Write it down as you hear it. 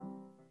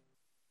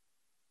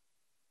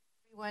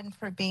everyone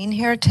for being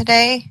here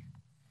today.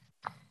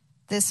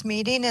 This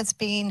meeting is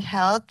being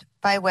held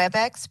by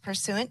WebEx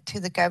pursuant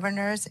to the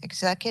governor's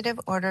executive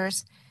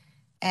orders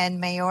and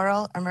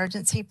mayoral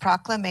emergency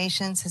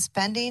proclamation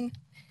suspending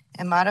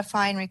and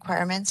modifying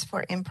requirements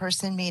for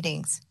in-person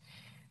meetings.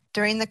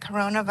 During the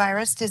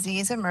coronavirus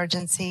disease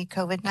emergency,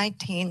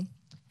 COVID-19,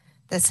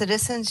 the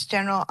Citizens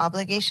General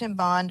Obligation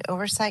Bond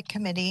Oversight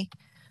Committee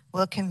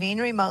will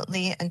convene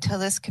remotely until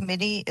this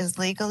committee is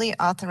legally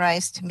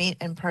authorized to meet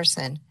in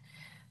person.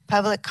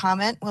 Public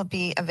comment will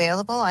be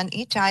available on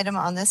each item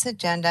on this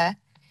agenda.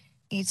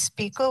 Each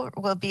speaker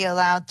will be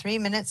allowed 3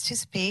 minutes to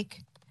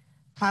speak.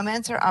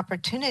 Comments or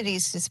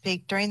opportunities to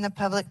speak during the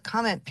public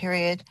comment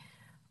period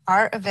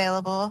are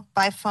available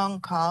by phone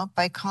call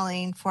by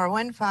calling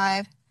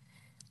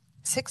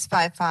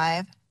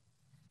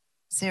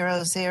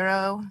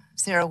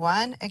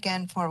 415-655-0001.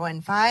 Again,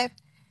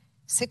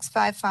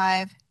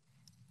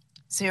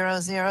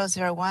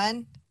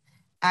 415-655-0001.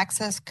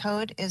 Access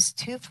code is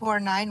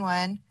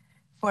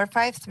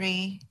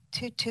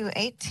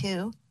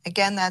 2491-453-2282.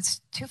 Again, that's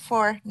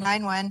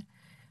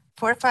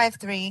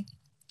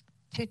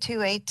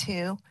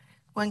 2491-453-2282.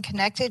 When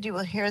connected, you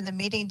will hear the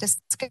meeting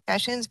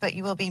discussions, but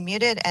you will be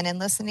muted and in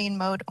listening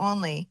mode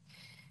only.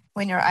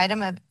 When your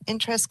item of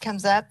interest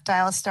comes up,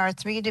 dial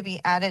 *3 to be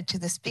added to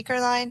the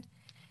speaker line.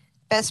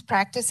 Best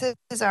practices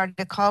are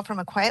to call from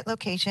a quiet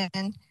location,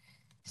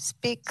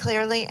 speak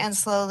clearly and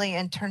slowly,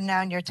 and turn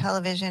down your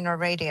television or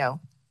radio.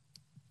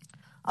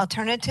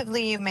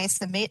 Alternatively, you may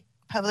submit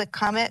public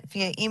comment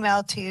via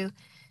email to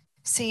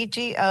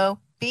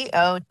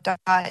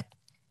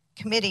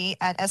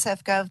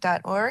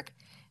cgobo.committee@sfgov.org,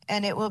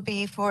 and it will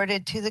be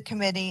forwarded to the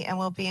committee and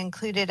will be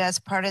included as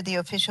part of the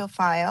official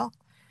file.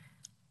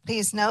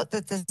 Please note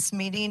that this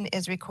meeting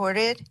is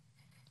recorded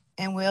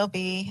and will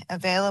be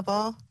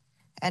available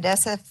at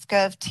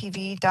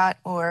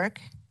sfgovtv.org.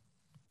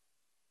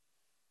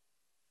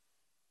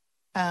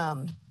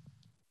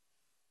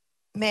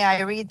 May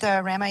I read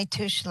the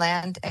Ramaytush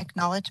land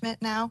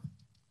acknowledgement now?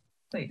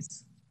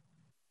 Please.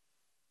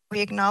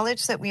 We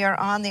acknowledge that we are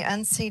on the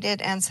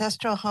unceded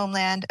ancestral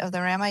homeland of the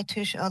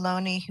Ramaytush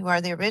Ohlone, who are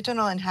the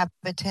original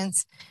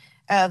inhabitants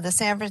of the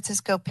San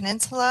Francisco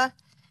Peninsula.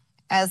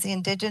 As the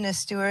indigenous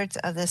stewards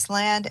of this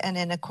land and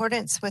in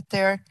accordance with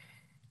their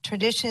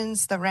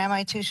traditions, the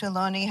Ramaytush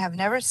Ohlone have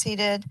never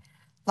ceded,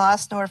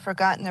 lost, nor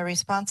forgotten their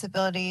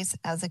responsibilities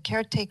as the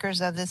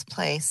caretakers of this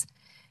place,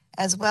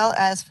 as well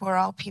as for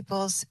all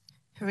peoples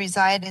who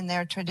reside in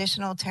their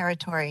traditional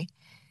territory.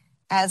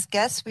 As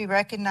guests, we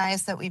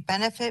recognize that we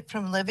benefit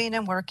from living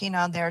and working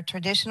on their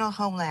traditional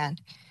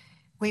homeland.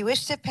 We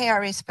wish to pay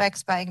our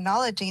respects by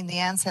acknowledging the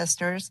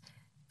ancestors,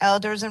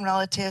 elders, and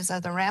relatives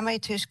of the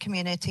Ramaytush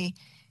community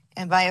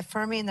and by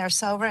affirming their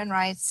sovereign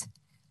rights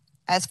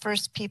as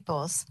First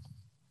Peoples.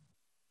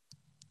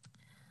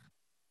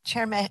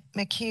 Chair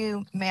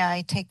McHugh, may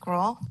I take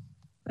roll?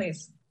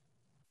 Please.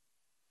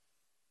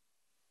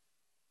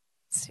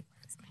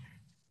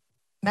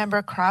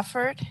 Member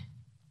Crawford?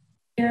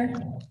 Here.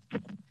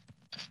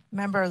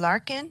 Member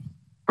Larkin?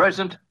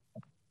 Present.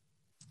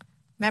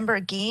 Member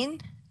Geen?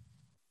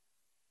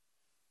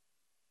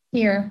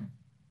 Here.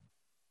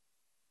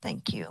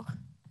 Thank you.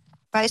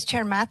 Vice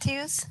Chair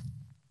Matthews?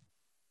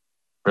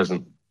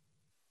 Present.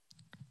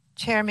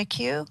 Chair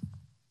McHugh?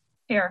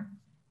 Here.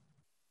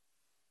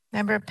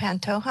 Member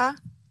Pantoja?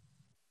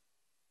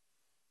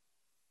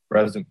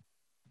 Present.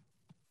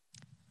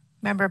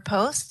 Member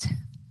Post?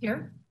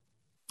 Here.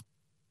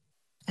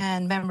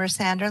 And Member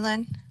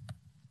Sanderlin?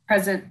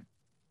 Present.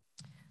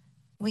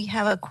 We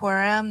have a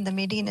quorum. The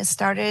meeting is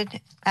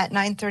started at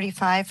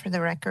 9:35 for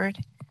the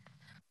record.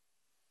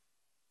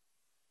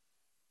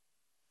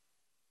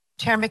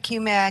 Chair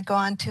McHugh, may I go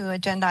on to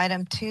agenda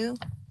item 2?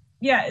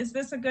 Yeah, is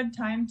this a good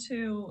time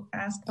to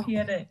ask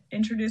Pia to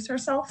introduce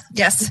herself?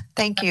 Yes,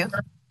 thank you.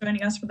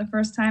 Joining us for the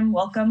first time,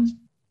 welcome.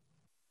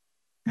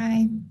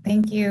 Hi,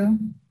 thank you.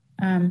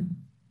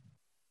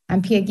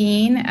 I'm Pia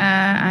Geen.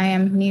 I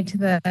am new to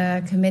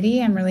the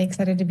committee. I'm really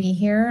excited to be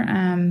here.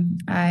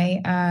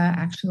 I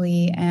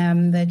actually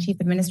am the Chief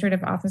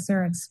Administrative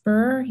Officer at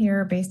SPUR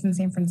here based in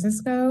San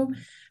Francisco.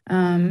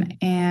 I'm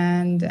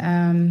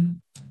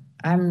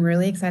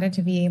really excited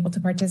to be able to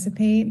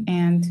participate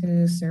and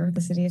to serve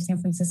the city of San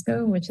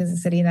Francisco, which is a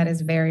city that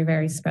is very,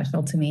 very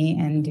special to me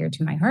and dear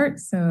to my heart.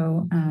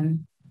 So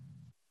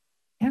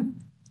yeah,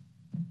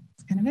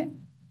 that's kind of it.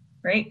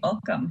 Great,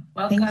 welcome.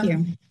 Thank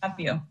you. Have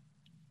you.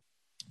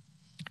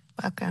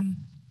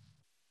 Welcome.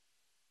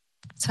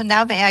 So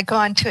now may I go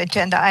on to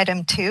agenda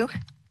item 2?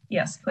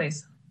 Yes,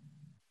 please.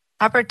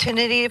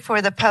 Opportunity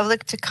for the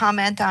public to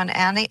comment on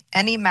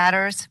any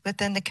matters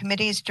within the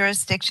committee's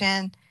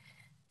jurisdiction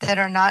that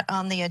are not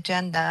on the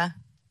agenda.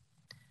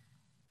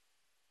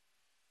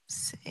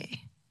 Let's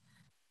see.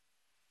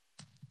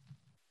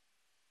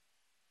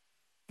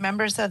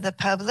 Members of the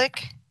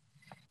public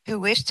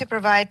who wish to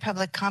provide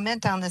public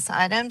comment on this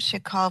item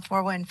should call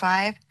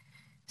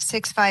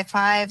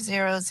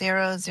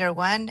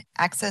 415-655-0001,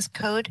 access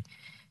code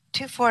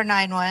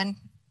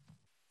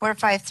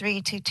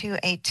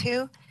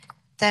 2491-453-2282.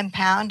 then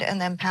pound,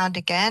 and then pound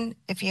again.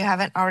 If you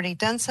haven't already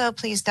done so,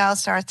 please dial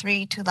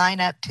 *3 to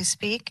line up to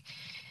speak.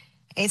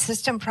 A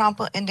system prompt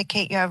will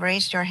indicate you have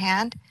raised your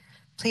hand.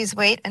 Please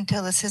wait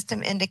until the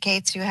system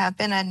indicates you have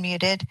been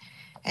unmuted,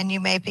 and you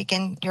may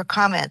begin your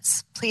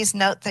comments. Please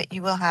note that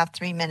you will have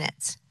 3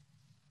 minutes.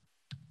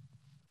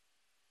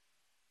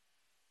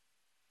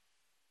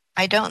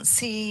 I don't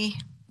see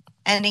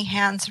any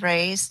hands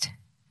raised,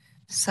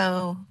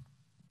 so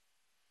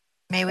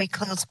may we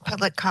close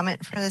public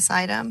comment for this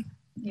item?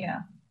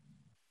 Yeah.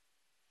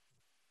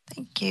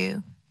 Thank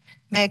you.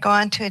 May I go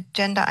on to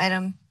agenda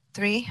item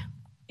 3?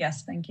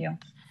 Yes, thank you.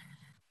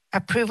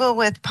 Approval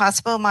with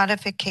possible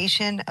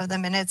modification of the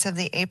minutes of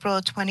the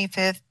April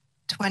 25th,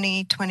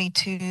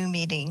 2022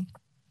 meeting.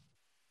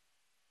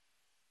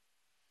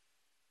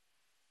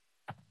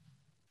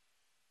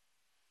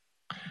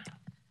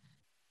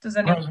 Does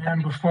anyone?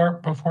 Roseanne, before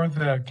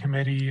the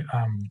committee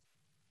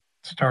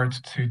starts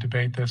to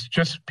debate this,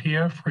 just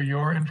Pia, for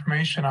your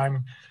information,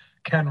 I'm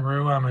Ken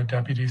Rue. I'm a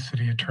deputy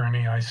city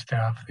attorney. I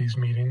staff these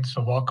meetings,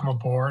 so welcome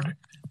aboard,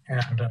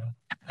 and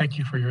thank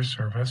you for your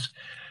service.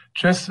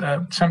 Just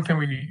something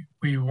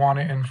we want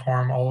to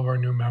inform all of our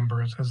new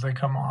members as they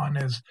come on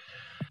is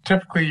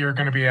typically you're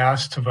going to be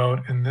asked to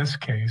vote in this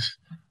case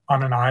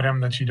on an item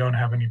that you don't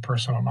have any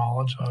personal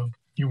knowledge of.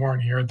 You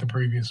weren't here at the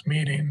previous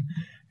meeting,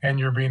 and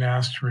you're being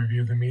asked to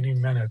review the meeting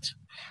minutes.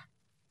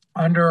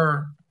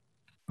 Under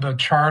the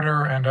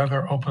charter and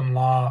other open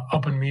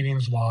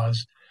meetings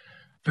laws,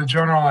 the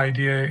general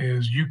idea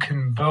is you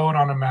can vote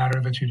on a matter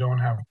that you don't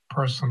have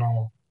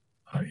personal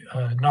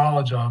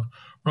knowledge of,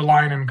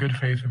 relying on good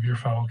faith of your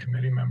fellow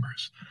committee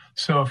members.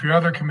 So if your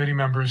other committee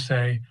members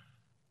say,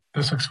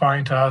 this looks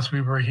fine to us,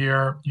 we were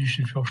here, you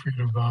should feel free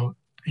to vote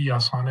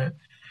yes on it.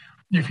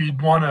 If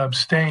you'd want to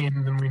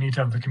abstain, then we need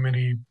to have the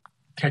committee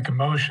take a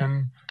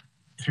motion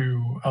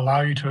to allow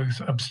you to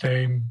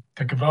abstain,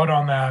 take a vote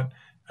on that,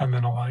 and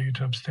then allow you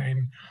to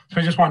abstain. So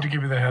I just wanted to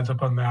give you the heads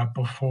up on that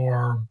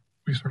before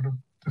we sort of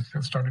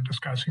started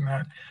discussing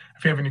that.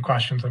 If you have any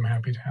questions, I'm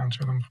happy to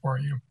answer them for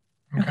you.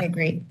 Okay,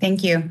 great.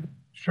 Thank you.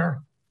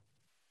 Sure.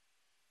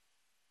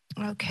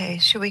 Okay,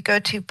 should we go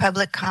to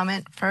public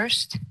comment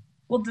first?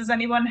 Well, does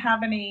anyone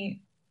have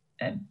any,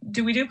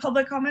 do we do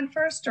public comment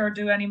first, or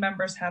do any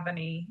members have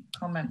any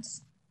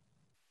comments?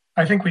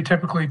 I think we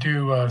typically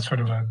do sort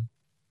of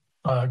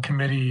a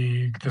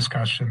committee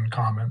discussion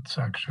comment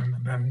section,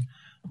 and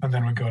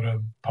then we go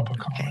to public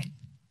comment. Okay.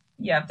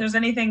 Yeah, if there's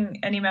anything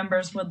any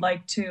members would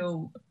like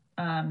to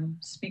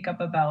speak up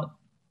about,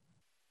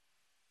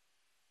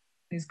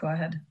 please go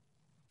ahead.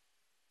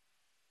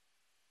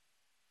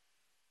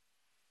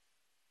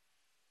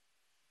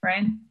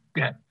 Brian?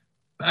 Yeah,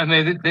 I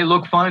mean, they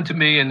look fine to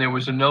me, and there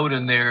was a note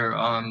in there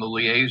on the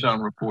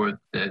liaison report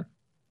that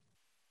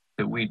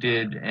we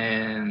did,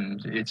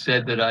 and it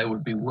said that I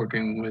would be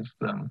working with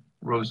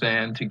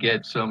Roseanne to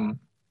get some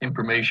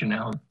information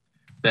out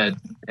that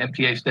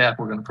MTA staff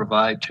were going to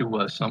provide to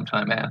us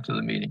sometime after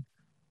the meeting,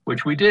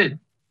 which we did.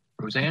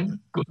 Roseanne,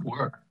 good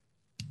work.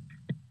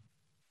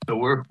 So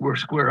we're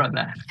square on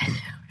that.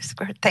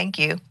 Square. Thank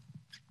you.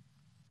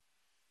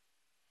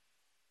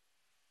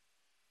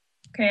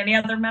 Okay, any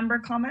other member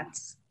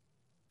comments?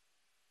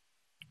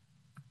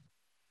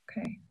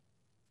 Okay.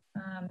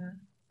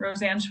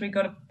 Roseanne, should we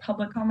go to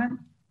public comment?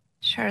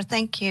 Sure,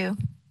 thank you.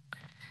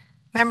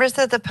 Members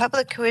of the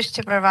public who wish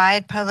to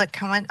provide public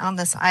comment on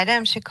this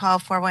item should call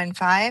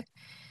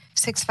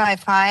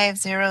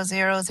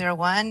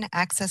 415-655-0001,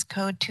 access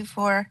code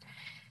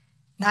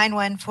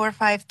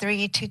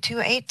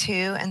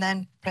 24914532282, and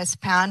then press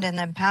pound and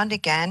then pound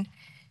again.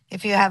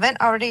 If you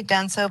haven't already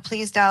done so,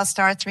 please dial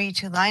 *3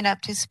 to line up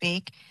to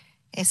speak.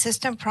 A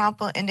system prompt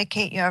will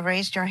indicate you have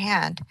raised your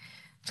hand.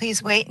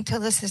 Please wait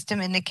until the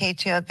system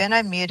indicates you have been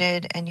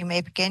unmuted, and you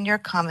may begin your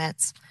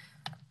comments.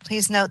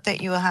 Please note that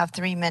you will have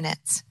 3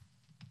 minutes.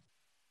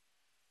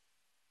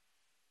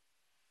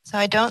 So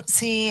I don't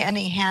see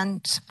any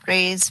hands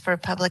raised for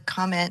public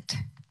comment.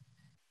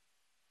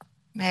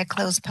 May I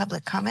close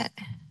public comment?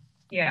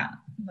 Yeah,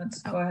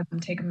 let's go ahead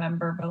and take a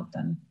member vote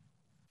then.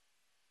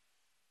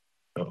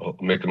 I'll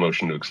make a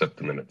motion to accept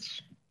the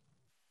minutes.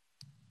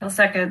 I'll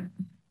second.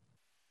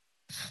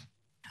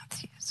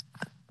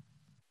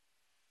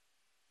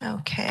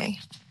 Okay.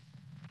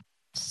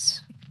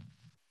 So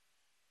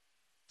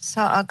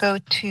I'll go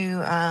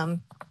to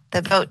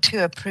the vote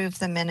to approve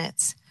the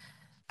minutes.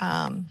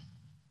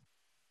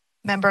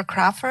 Member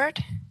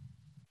Crawford?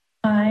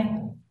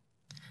 Aye.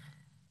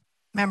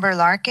 Member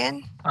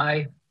Larkin?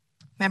 Aye.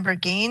 Member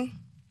Geen?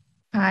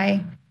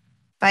 Aye.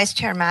 Vice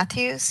Chair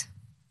Matthews?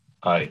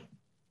 Aye.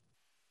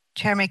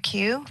 Chair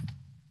McHugh?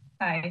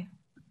 Aye.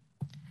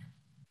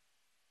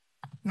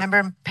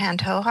 Member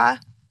Pantoja?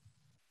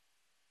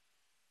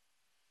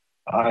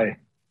 Aye.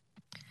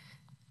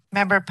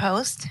 Member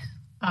Post?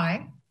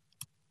 Aye.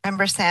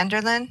 Member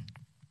Sanderlin?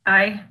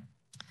 Aye.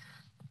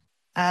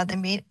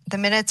 The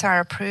minutes are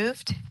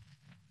approved.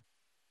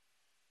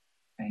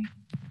 Okay.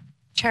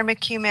 Chair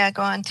McHugh, may I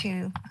go on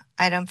to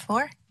item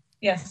 4?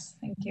 Yes,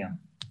 thank you.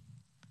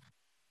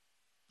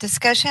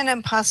 Discussion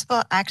and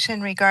possible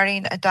action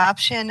regarding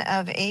adoption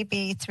of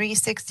AB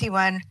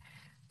 361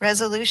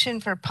 resolution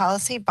for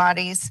policy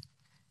bodies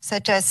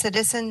such as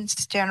Citizens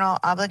General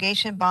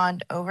Obligation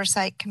Bond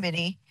Oversight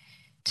Committee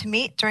to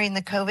meet during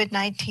the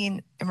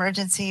COVID-19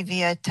 emergency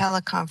via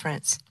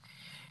teleconference.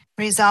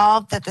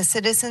 Resolved that the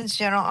Citizens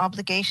General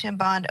Obligation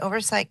Bond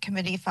Oversight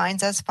Committee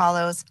finds as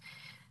follows.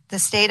 The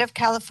state of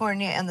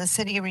California and the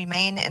city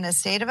remain in a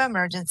state of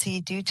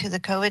emergency due to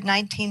the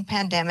COVID-19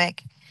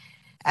 pandemic.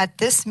 At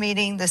this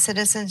meeting, the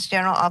Citizens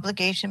General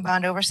Obligation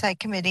Bond Oversight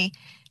Committee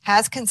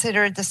has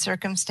considered the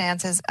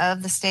circumstances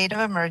of the state of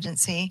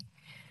emergency.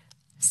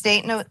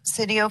 State and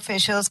city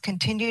officials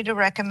continue to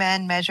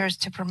recommend measures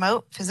to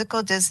promote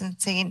physical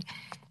distancing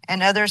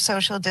and other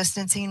social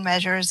distancing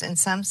measures in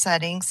some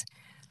settings.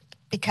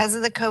 Because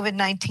of the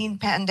COVID-19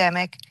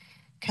 pandemic,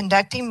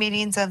 conducting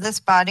meetings of this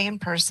body in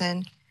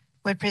person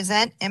would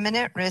present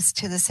imminent risk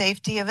to the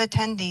safety of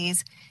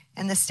attendees,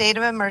 and the state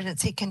of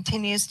emergency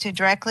continues to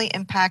directly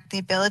impact the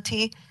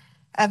ability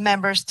of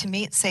members to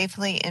meet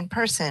safely in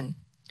person.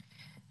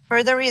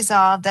 Further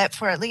resolved that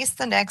for at least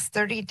the next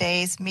 30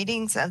 days,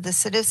 meetings of the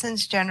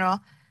Citizens General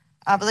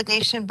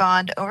Obligation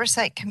Bond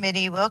Oversight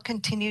Committee will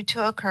continue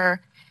to occur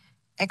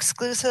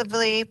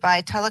exclusively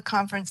by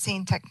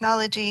teleconferencing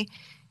technology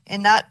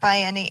and not by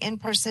any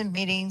in-person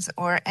meetings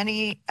or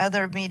any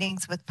other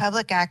meetings with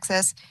public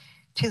access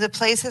to the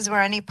places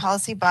where any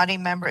policy body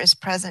member is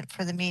present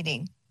for the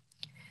meeting.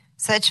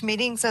 Such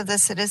meetings of the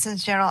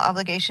Citizens General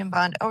Obligation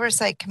Bond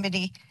Oversight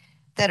Committee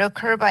that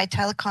occur by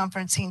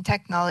teleconferencing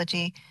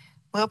technology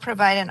will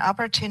provide an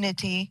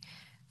opportunity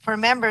for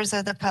members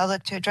of the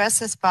public to address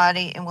this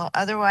body and will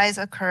otherwise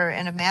occur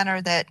in a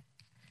manner that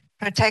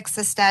protects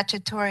the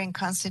statutory and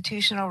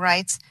constitutional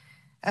rights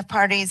of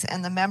parties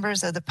and the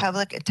members of the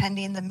public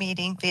attending the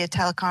meeting via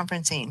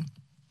teleconferencing.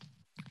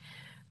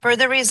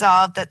 Further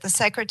resolved that the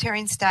Secretary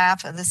and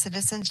staff of the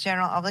Citizens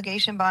General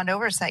Obligation Bond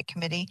Oversight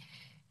Committee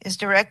is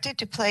directed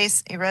to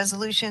place a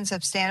resolution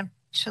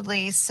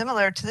substantially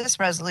similar to this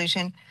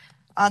resolution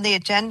on the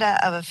agenda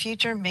of a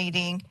future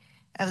meeting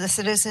of the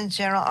Citizens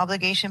General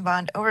Obligation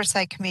Bond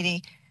Oversight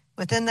Committee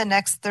within the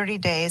next 30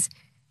 days.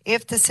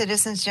 If the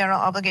Citizens General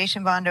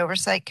Obligation Bond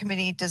Oversight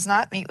Committee does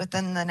not meet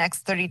within the next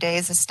 30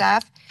 days, the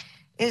staff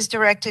is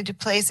directed to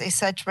place a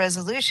such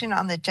resolution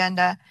on the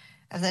agenda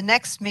of the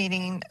next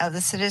meeting of the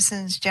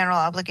Citizens General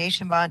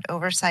Obligation Bond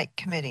Oversight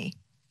Committee.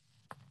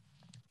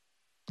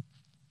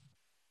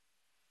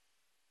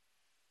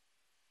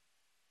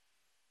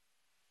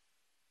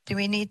 Do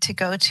we need to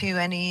go to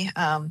any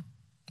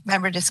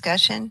member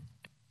discussion?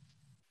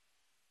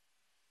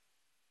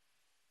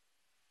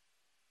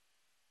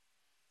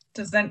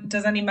 Does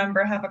any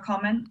member have a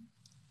comment?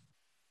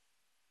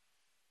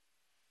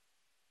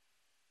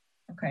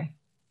 Okay.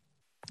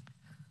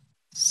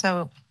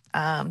 So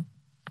may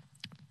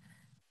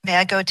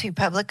I go to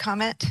public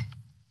comment?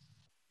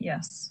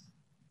 Yes.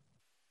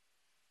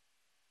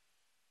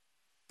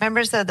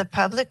 Members of the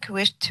public who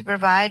wish to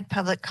provide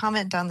public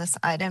comment on this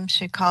item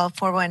should call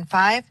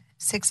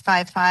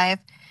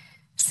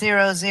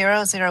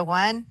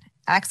 415-655-0001,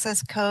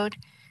 access code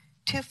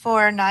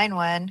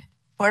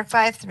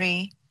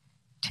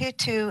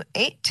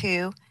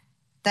 2491-453-2282,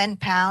 then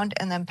pound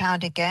and then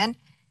pound again.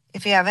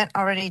 If you haven't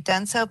already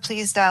done so,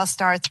 please dial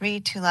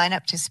 *3 to line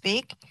up to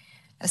speak.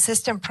 A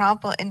system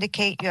prompt will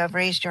indicate you have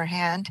raised your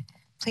hand.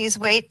 Please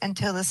wait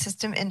until the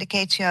system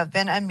indicates you have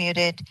been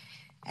unmuted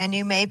and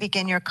you may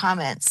begin your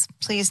comments.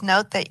 Please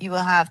note that you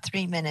will have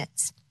 3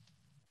 minutes.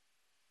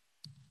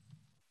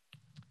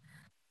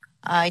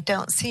 I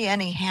don't see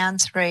any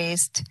hands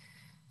raised,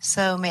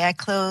 so may I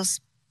close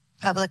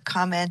public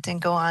comment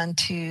and go on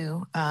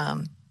to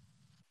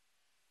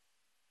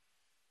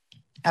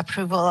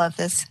approval of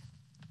this?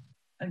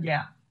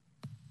 Yeah.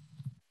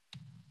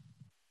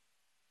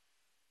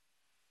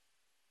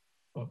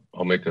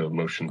 I'll make a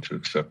motion to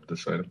accept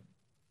this item.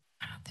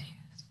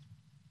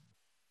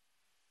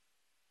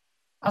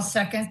 I'll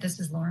second. This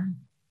is Lauren.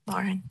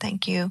 Lauren,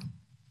 thank you.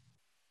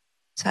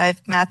 So I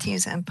have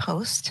Matthews and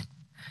Post.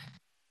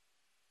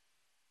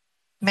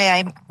 May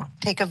I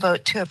take a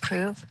vote to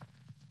approve?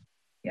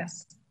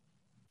 Yes.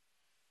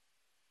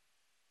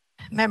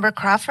 Member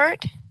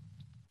Crawford?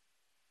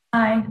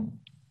 Aye.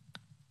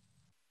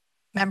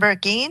 Member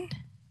Geen?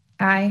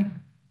 Aye.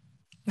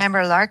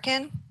 Member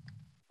Larkin?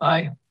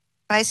 Aye.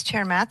 Vice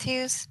Chair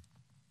Matthews?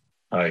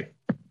 Aye.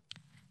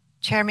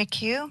 Chair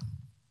McHugh?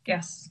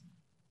 Yes.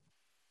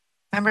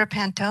 Member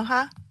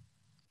Pantoja?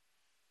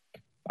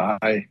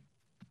 Aye.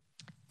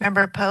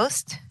 Member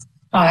Post?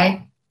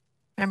 Aye.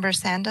 Member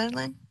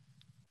Sanderlin?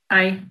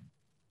 Aye.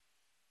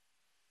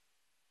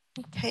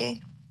 Okay.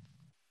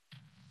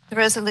 The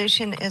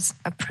resolution is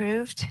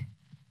approved.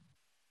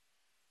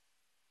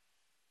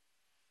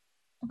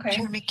 Okay.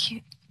 Chair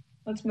McHugh,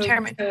 Let's move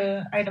Chairman.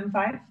 to item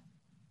 5.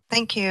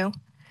 thank you.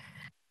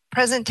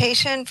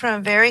 Presentation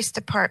from various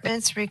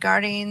departments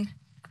regarding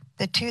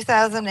the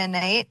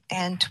 2008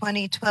 and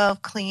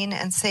 2012 Clean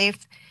and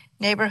Safe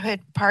Neighborhood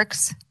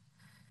Parks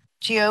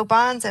GO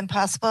bonds and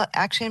possible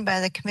action by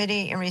the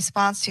committee in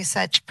response to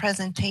such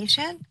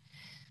presentation.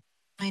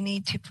 I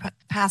need to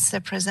pass the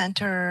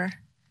presenter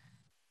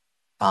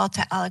ball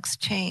to Alex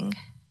Chang.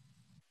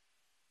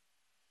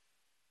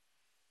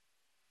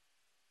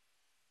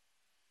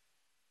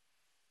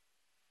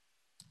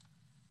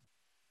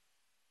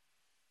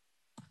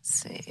 Let's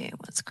see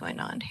what's going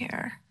on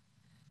here.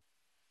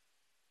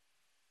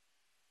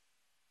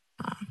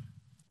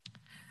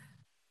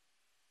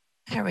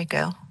 There we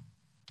go.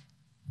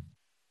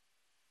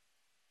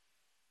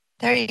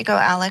 There you go,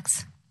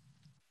 Alex.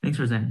 Thanks,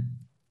 Roseanne.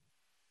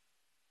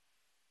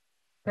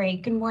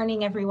 Great. Good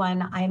morning,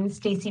 everyone. I'm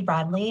Stacy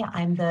Bradley.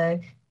 I'm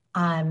the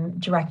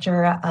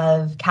Director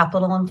of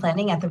Capital and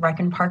Planning at the Rec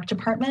and Park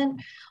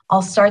Department.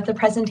 I'll start the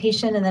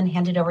presentation and then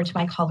hand it over to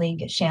my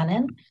colleague,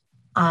 Shannon.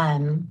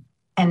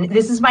 And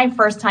this is my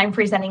first time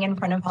presenting in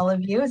front of all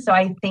of you, so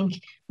I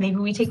think maybe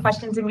we take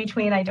questions in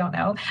between, I don't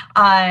know,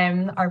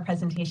 our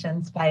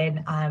presentations, but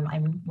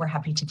we're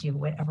happy to do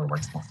whatever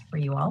works best for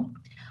you all.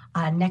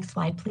 Next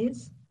slide,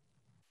 please.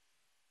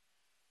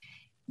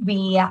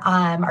 We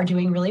are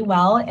doing really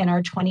well in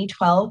our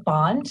 2012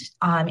 bond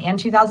and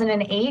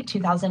 2008.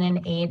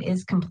 2008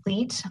 is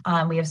complete.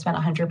 We have spent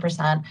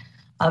 100%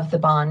 of the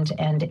bond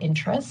and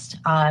interest.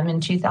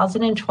 In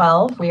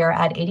 2012, we are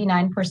at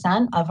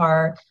 89% of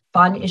our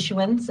bond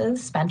issuances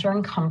spent or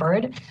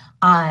encumbered,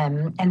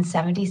 and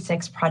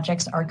 76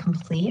 projects are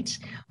complete,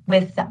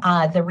 with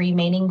the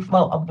remaining,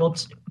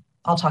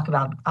 I'll talk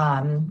about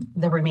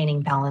the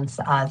remaining balance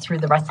through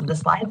the rest of the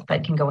slides,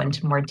 but can go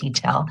into more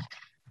detail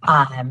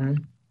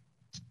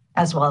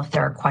as well if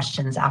there are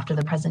questions after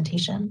the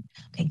presentation.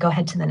 Okay, go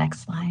ahead to the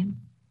next slide.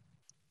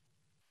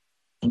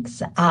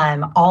 Thanks.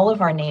 All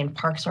of our named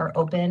parks are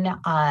open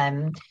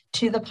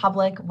to the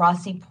public.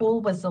 Rossi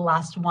Pool was the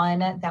last one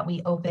that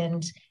we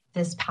opened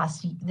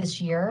this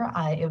year.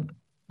 It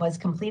was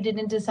completed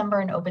in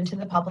December and open to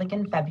the public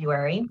in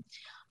February.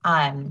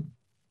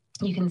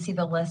 You can see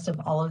the list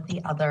of all of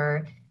the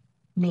other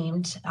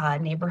named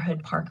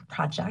neighborhood park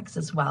projects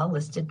as well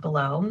listed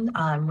below.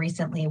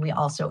 Recently, we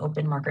also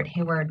opened Margaret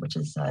Hayward, which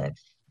is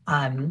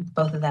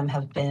both of them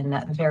have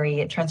been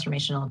very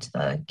transformational to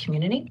the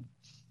community.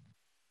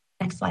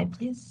 Next slide,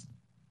 please.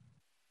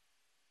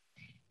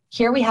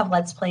 Here we have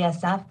Let's Play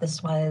SF.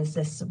 This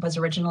was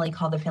originally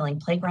called the Failing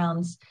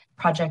Playgrounds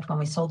project when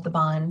we sold the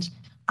bond.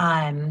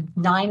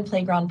 9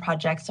 playground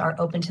projects are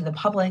open to the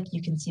public.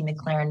 You can see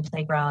McLaren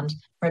Playground,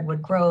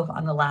 Redwood Grove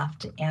on the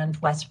left, and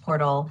West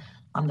Portal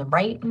on the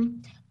right,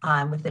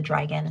 with the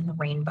dragon and the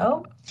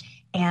rainbow.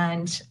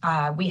 And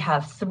we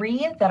have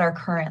 3 that are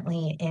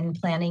currently in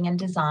planning and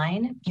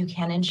design: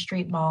 Buchanan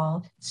Street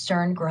Mall,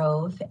 Stern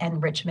Grove,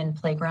 and Richmond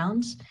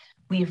Playgrounds.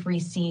 We've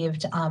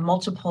received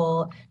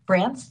multiple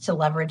grants to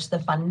leverage the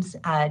funds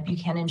at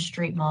Buchanan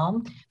Street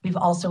Mall. We've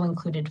also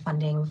included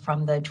funding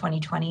from the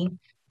 2020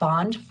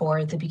 bond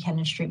for the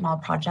Buchanan Street Mall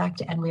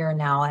project, and we are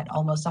now at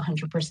almost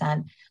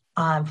 100%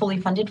 fully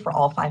funded for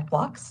all 5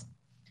 blocks.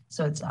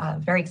 So it's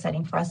very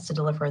exciting for us to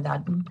deliver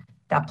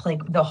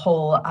the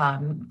whole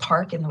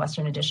park in the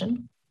Western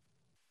Addition.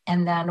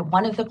 And then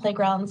one of the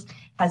playgrounds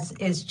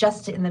is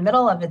just in the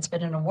middle of its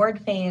bid and award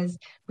phase.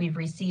 We've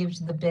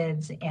received the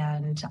bids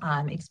and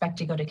expect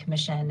to go to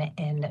commission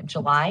in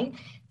July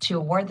to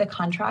award the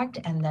contract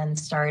and then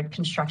start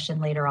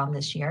construction later on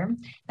this year.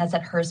 That's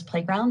at Hearst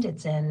Playground.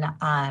 It's in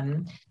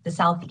the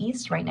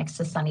southeast, right next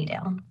to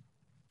Sunnydale.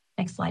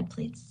 Next slide,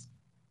 please.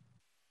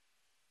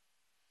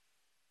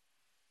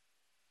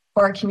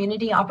 For our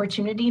Community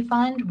Opportunity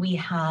Fund, we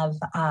have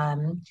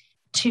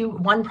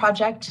one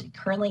project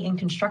currently in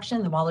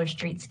construction, the Waller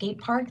Street Skate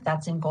Park.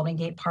 That's in Golden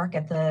Gate Park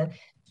at the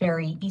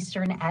very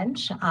eastern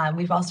edge.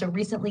 We've also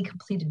recently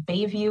completed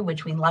Bayview,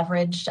 which we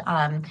leveraged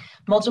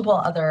multiple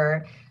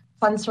other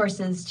fund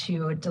sources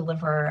to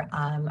deliver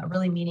a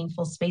really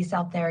meaningful space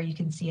out there. You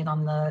can see it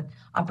on the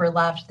upper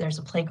left. There's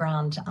a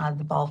playground.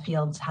 The ball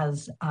fields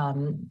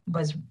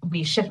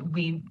we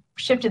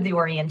shifted the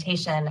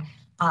orientation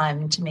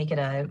to make it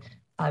a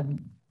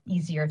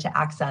easier to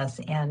access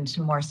and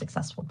more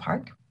successful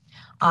park.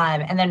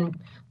 And then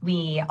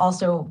we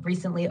also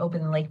recently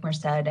opened the Lake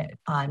Merced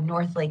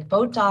North Lake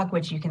Boat Dock,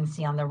 which you can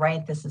see on the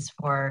right. This is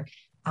for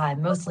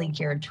mostly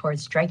geared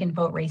towards dragon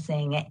boat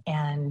racing,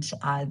 and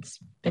it's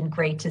been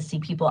great to see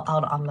people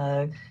out on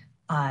the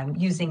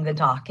using the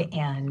dock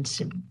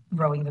and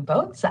rowing the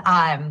boats.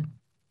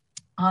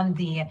 On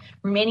the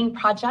remaining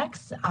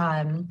projects,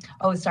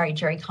 oh, sorry,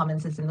 Jerry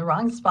Commons is in the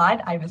wrong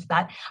spot. I missed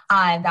that.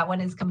 That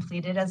one is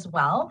completed as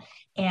well,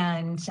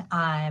 and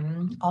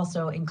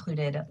also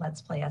included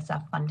Let's Play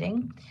SF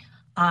funding.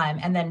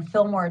 And then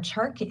Fillmore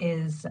Church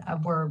is,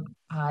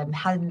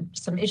 had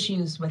some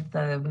issues with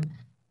the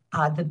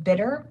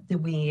bidder that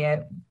we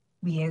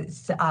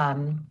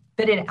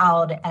bid it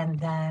out, and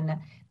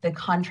then the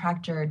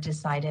contractor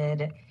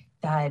decided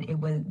that it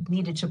was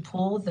needed to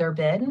pull their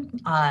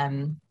bid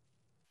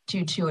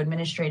due to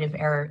administrative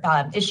error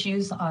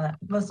issues,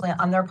 mostly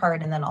on their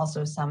part, and then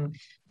also some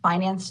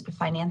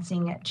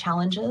financing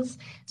challenges.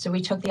 So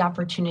we took the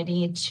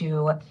opportunity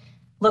to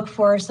look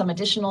for some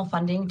additional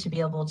funding to be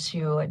able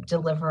to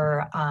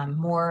deliver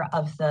more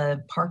of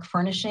the park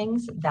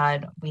furnishings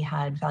that we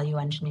had value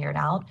engineered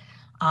out.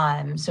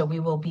 So we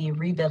will be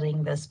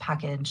rebuilding this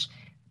package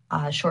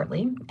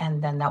shortly,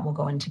 and then that will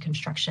go into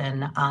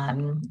construction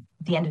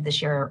the end of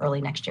this year or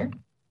early next year.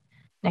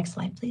 Next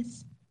slide,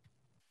 please.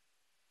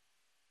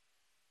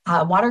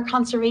 Water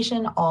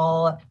conservation,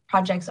 all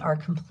projects are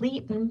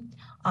complete.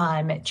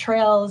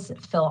 Trails,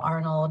 Phil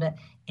Arnold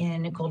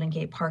in Golden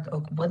Gate Park,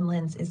 Oak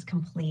Woodlands is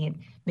complete.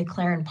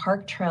 McLaren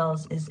Park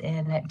Trails is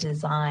in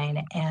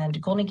design, and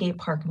Golden Gate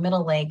Park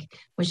Middle Lake,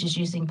 which is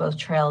using both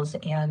trails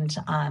and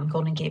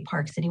Golden Gate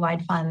Park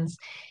citywide funds,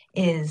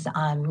 is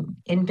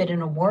in bid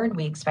and award.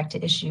 We expect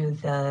to issue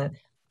the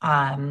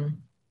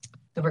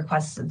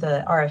request,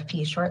 the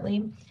RFP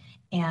shortly,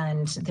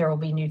 and there will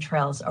be new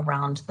trails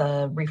around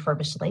the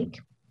refurbished lake.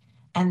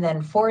 And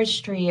then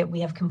forestry,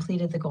 we have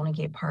completed the Golden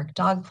Gate Park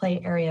dog play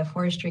area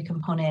forestry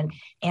component,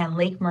 and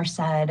Lake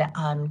Merced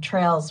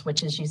trails,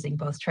 which is using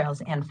both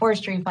trails and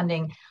forestry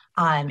funding,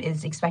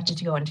 is expected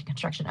to go into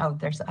construction. Oh,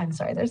 I'm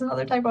sorry, there's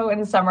another typo,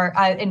 in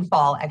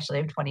fall actually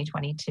of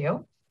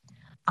 2022.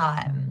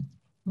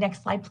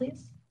 Next slide,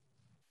 please.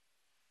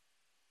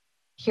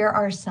 Here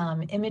are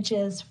some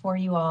images for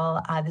you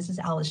all. This is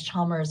Alice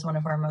Chalmers, one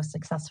of our most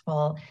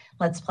successful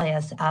Let's Play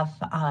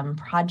SF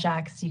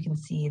projects. You can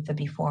see the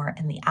before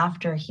and the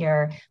after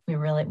here. We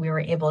were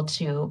able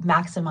to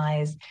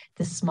maximize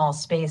this small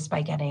space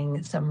by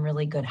getting some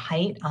really good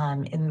height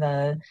in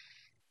that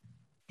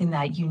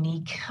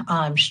unique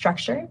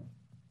structure.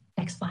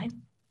 Next slide.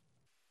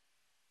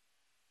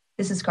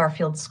 This is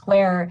Garfield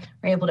Square.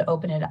 We're able to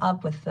open it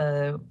up with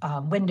the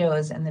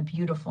windows and the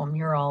beautiful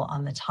mural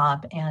on the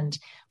top. And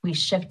we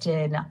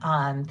shifted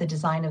the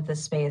design of the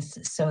space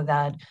so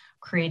that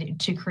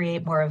to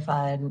create more of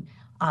an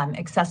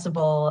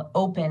accessible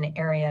open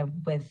area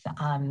with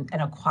an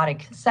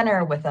aquatic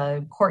center with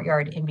a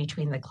courtyard in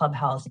between the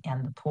clubhouse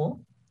and the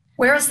pool.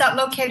 Where is that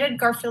located,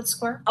 Garfield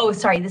Square? Oh,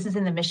 sorry, this is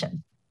in the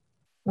Mission.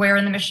 Where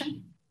in the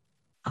Mission?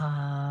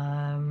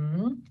 Let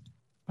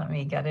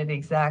me get it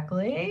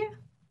exactly.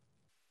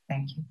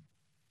 Thank you.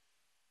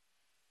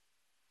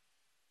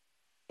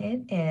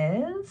 It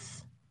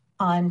is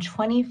on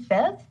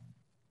 25th.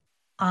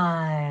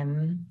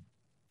 Oh,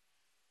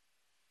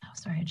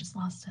 sorry, I just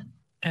lost it.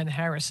 And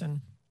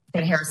Harrison.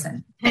 And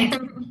Harrison.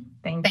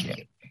 Thank you.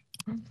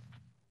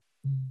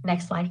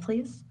 Next slide,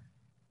 please.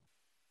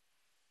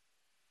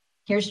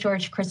 Here's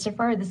George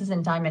Christopher. This is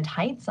in Diamond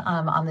Heights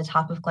on the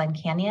top of Glen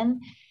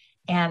Canyon.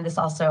 And this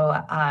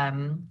also,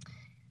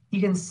 you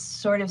can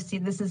sort of see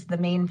this is the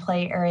main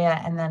play area,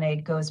 and then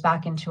it goes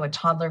back into a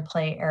toddler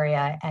play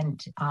area,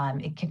 and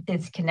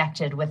it's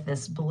connected with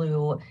this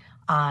blue,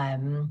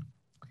 the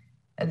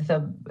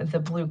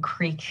blue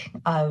creek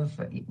of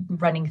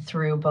running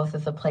through both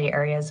of the play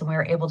areas. And we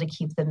were able to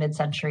keep the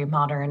mid-century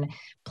modern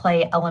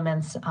play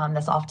elements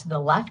that's off to the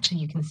left.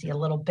 You can see a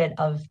little bit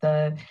of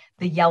the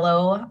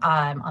yellow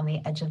on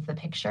the edge of the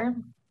picture.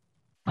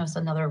 That was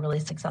another really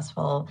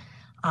successful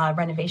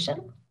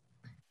renovation.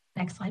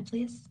 Next slide,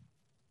 please.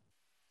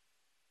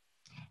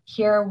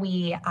 Here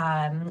we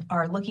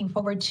are looking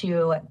forward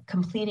to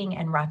completing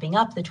and wrapping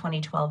up the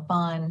 2012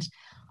 bond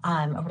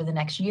over the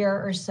next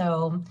year or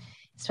so,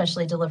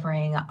 especially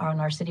delivering on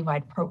our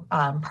citywide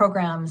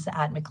programs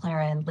at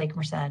McLaren, Lake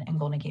Merced, and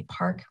Golden Gate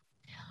Park.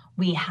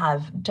 We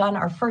have done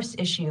our first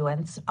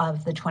issuance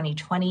of the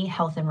 2020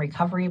 Health and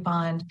Recovery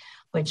Bond,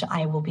 which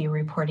I will be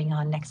reporting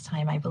on next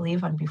time, I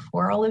believe, on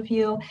before all of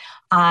you.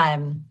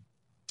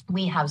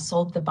 We have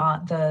sold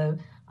the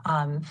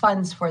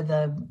funds for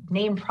the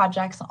named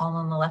projects all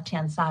on the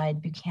left-hand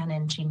side: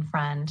 Buchanan, Gene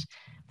Friend,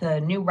 the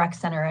new rec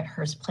center at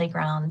Hearst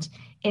Playground,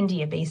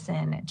 India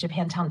Basin,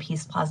 Japantown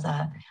Peace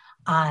Plaza,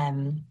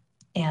 and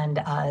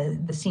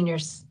the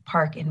Seniors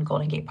Park in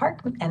Golden Gate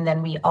Park. And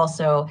then we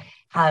also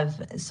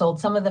have sold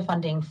some of the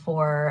funding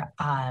for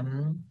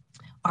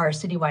our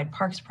citywide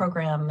parks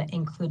program,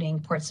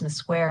 including Portsmouth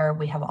Square.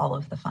 We have all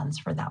of the funds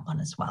for that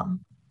one as well.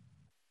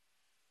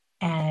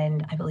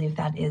 And I believe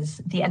that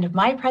is the end of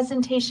my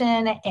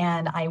presentation,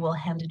 and I will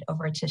hand it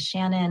over to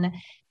Shannon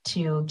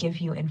to give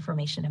you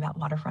information about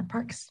waterfront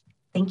parks.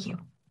 Thank you.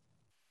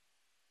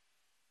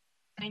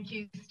 Thank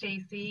you,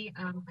 Stacy.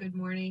 Good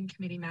morning,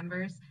 committee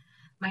members.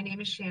 My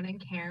name is Shannon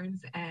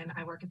Cairns, and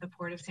I work at the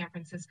Port of San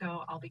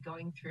Francisco. I'll be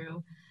going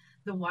through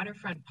the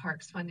waterfront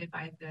parks funded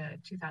by the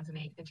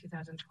 2008 and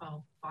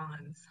 2012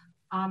 bonds.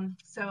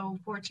 So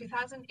for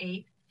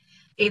 2008,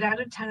 8 out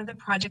of 10 of the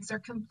projects are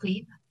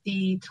complete.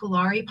 The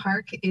Tulare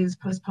Park is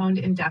postponed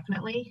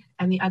indefinitely,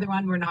 and the other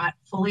one we're not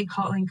fully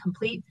calling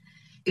complete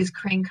is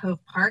Crane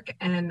Cove Park,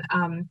 and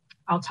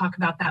I'll talk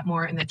about that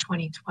more in the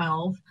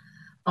 2012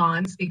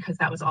 bonds because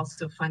that was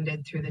also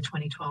funded through the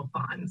 2012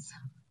 bonds.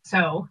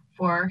 So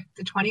for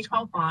the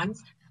 2012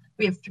 bonds,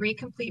 we have 3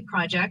 complete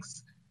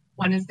projects.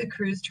 One is the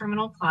Cruise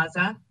Terminal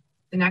Plaza.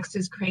 The next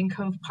is Crane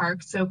Cove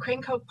Park. So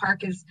Crane Cove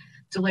Park is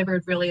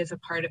delivered really as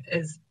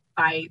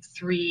by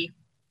three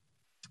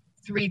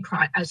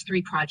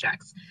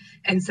projects.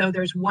 And so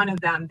there's one of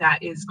them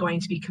that is going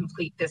to be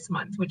complete this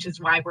month, which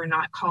is why we're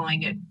not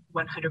calling it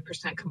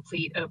 100%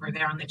 complete over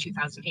there on the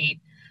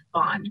 2008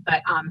 bond.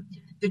 But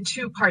The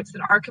two parts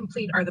that are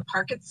complete are the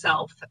park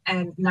itself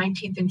and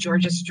 19th and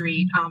Georgia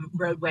Street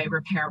roadway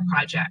repair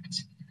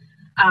project.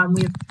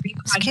 We have 3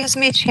 projects. Excuse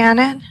me,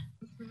 Shannon.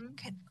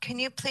 Can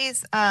you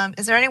please,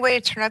 is there any way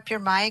to turn up your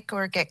mic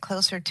or get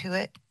closer to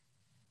it?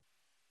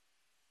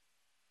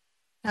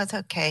 No, it's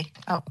okay.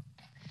 Oh.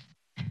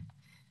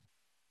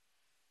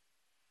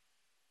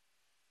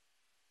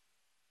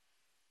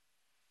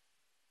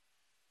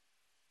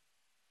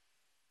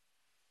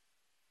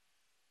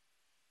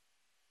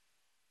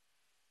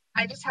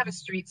 I just have a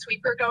street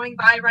sweeper going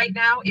by right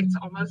now. It's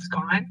almost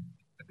gone.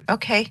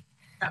 Okay.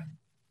 Yep.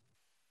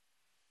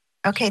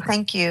 Okay,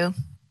 thank you.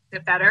 Is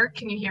it better?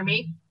 Can you hear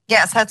me?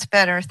 Yes, that's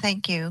better.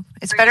 Thank you.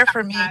 It's better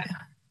for me.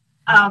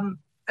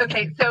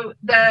 Okay, so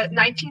the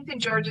 19th and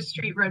Georgia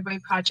Street roadway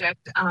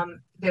project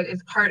that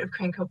is part of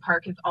Crane Cove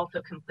Park is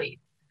also complete.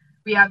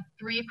 We have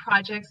 3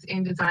 projects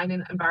in design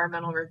and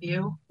environmental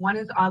review. One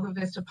is Agua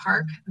Vista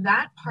Park.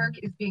 That park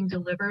is being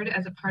delivered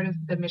as a part of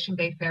the Mission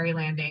Bay Ferry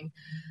Landing.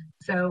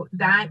 So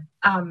that,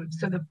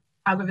 so the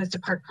Agua Vista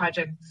Park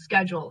project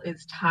schedule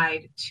is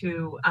tied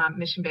to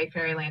Mission Bay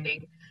Ferry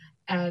Landing.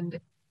 And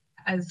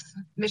as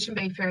Mission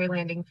Bay Ferry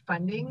Landing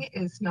funding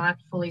is not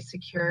fully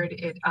secured,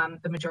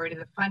 the majority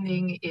of the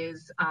funding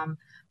is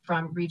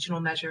from Regional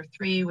Measure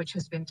 3, which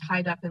has been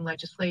tied up in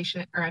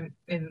legislation or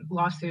in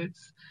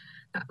lawsuits,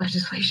 not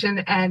legislation.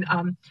 And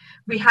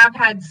we have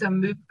had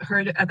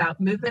heard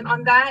about movement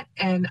on that.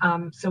 And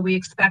so we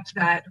expect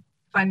that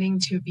funding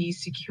to be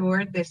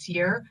secured this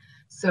year.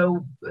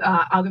 So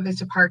Agua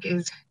Vista Park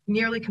is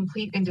nearly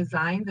complete in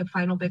design. The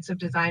final bits of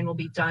design will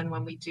be done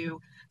when we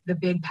do the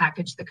bid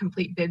package, the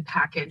complete bid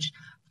package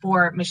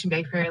for Mission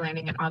Bay Ferry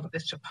Landing and Agua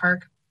Vista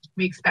Park.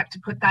 We expect to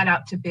put that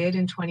out to bid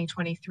in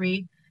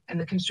 2023, and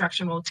the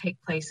construction will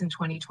take place in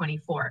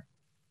 2024.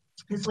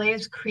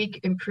 Islayas Creek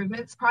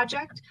Improvements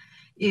Project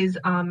is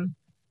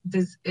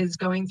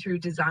going through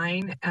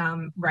design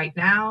right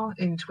now.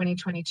 In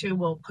 2022,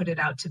 we'll put it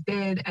out to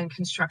bid, and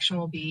construction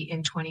will be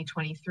in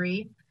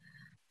 2023.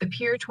 The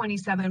Pier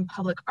 27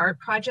 Public Art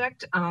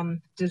Project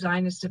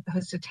design is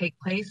supposed to take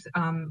place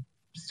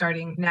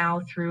starting now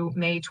through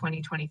May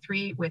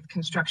 2023, with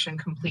construction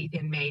complete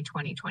in May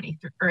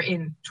 2023 or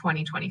in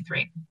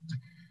 2023.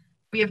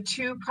 We have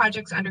 2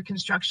 projects under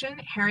construction.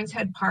 Herons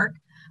Head Park,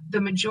 the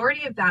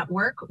majority of that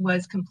work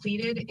was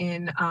completed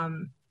in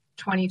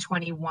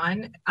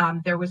 2021.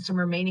 There was some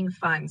remaining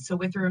funds. So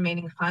with the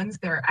remaining funds,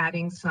 they're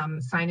adding some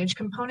signage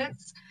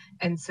components.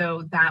 And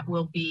so that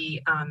will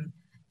be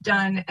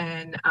done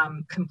and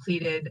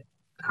completed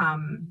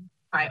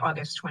by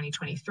August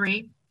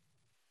 2023.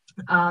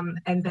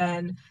 And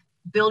then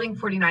Building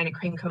 49 at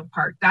Crane Cove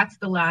Park, that's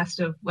the last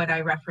of what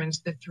I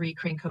referenced, the 3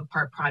 Crane Cove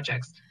Park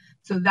projects.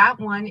 So that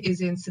one is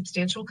in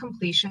substantial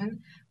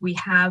completion. We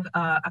have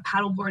a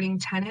paddleboarding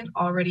tenant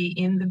already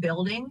in the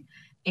building,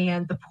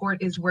 and the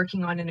port is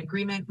working on an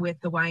agreement with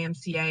the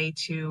YMCA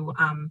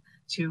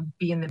to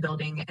be in the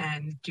building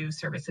and do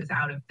services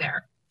out of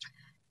there.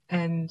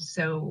 And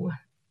so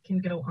can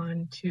go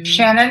on to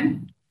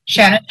Shannon,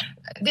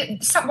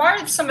 why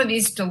are some of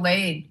these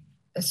delayed?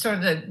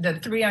 Sort of the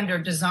 3 under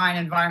design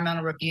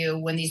environmental review,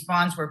 when these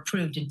bonds were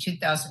approved in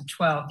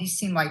 2012, these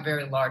seem like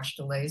very large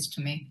delays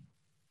to me.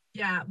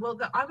 Yeah, well,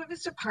 the Agua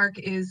Vista Park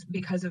is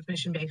because of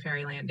Mission Bay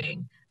Ferry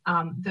Landing.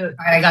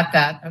 I got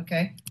that,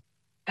 okay.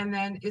 And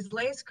then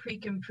Islayas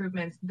Creek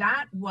Improvements,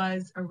 that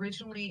was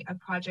originally a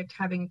project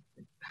having,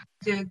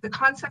 the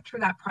concept for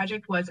that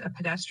project was a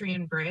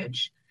pedestrian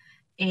bridge.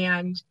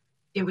 And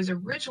it was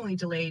originally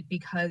delayed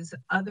because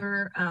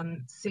other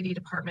city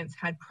departments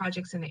had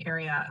projects in the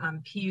area.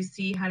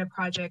 PUC had a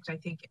project,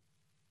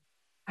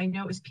 I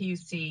know it was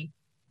PUC.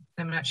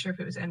 I'm not sure if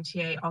it was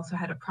MTA, also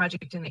had a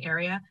project in the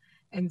area.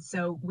 And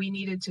so we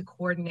needed to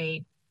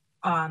coordinate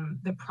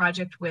the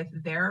project with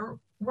their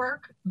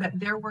work, but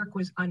their work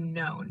was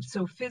unknown.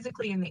 So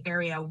physically in the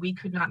area, we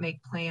could not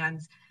make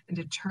plans and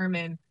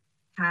determine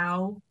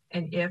how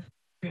and if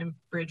the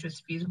bridge was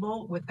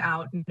feasible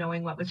without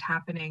knowing what was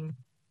happening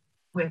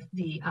with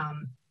the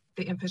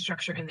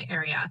infrastructure in the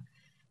area.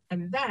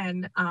 And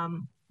then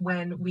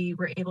when we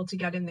were able to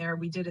get in there,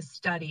 we did a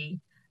study.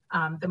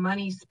 The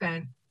money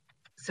spent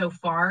so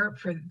far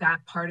for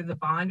that part of the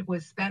bond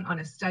was spent on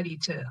a study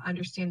to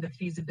understand the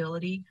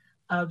feasibility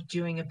of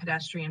doing a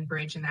pedestrian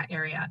bridge in that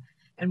area.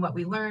 And what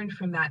we learned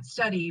from that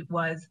study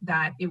was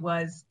that it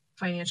was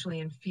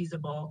financially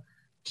infeasible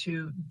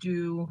to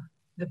do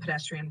the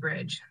pedestrian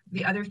bridge.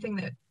 The other thing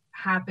that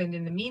happened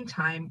in the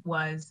meantime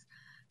was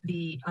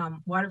the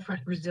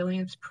Waterfront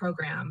Resilience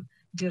Program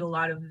did a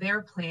lot of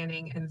their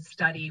planning and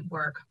study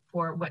work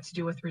for what to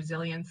do with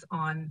resilience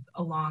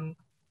along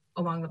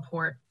the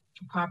port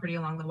property,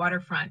 along the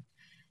waterfront.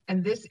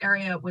 And this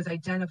area was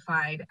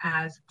identified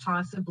as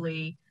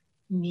possibly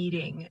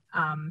needing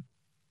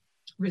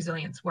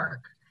resilience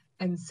work.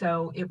 And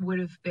so it would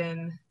have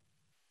been,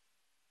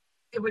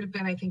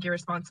 I think,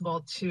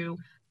 irresponsible to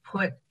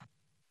put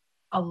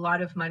a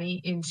lot of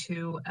money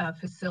into a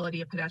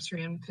facility, a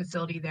pedestrian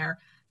facility there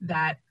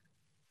that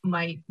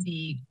might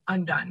be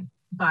undone.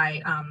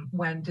 by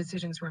when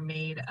decisions were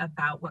made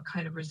about what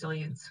kind of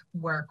resilience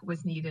work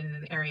was needed in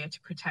an area to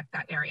protect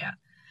that area.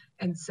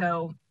 And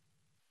so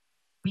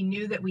we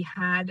knew that we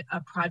had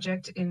a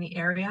project in the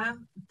area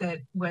that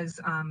was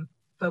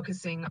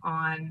focusing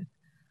on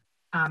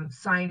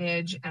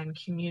signage and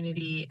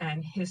community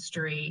and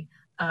history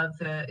of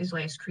the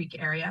Islayas Creek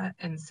area.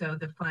 And so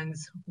the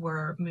funds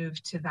were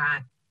moved to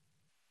that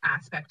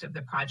aspect of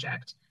the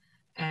project.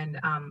 And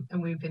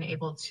we've been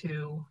able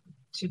to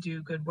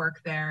do good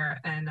work there.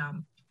 And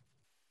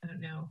I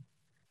don't know,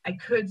 I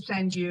could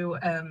send you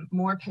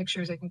more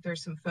pictures. I think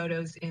there's some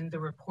photos in the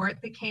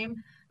report that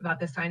came about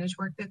the signage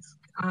work that's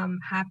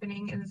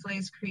happening in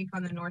Islayas Creek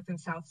on the north and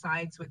south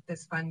sides with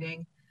this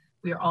funding.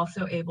 We are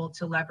also able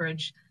to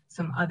leverage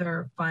some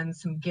other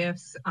funds, some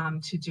gifts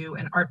to do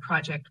an art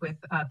project with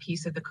a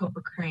piece of the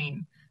Copper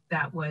Crane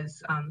that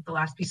was the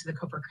last piece of the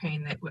Copper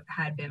Crane that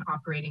had been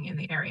operating in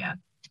the area.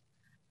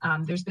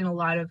 There's been a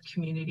lot of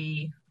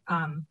community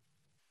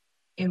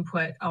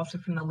input also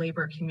from the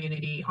labor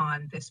community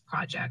on this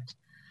project.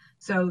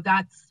 So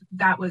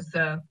that was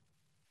the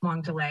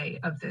long delay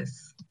of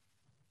this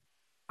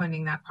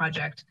funding that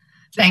project.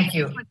 Thank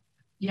you.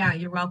 Yeah,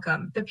 you're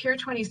welcome. The Pier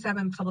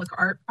 27 Public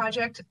Art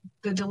Project,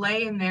 the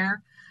delay in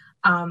there,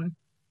 all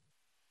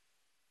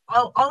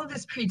of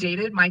this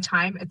predated my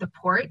time at the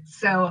port.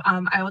 So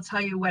I will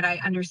tell you what I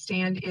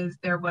understand is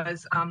there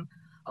was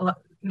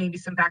maybe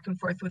some back and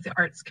forth with the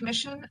Arts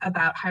Commission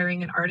about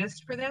hiring an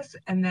artist for this.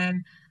 And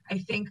then I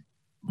think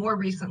more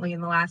recently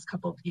in the last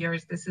couple of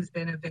years, this has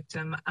been a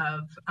victim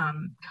of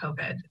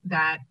COVID,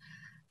 that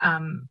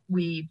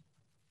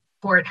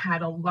Port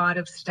had a lot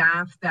of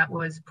staff that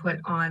was put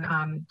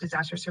on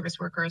disaster service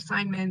worker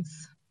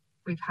assignments.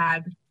 We've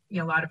had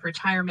a lot of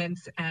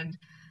retirements, and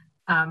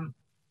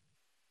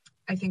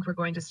I think we're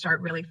going to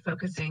start really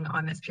focusing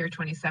on this Pier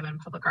 27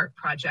 public art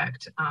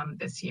project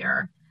this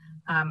year.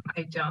 I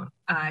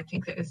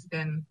think that it's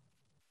been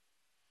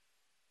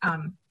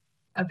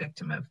a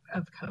victim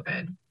of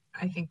COVID,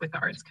 I think with the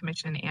Arts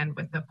Commission and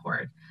with the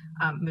Port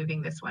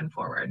moving this one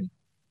forward.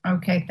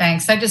 Okay,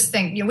 thanks. I just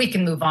think we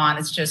can move on.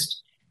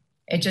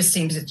 It just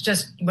seems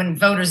when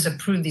voters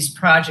approve these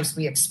projects,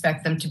 we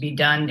expect them to be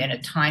done in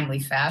a timely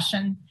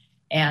fashion.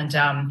 And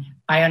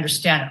I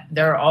understand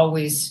there are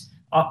always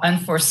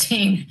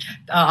unforeseen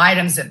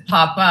items that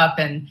pop up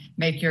and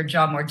make your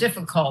job more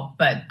difficult.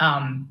 But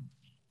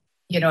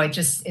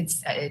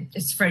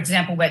it's for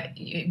example, with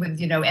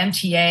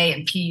MTA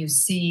and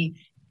PUC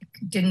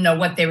didn't know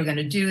what they were going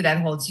to do.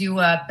 That holds you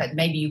up. But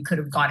maybe you could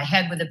have gone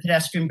ahead with the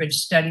pedestrian bridge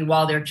study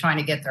while they're trying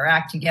to get their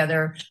act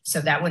together.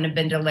 So that wouldn't have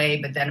been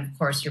delayed. But then, of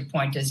course, your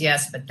point is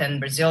yes. But then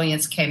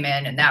resilience came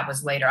in, and that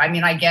was later. I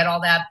mean, I get all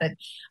that, but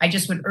I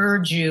just would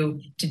urge you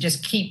to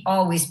just keep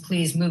always,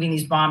 please, moving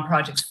these bond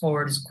projects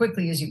forward as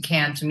quickly as you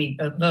can to meet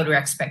voter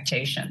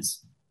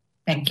expectations.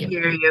 Thank you.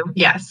 Hear you.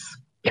 Yes.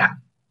 Yeah.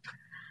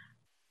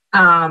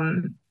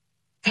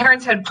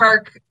 Herons Head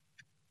Park.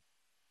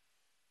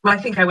 Well, I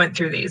think I went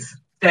through these.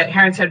 That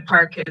Herons Head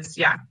Park is,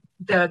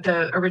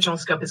 the original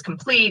scope is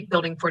complete.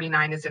 Building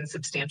 49 is in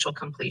substantial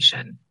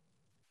completion.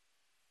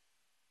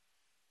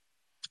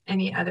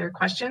 Any other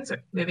questions?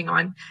 Moving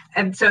on.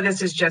 And so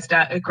this is just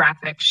a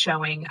graphic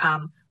showing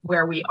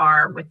where we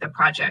are with the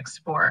projects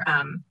for,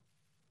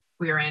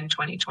 we are in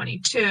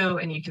 2022,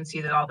 and you can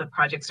see that all the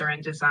projects are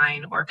in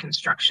design or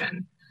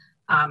construction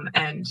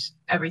and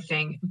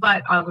everything.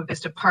 But Agua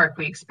Vista Park,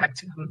 we expect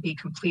to be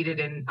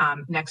completed in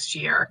next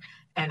year.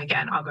 And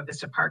again, Agua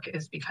Vista Park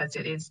is because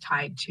it is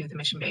tied to the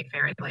Mission Bay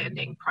Ferry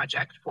Landing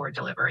project for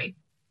delivery.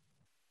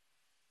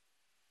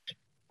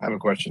 I have a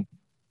question.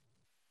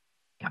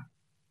 Yeah.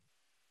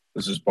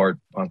 This is Bart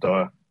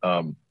Pantoja.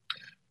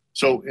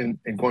 So in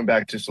going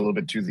back just a little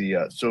bit to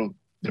the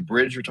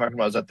bridge you're talking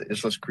about, is that the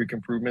Islas Creek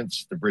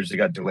improvements, the bridge that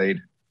got delayed,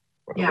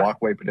 or the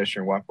walkway,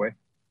 pedestrian walkway?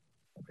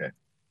 Okay.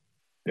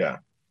 Yeah.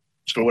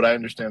 So what I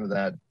understand of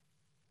that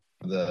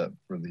for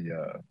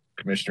the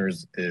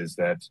commissioners is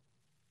that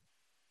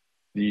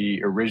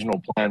the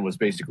original plan was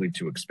basically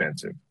too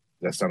expensive.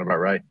 Does that sound about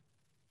right?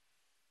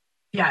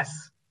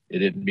 Yes. It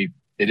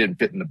didn't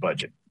fit in the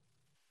budget.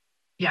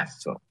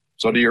 Yes.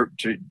 So to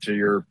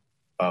your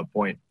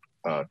point,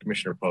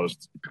 Commissioner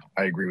Post,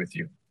 I agree with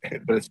you,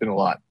 but it's been a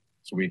lot.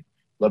 So we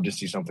love to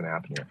see something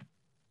happen here.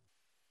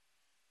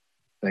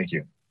 Thank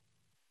you.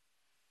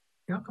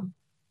 You're welcome.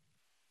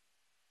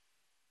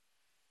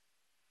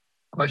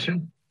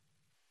 Question?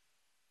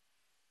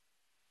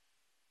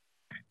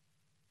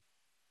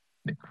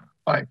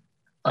 All right.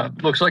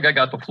 Looks like I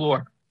got the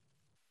floor.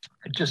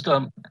 Just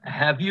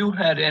have you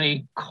had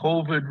any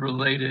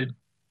COVID-related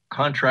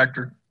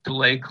contractor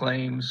delay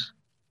claims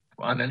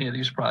on any of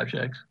these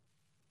projects?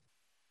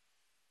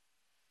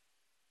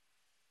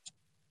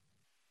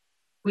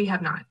 We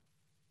have not.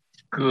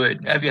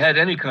 Good. Have you had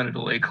any kind of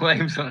delay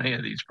claims on any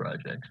of these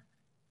projects?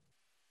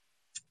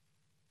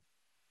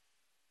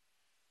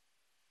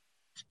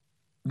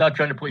 Not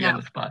trying to put you on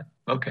the spot.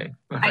 Okay.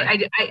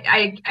 Right.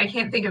 I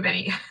can't think of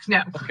any.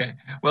 No. Okay.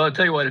 Well, I'll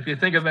tell you what, if you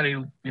think of any,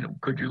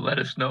 could you let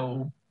us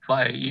know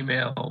via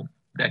email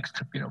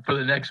for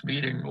the next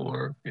meeting,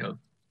 or,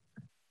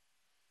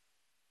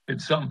 in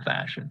some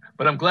fashion.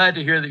 But I'm glad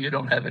to hear that you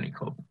don't have any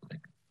COVID.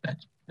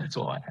 That's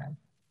all I have.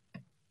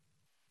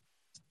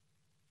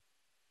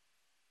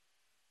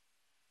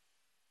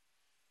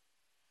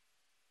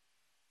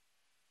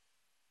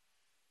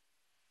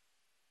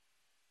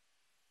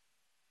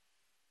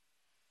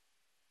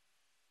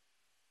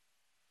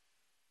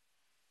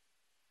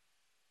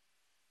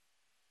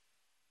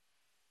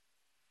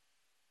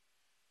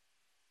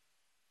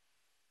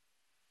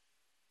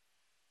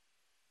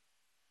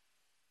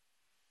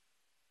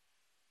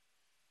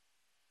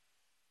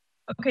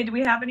 Okay, do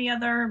we have any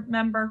other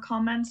member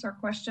comments or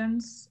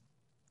questions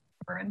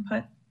or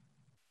input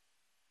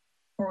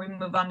before we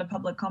move on to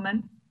public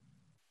comment?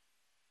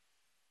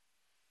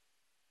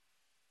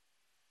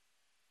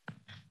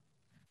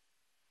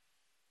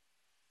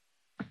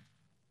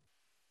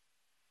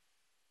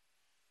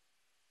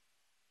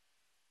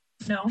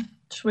 No?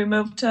 Should we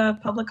move to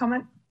public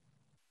comment?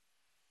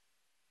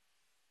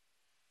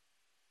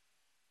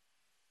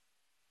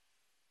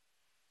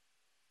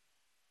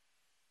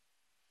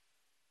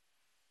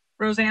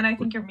 Roseanne, I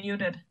think you're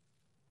muted.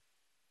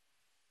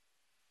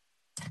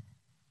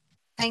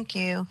 Thank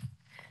you.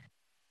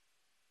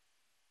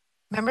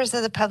 Members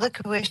of the public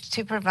who wish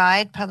to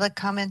provide public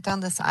comment on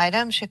this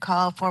item should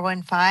call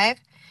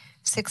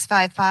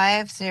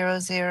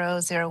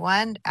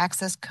 415-655-0001,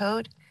 access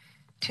code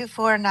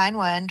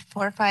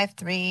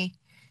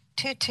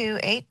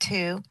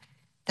 2491-453-2282,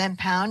 then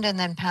pound and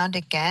then pound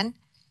again.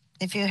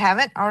 If you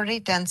haven't already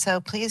done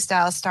so, please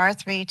dial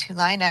 *3 to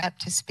line up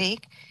to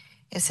speak.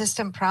 A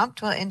system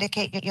prompt will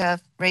indicate you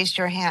have raised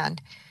your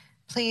hand.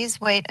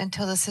 Please wait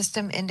until the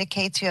system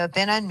indicates you have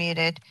been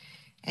unmuted,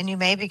 and you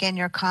may begin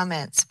your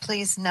comments.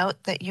 Please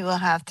note that you will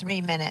have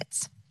 3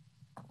 minutes.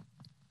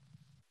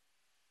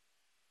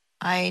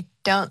 I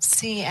don't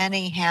see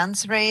any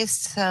hands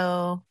raised,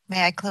 so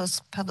may I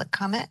close public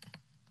comment?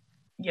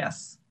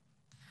 Yes.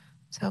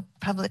 So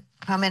public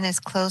comment is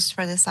closed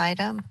for this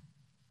item.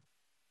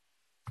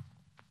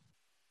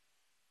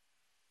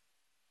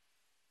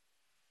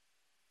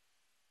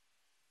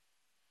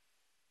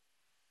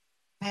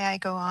 May I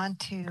go on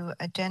to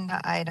agenda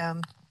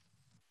item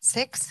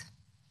 6?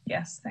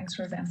 Yes, thanks,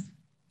 Roseanne.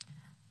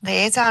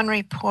 Liaison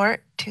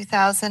Report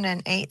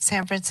 2008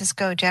 San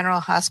Francisco General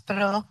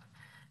Hospital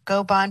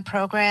Go Bond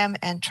Program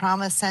and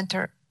Trauma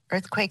Center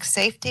Earthquake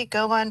Safety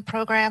Go Bond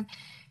Program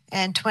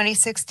and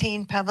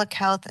 2016 Public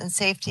Health and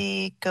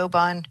Safety Go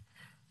Bond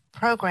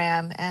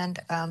Program. And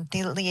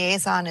the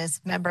liaison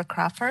is Member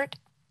Crawford.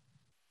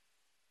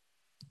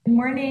 Good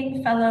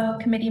morning, fellow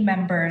committee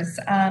members.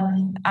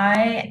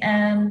 I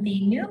am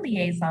the new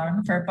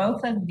liaison for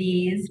both of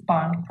these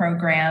bond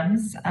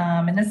programs,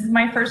 and this is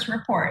my first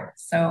report,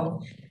 so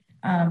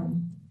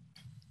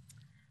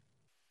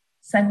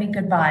send me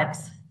good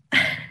vibes.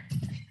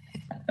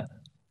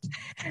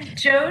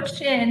 Joe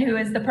Chin, who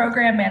is the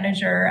program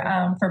manager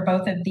for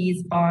both of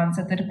these bonds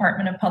at the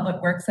Department of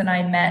Public Works, and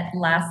I met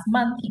last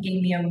month. He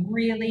gave me a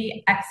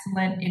really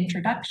excellent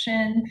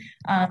introduction,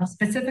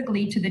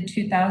 specifically to the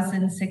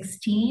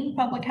 2016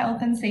 Public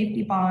Health and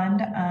Safety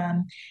Bond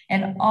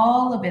and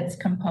all of its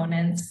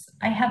components.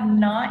 I have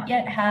not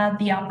yet had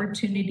the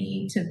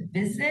opportunity to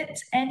visit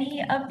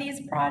any of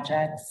these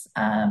projects.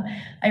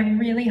 I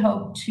really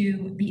hope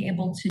to be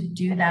able to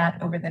do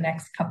that over the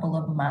next couple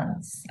of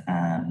months.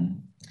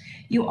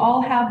 You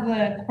all have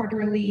the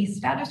quarterly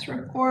status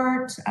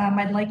report.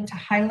 I'd like to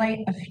highlight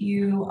a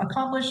few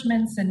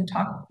accomplishments and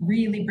talk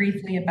really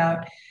briefly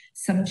about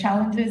some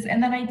challenges.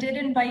 And then I did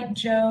invite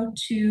Joe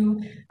to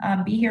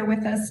be here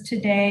with us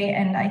today.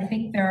 And I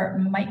think there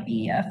might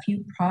be a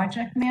few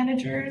project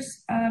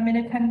managers in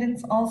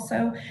attendance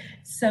also,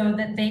 so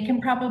that they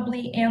can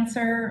probably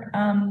answer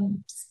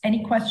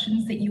any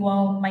questions that you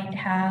all might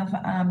have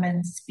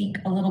and speak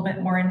a little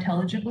bit more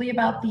intelligibly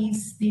about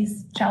these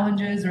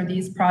challenges or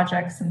these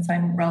projects, since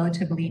I'm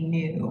relatively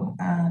new.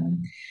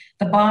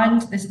 The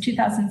bond, this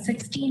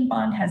 2016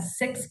 bond, has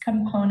 6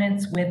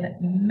 components with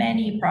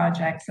many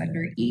projects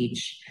under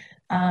each,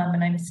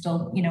 and I'm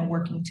still,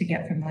 working to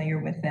get familiar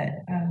with it.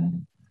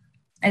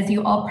 As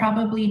you all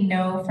probably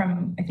know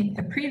from, I think,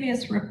 the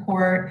previous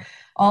report,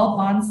 all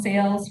bond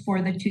sales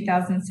for the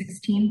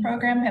 2016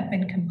 program have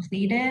been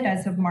completed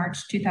as of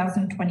March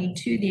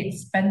 2022. The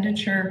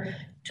expenditure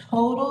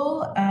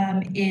total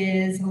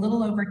is a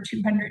little over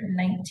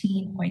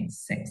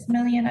 219.6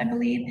 million, I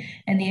believe,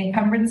 and the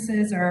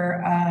encumbrances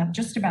are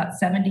just about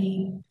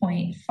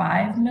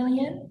 70.5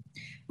 million,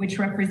 which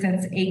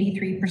represents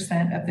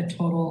 83% of the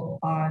total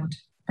bond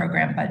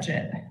program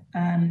budget.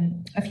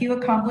 A few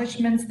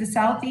accomplishments: the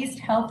Southeast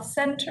Health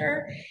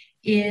Center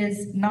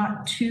is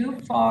not too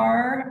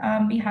far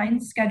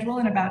behind schedule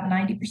and about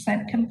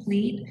 90%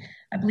 complete.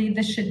 I believe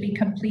this should be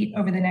complete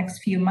over the next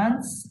few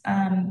months.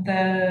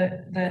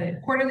 The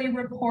quarterly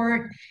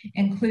report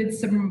includes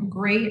some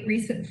great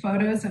recent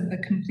photos of the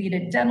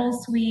completed dental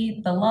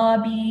suite, the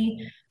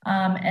lobby,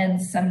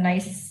 and some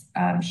nice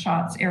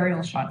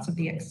aerial shots of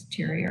the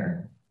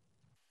exterior.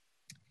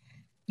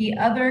 The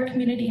other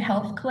community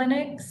health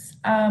clinics,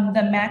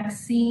 the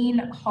Maxine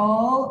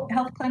Hall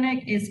Health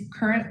Clinic is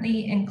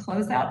currently in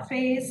closeout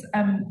phase.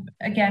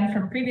 Again,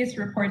 from previous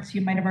reports,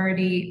 you might have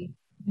already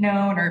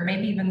known, or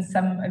maybe even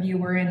some of you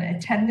were in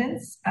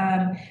attendance.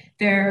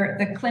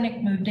 The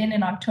clinic moved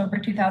in October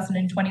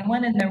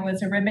 2021, and there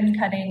was a ribbon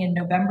cutting in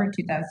November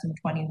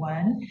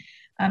 2021.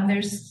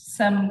 There's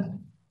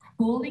some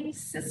cooling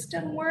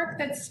system work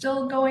that's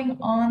still going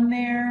on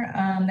there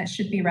that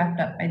should be wrapped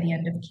up by the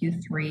end of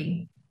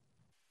Q3.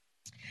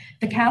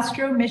 The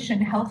Castro Mission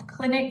Health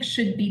Clinic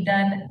should be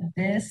done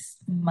this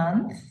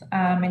month.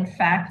 In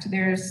fact,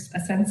 there's a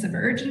sense of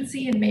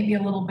urgency and maybe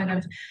a little bit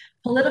of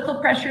political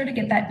pressure to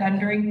get that done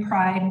during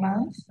Pride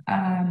Month.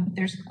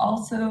 There's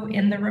also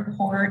in the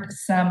report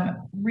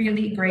some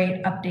really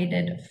great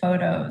updated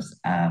photos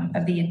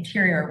of the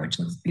interior, which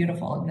looks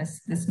beautiful in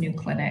this new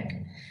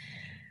clinic.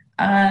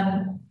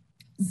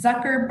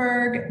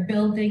 Zuckerberg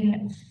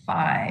Building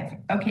 5.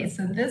 Okay,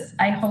 so this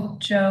I hope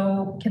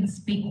Joe can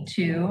speak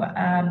to.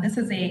 This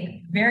is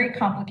a very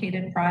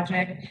complicated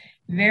project,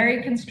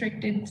 very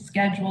constricted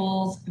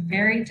schedules,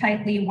 very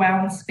tightly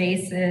wound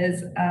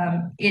spaces.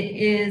 It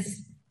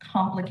is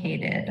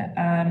complicated.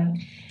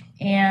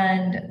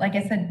 And like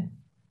I said,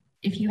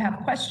 if you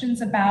have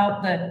questions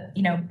about the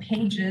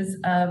pages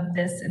of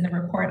this in the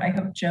report, I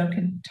hope Joe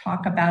can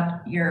talk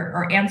about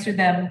or answer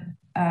them.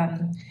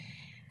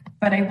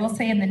 But I will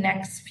say in the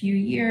next few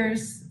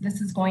years, this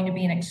is going to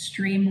be an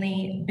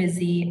extremely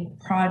busy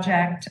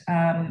project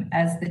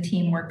as the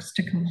team works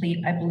to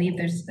complete. I believe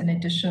there's an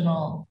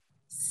additional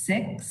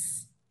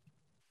 6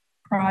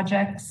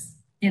 projects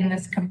in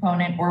this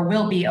component, or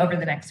will be over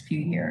the next few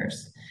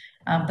years.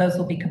 Those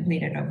will be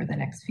completed over the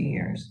next few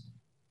years.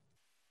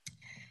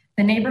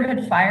 The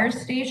neighborhood fire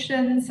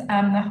stations,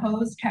 the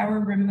hose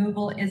tower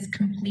removal is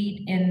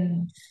complete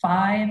in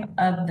 5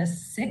 of the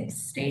 6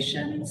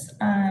 stations.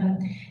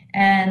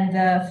 And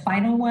the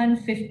final one,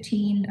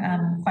 15,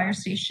 fire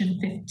station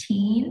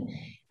 15,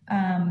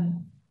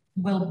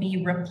 will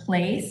be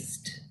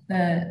replaced.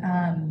 The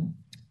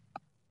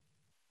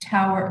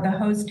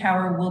hose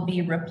tower will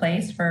be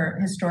replaced for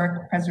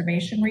historic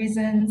preservation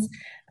reasons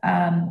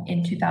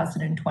in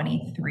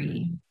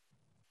 2023.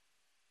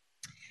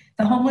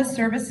 The homeless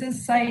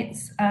services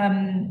sites,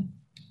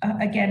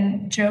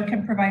 again, Joe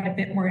can provide a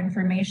bit more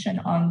information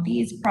on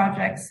these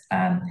projects.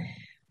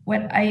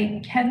 What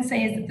I can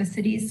say is that the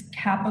city's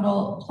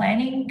capital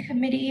planning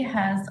committee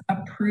has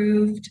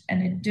approved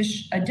an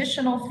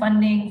additional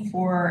funding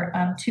for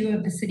 2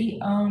 of the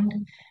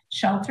city-owned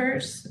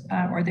shelters,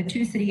 or the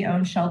 2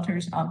 city-owned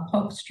shelters on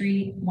Polk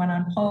Street, one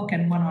on Polk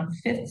and one on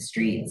 5th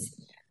Streets.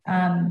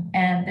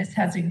 And this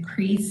has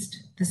increased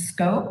the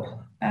scope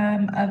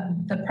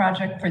of the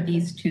project for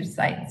these 2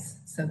 sites.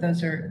 So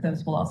those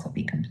will also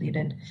be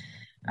completed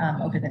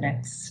over the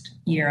next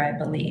year, I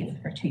believe,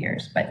 or 2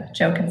 years. But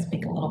Joe can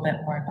speak a little bit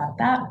more about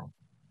that.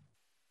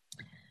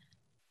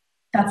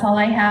 That's all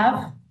I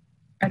have.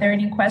 Are there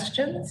any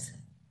questions?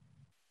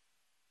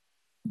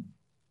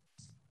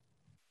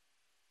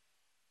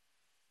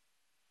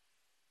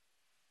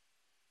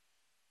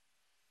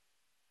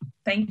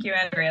 Thank you,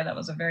 Andrea. That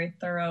was a very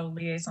thorough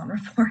liaison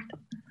report.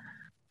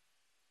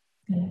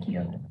 Thank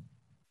you.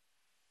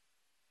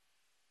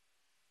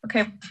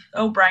 Okay.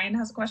 Oh, Brian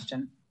has a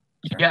question.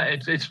 Sure. Yeah,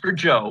 it's for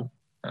Joe.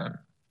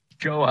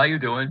 Joe, how you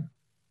doing?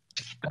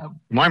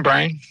 Morning,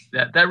 Brian.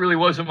 That really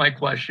wasn't my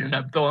question,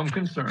 though I'm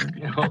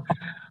concerned.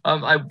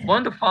 I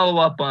wanted to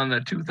follow up on the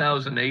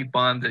 2008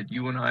 bond that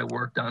you and I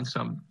worked on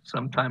some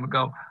time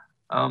ago.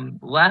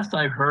 Last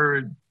I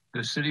heard,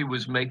 the city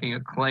was making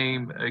a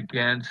claim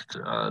against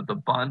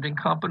the bonding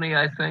company,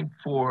 I think,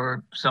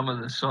 for some of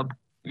the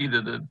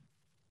either the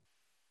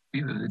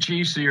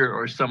GC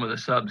or some of the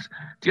subs.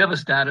 Do you have a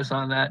status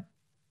on that?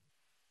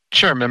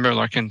 Sure, Member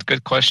Larkin.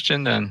 Good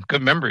question and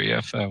good memory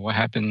of what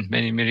happened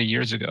many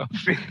years ago.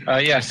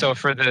 Yeah, so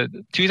for the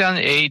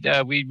 2008,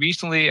 we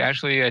recently,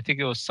 actually, I think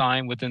it was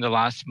signed within the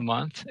last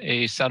month,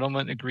 a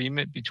settlement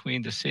agreement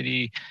between the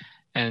city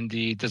and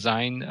the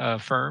design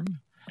firm.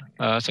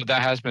 So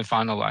that has been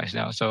finalized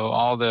now. So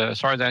as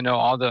far as I know,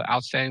 all the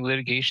outstanding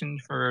litigation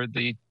for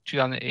the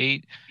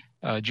 2008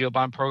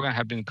 GeoBond program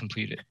have been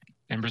completed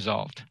and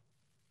resolved.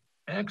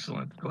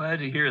 Excellent. Glad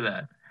to hear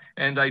that.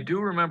 And I do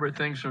remember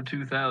things from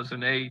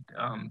 2008,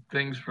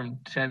 things from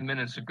 10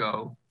 minutes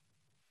ago,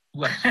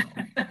 less.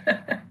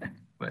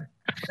 But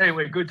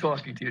anyway, good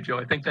talking to you, Joe.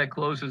 I think that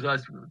closes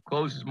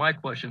my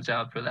questions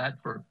out for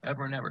that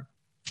forever and ever.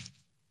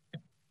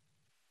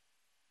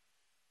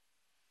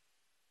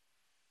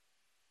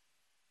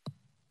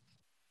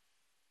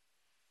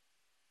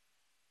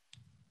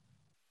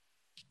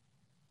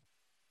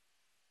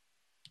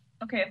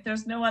 Okay, if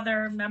there's no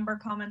other member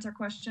comments or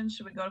questions,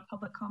 should we go to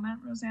public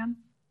comment, Roseanne?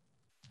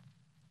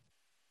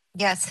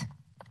 Yes.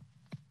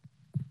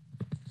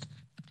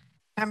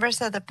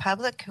 Members of the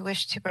public who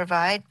wish to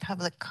provide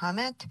public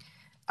comment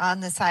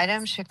on this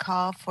item should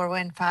call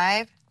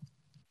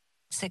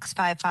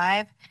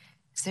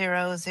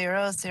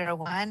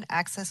 415-655-0001,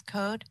 access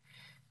code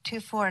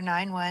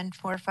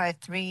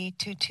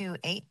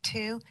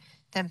 2491-453-2282.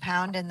 then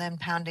pound, and then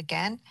pound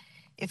again.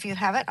 If you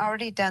haven't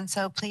already done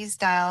so, please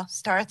dial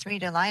 *3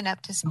 to line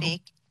up to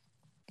speak.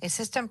 A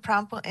system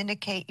prompt will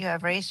indicate you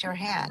have raised your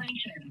hand.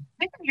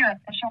 This is your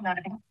official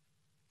notification.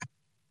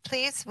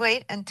 Please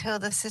wait until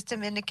the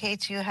system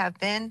indicates you have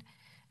been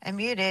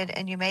unmuted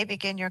and you may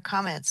begin your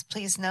comments.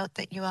 Please note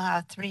that you will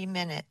have 3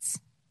 minutes.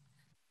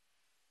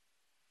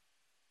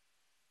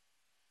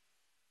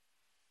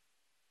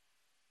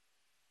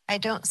 I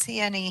don't see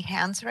any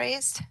hands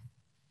raised.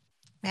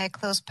 May I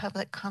close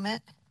public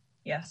comment?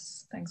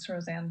 Yes, thanks,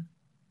 Roseanne.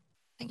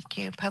 Thank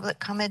you. Public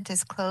comment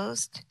is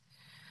closed.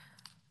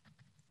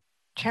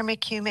 Chair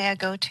McHugh, may I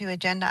go to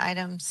agenda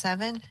item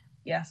 7?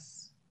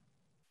 Yes.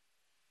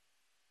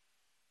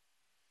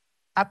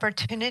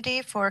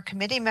 Opportunity for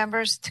committee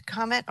members to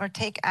comment or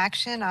take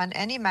action on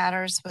any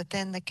matters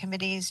within the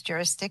committee's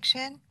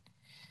jurisdiction.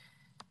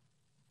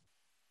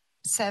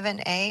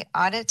 7A,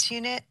 audits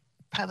unit,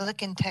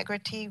 public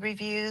integrity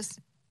reviews.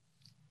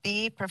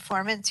 B,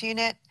 performance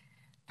unit,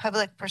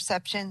 public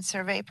perception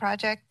survey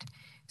project.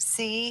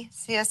 C,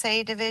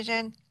 CSA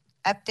division,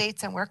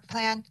 updates and work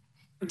plan.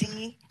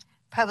 D,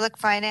 public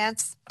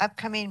finance,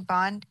 upcoming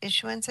bond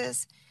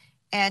issuances.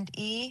 And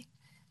E,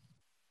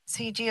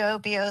 CGO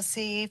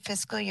BOC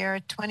fiscal year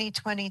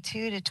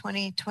 2022 to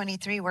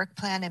 2023 work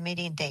plan and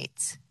meeting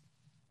dates.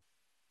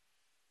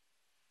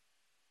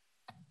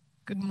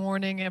 Good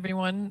morning,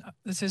 everyone.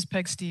 This is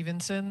Peg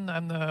Stevenson.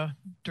 I'm the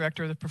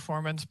director of the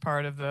performance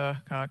part of the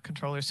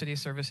Controller City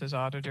Services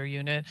Auditor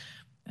Unit,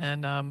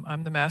 and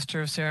I'm the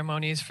master of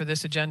ceremonies for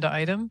this agenda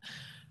item.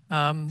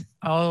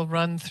 I'll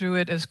run through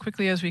it as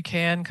quickly as we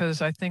can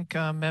because I think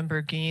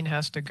Member Geen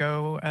has to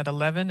go at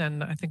 11,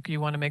 and I think you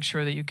want to make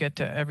sure that you get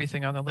to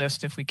everything on the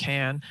list if we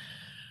can.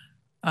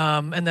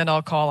 And then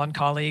I'll call on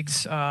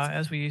colleagues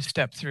as we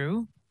step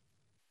through.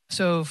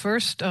 So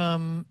first,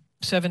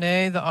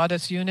 7A, the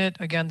audits unit.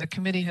 Again, the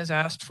committee has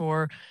asked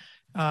for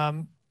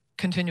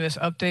continuous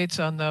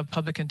updates on the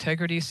public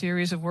integrity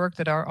series of work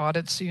that our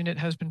audits unit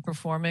has been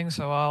performing.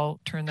 So I'll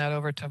turn that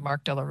over to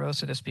Mark De La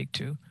Rosa to speak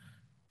to.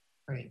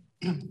 Great.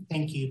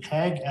 Thank you,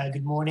 Peg.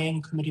 Good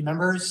morning, committee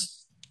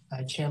members.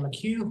 Chair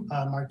McHugh,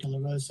 Mark De La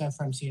Rosa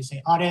from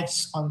CSA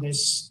Audits. On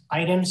this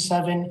item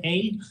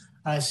 7A,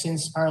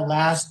 since our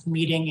last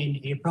meeting in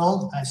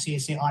April,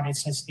 CSA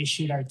Audits has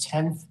issued our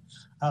 10th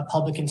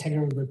public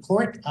integrity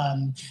report.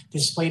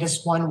 This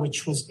latest one,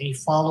 which was a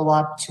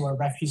follow-up to our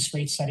refuse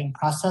rate setting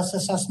process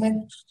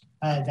assessment,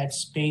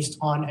 that's based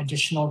on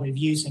additional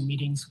reviews and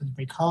meetings with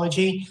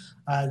Recology.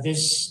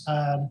 This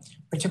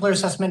particular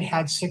assessment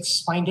had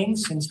 6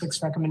 findings and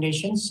 6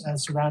 recommendations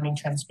surrounding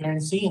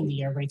transparency in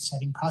the rate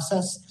setting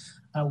process.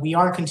 We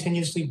are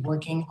continuously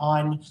working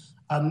on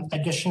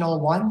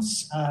additional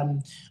ones.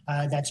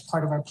 That's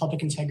part of our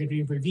public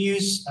integrity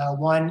reviews.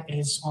 One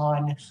is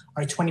on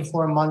our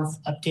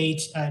 24-month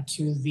update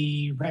to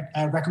the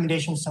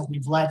recommendations that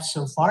we've led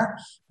so far,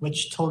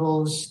 which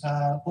totals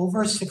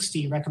over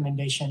 60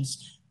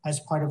 recommendations as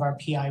part of our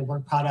PI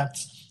work product.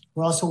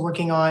 We're also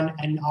working on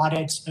an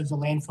audit of the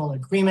landfill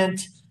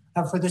agreement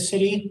for the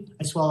city,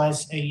 as well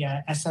as a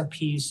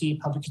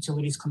SFPUC, Public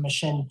Utilities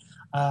Commission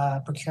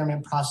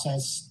procurement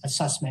process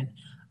assessment.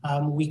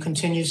 We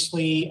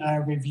continuously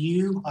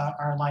review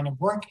our line of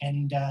work,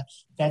 and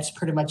that's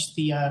pretty much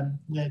the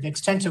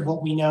extent of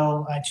what we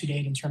know to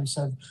date in terms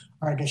of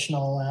our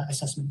additional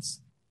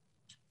assessments.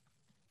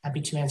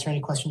 Happy to answer any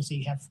questions that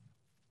you have.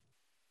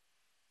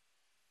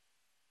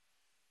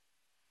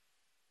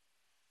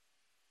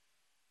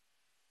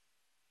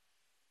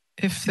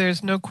 If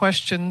there's no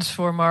questions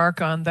for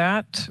Mark on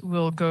that,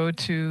 we'll go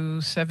to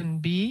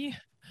 7B.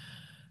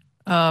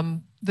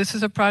 This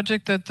is a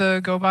project that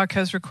the GOBOC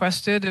has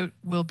requested. It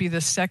will be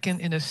the second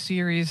in a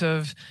series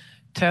of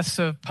tests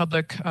of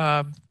public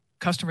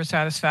customer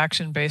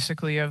satisfaction,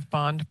 basically, of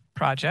bond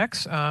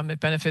projects.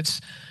 It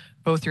benefits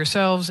both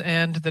yourselves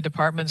and the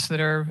departments that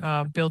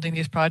are building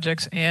these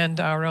projects and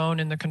our own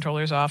in the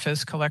Controller's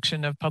Office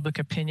collection of public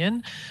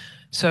opinion.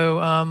 So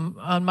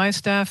on my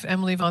staff,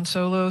 Emily Von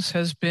Solos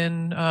has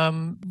been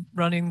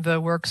running the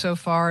work so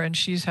far, and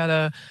she's had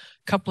a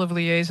couple of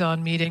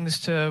liaison meetings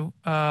to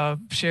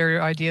share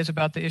your ideas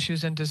about the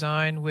issues in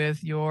design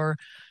with your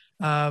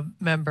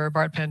member,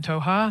 Bart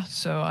Pantoja.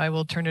 So I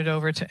will turn it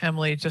over to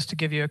Emily just to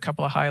give you a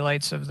couple of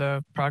highlights of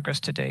the progress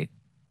to date.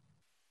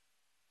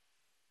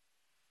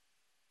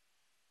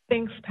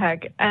 Thanks,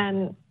 Peg.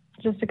 And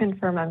just to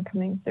confirm, I'm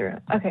coming through.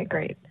 Okay,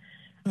 great.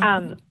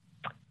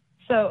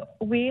 So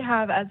we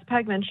have, as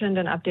Peg mentioned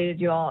and updated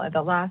you all at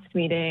the last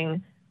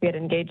meeting, we had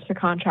engaged a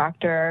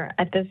contractor.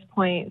 At this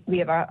point, we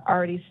have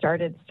already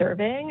started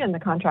surveying, and the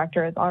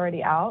contractor is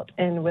already out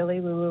in Willy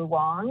Woo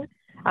Wong,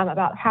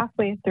 about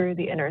halfway through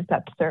the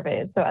intercept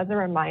surveys. So as a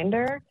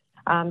reminder,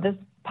 this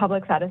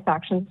public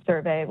satisfaction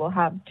survey will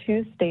have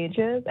 2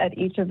 stages at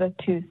each of the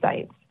 2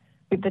 sites.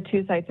 The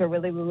 2 sites are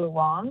Willy Woo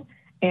Wong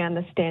and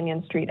the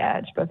Stanyon Street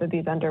Edge. Both of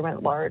these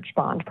underwent large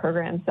bond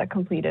programs that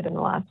completed in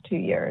the last 2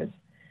 years.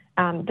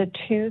 The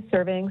 2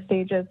 surveying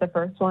stages, the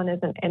first one is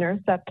an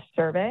intercept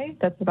survey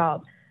that's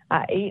about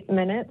 8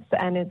 minutes,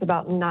 and it's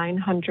about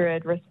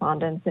 900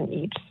 respondents in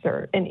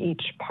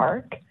each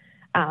park.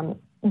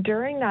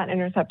 During that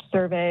intercept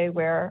survey,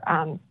 where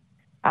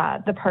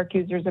the park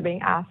users are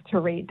being asked to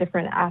rate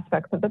different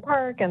aspects of the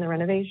park and the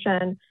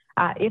renovation,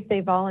 if they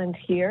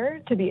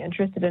volunteer to be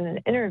interested in an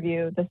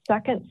interview, the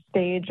second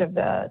stage of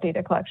the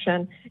data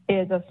collection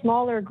is a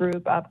smaller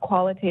group of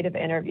qualitative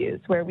interviews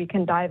where we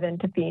can dive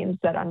into themes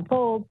that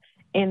unfold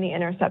in the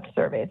intercept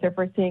survey. So if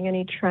we're seeing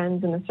any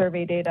trends in the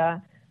survey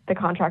data, the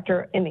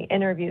contractor in the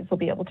interviews will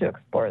be able to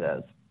explore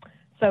those.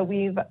 So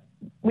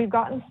we've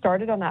gotten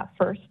started on that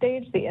first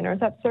stage, the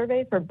intercept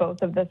survey, for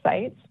both of the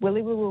sites.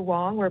 Willy Woo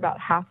Wong, we're about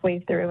halfway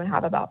through and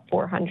have about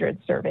 400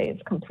 surveys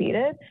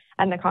completed.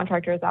 And the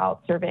contractor is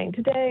out surveying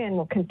today and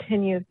will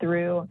continue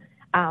through,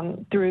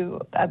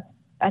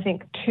 I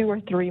think, 2 or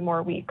 3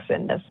 more weeks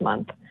in this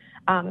month.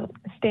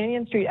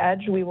 Stanton Street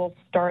Edge, we will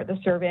start the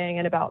surveying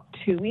in about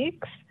 2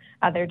 weeks.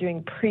 They're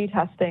doing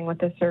pre-testing with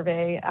the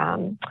survey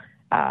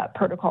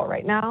protocol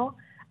right now.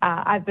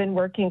 I've been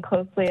working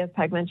closely, as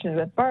Peg mentioned,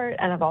 with Bart,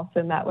 and I've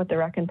also met with the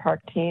Rec and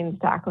Park teams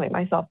to acclimate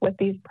myself with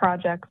these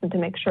projects and to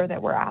make sure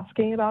that we're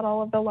asking about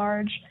all of the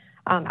large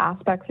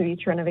aspects of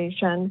each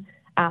renovation.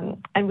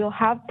 And we'll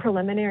have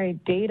preliminary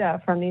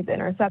data from these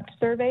intercept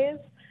surveys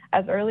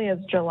as early as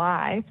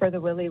July for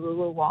the Willy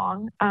Woo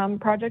Wong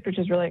project, which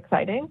is really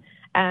exciting,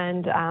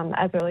 and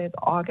as early as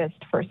August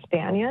for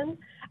Stanton.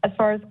 As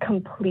far as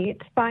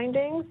complete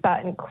findings,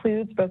 that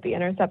includes both the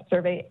intercept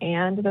survey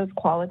and those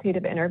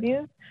qualitative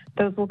interviews.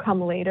 Those will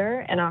come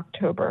later in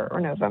October or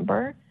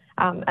November.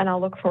 And I'll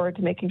look forward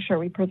to making sure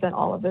we present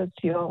all of those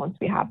to you all once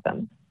we have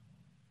them.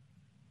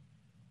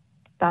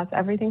 That's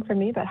everything for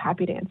me, but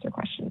happy to answer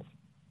questions.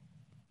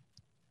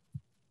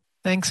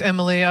 Thanks,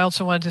 Emily. I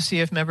also wanted to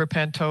see if Member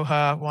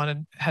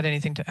Pantoja had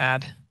anything to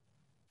add.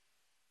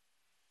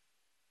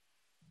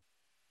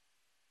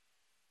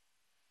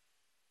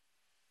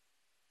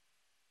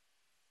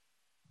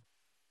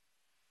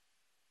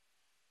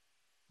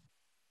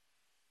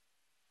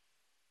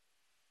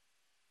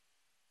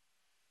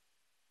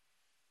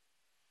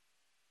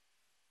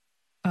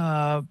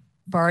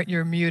 Bart,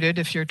 you're muted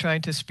if you're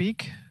trying to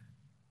speak.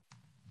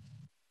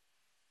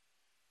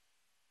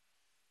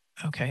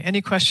 Okay,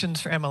 any questions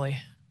for Emily?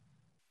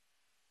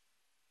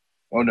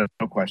 Oh, no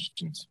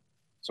questions.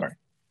 Sorry.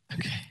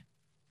 Okay,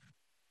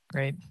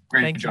 great.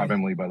 Great job,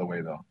 Emily, by the way,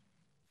 though.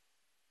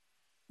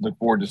 Look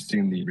forward to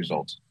seeing the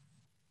results.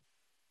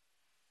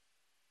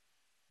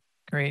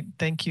 Great,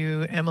 thank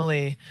you,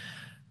 Emily.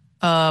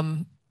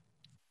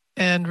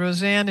 And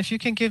Roseanne, if you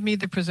can give me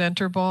the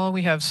presenter ball,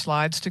 we have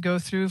slides to go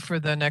through for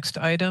the next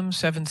item,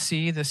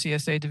 7C, the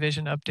CSA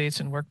Division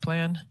Updates and Work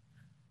Plan.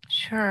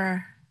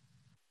 Sure.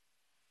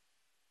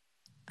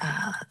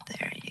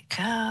 There you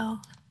go.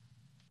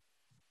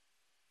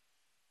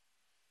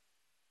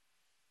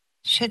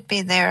 Should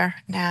be there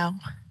now.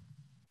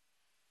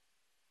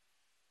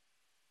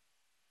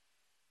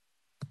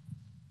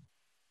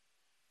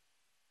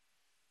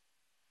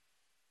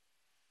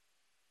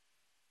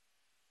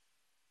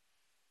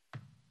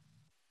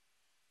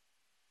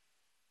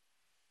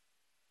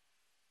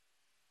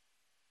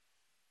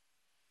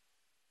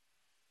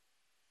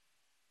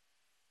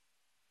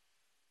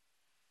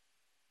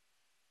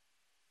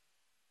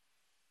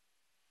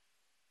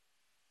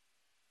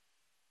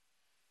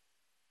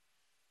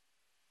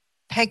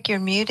 Peg, you're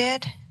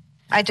muted.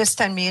 I just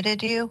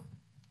unmuted you.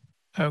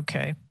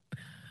 Okay.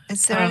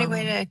 Is there any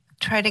way to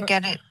try to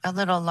get it a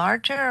little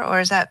larger,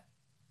 or is that?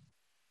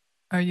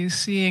 Are you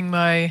seeing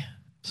my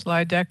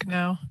slide deck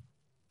now?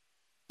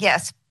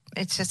 Yes,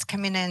 it's just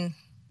coming in.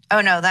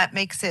 Oh no, that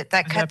makes it,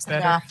 that cuts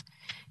it off.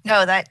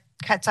 No, that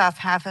cuts off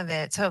half of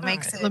it. So it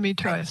makes it. Let me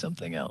try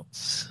something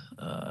else.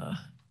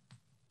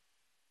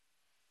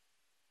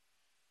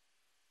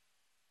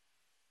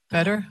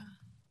 Better?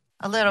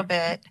 A little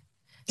bit.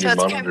 Your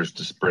monitor's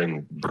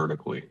displaying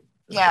vertically.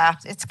 Yeah,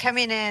 it's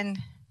coming in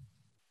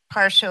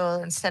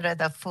partial instead of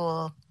the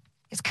full.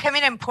 It's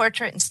coming in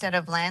portrait instead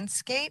of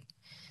landscape.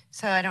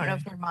 So I don't know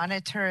if your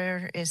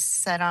monitor is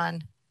set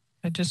on.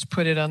 I just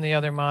put it on the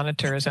other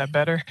monitor. Is that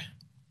better?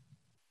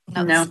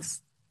 No.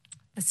 It's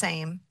the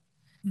same.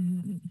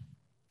 Mm-hmm.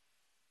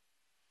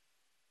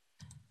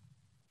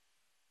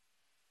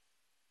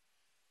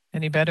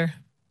 Any better?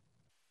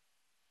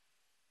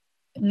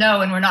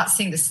 No, and we're not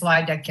seeing the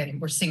slide deck yet.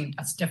 We're seeing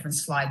a different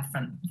slide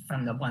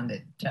from the one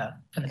that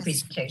from the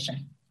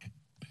presentation.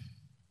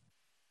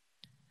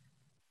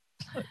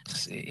 Let's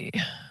see.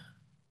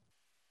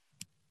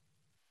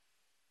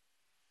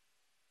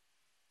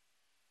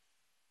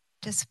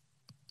 Just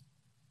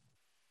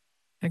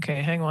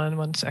okay, hang on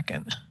 1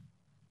 second.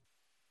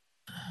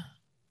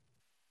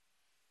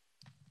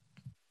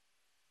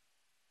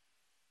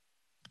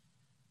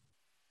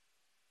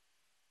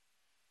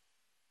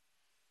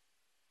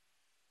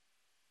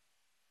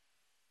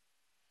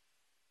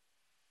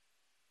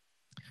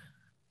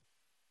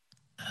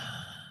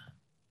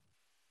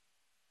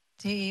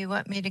 Do you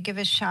want me to give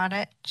a shot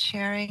at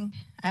sharing?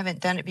 I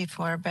haven't done it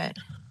before, but.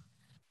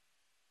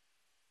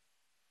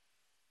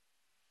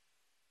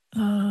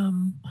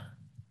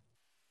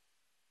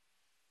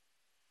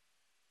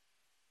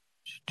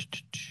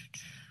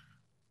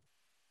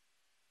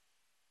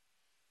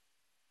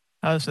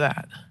 How's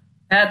that?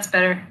 That's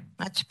better.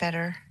 Much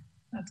better.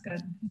 That's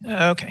good.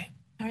 Okay.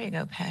 There you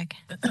go, Peg.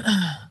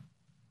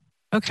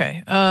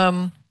 Okay.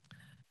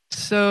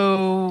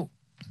 So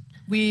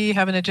we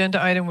have an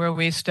agenda item where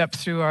we step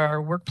through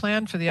our work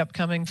plan for the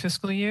upcoming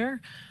fiscal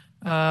year.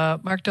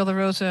 Mark De La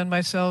Rosa and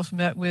myself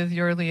met with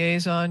your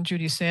liaison,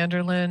 Judy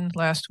Sanderlin,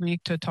 last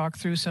week to talk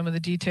through some of the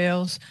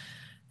details.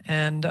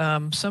 And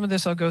some of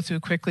this I'll go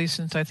through quickly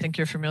since I think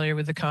you're familiar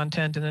with the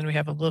content, and then we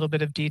have a little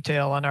bit of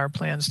detail on our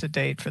plans to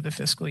date for the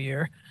fiscal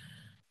year.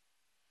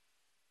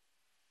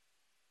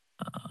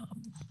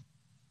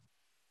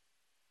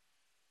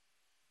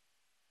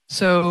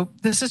 So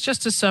this is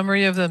just a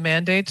summary of the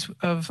mandates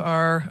of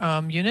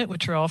our unit,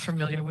 which we're all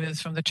familiar with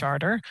from the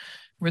charter.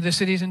 We're the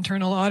city's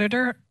internal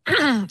auditor,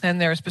 and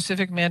there are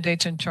specific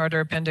mandates in Charter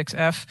Appendix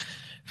F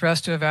for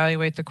us to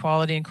evaluate the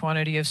quality and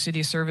quantity of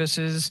city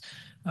services,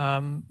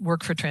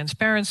 work for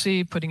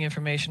transparency, putting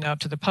information out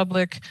to the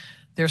public.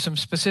 There are some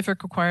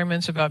specific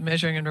requirements about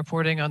measuring and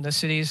reporting on the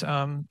city's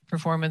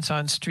performance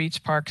on streets,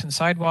 parks, and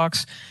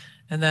sidewalks.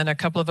 And then a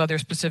couple of other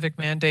specific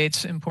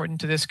mandates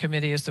important to this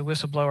committee is the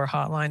whistleblower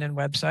hotline and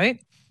website.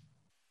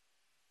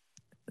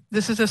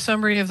 This is a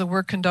summary of the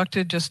work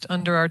conducted just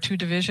under our two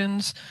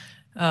divisions.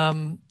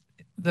 All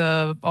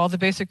the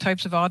basic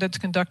types of audits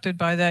conducted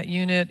by that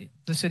unit,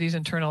 the city's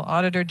internal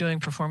auditor doing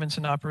performance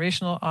and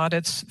operational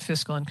audits,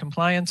 fiscal and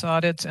compliance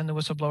audits, and the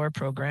whistleblower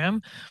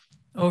program.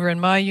 Over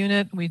in my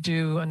unit, we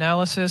do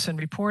analysis and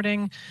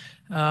reporting.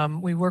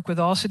 We work with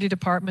all city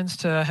departments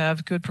to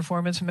have good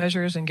performance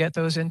measures and get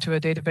those into a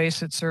database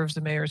that serves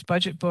the mayor's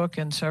budget book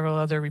and several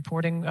other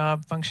reporting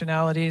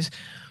functionalities.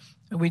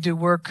 We do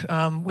work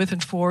with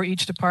and for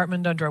each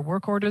department under a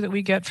work order that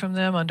we get from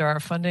them under our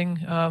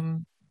funding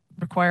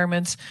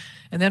requirements.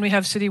 And then we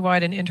have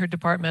citywide and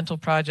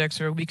interdepartmental projects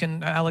where we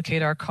can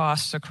allocate our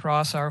costs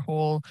across our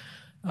whole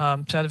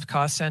set of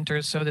cost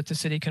centers so that the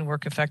city can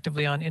work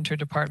effectively on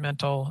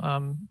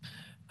interdepartmental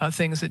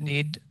things that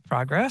need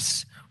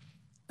progress.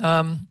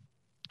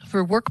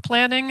 For work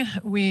planning,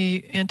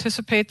 we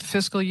anticipate the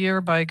fiscal year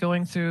by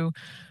going through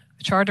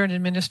charter and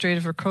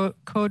administrative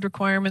code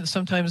requirements.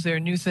 Sometimes there are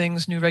new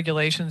things, new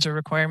regulations or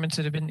requirements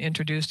that have been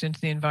introduced into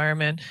the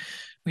environment.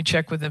 We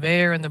check with the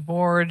mayor and the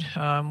board.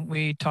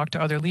 We talk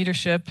to other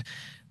leadership.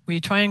 We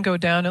try and go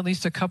down at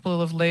least a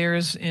couple of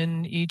layers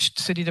in each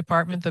city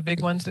department, the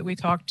big ones that we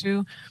talk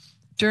to.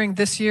 During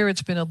this year,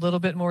 it's been a little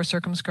bit more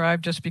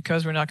circumscribed just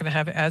because we're not going to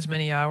have as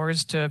many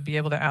hours to be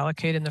able to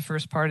allocate in the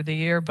first part of the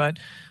year, but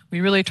we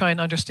really try and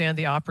understand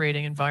the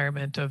operating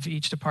environment of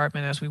each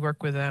department as we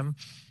work with them.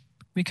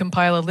 We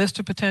compile a list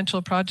of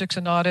potential projects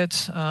and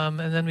audits, and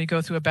then we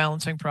go through a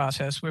balancing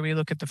process where we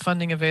look at the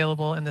funding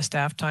available and the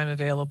staff time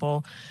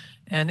available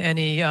and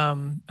any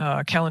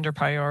calendar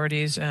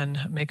priorities and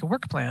make a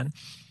work plan.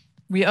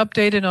 We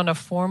update it on a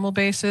formal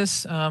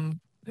basis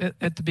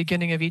at the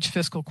beginning of each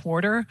fiscal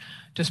quarter,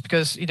 just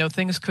because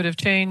things could have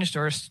changed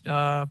or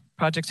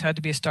projects had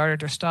to be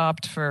started or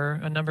stopped for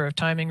a number of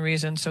timing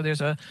reasons. So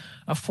there's a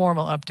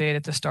formal update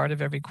at the start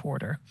of every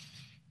quarter.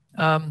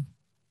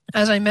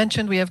 As I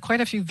mentioned, we have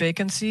quite a few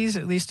vacancies,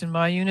 at least in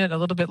my unit, a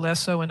little bit less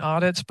so in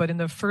audits, but in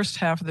the first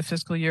half of the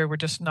fiscal year, we're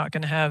just not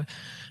going to have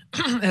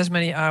as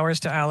many hours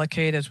to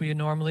allocate as we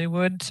normally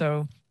would.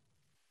 So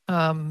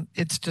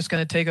it's just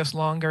going to take us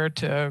longer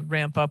to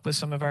ramp up with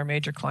some of our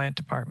major client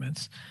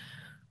departments.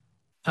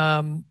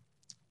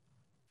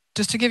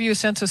 Just to give you a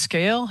sense of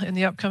scale, in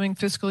the upcoming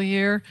fiscal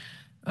year,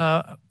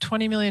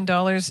 $20 million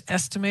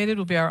estimated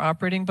will be our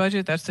operating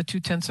budget. That's the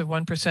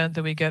 0.2%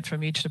 that we get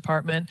from each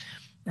department.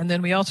 And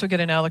then we also get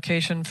an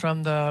allocation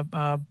from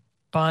the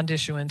bond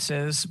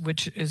issuances,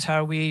 which is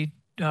how we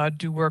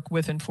do work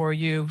with and for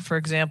you. For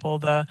example,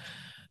 the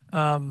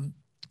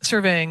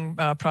surveying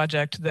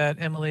project that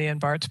Emily and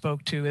Bart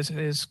spoke to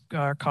is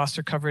our costs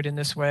are covered in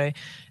this way.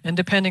 And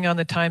depending on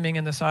the timing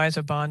and the size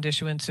of bond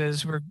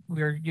issuances,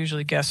 we're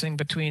usually guessing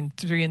between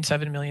 $3 and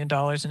 $7 million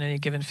in any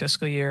given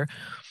fiscal year.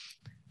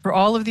 For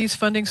all of these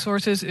funding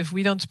sources, if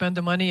we don't spend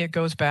the money, it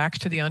goes back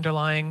to the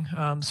underlying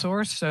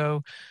source.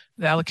 So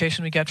the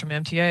allocation we get from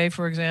MTA,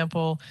 for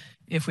example,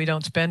 if we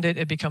don't spend it,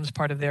 it becomes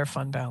part of their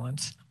fund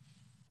balance.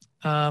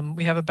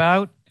 We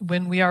have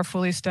when we are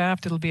fully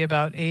staffed, it'll be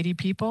about 80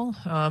 people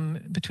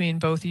between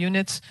both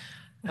units.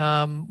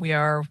 We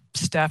are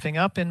staffing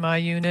up in my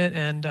unit,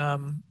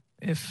 and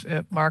if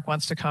Mark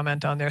wants to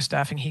comment on their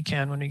staffing, he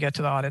can when we get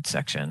to the audit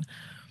section.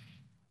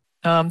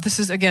 This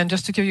is, again,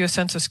 just to give you a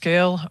sense of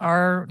scale,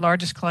 our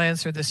largest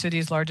clients are the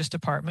city's largest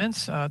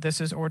departments. This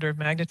is order of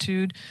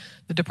magnitude.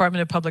 The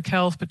Department of Public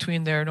Health,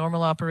 between their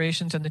normal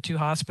operations and the two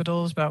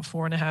hospitals, about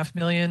 $4.5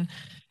 million.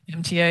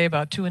 MTA,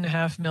 about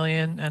 $2.5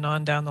 million, and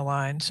on down the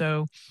line.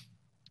 So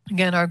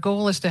again, our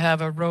goal is to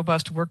have a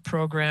robust work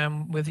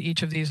program with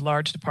each of these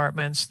large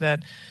departments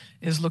that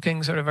is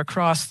looking sort of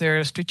across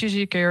their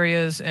strategic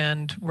areas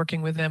and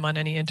working with them on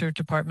any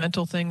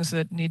interdepartmental things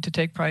that need to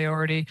take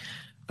priority.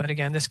 But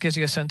again, this gives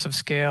you a sense of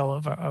scale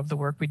of the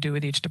work we do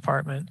with each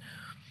department.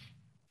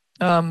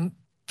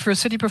 For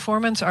city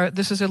performance,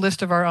 this is a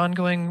list of our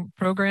ongoing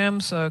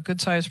programs, a good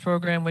sized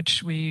program,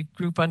 which we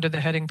group under the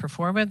heading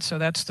performance. So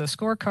that's the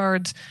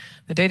scorecards,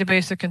 the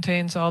database that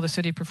contains all the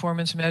city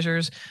performance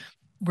measures.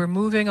 We're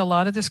moving a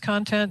lot of this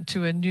content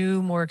to a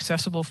new, more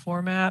accessible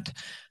format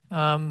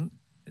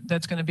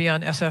that's going to be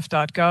on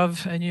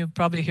sf.gov, and you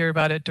probably hear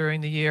about it during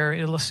the year.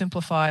 It'll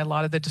simplify a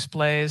lot of the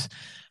displays,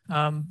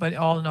 but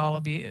all in all,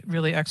 it'll be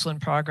really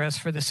excellent progress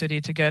for the city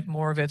to get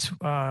more of its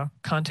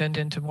content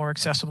into more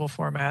accessible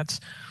formats.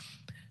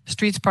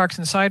 Streets, parks,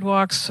 and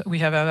sidewalks, we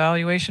have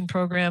evaluation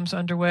programs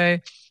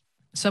underway.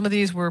 Some of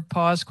these were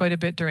paused quite a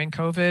bit during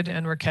COVID,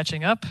 and we're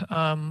catching up.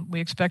 We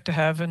expect to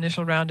have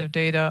initial round of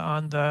data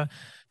on the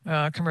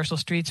commercial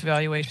streets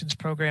evaluations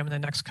program in the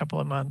next couple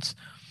of months.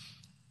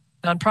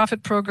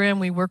 Nonprofit program,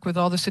 we work with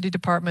all the city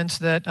departments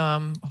that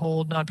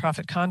hold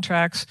nonprofit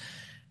contracts.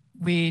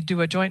 We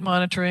do a joint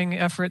monitoring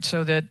effort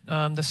so that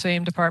the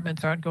same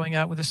departments aren't going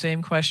out with the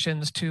same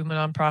questions to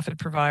nonprofit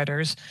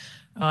providers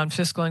on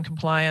fiscal and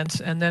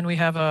compliance. And then we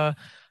have a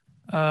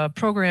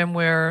program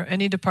where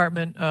any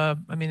department, a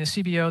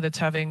CBO that's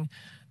having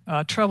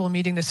trouble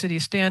meeting the city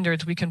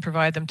standards, we can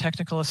provide them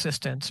technical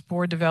assistance,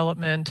 board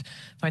development,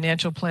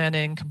 financial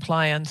planning,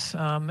 compliance,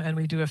 and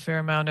we do a fair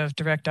amount of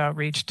direct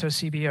outreach to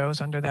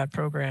CBOs under that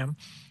program.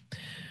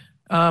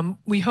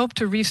 We hope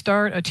to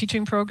restart a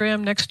teaching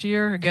program next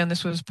year. Again,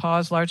 this was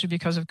paused largely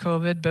because of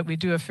COVID, but we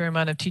do a fair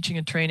amount of teaching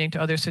and training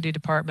to other city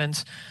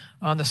departments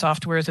on the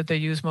softwares that they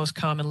use most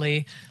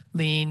commonly.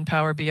 Lean,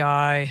 Power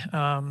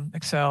BI,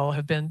 Excel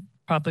have been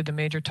probably the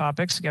major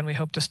topics. Again, we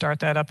hope to start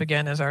that up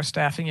again as our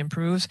staffing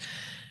improves.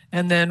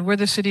 And then we're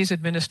the city's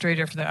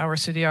administrator for the Our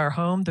City, Our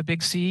Home, the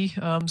Big C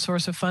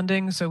source of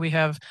funding. So we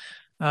have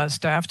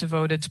staff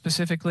devoted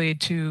specifically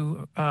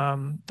to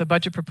the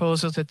budget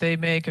proposals that they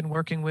make and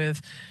working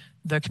with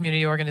the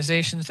community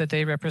organizations that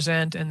they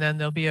represent. And then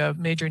there'll be a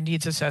major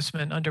needs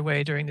assessment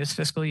underway during this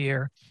fiscal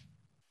year.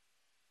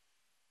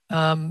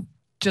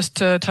 Just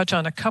to touch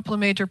on a couple of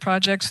major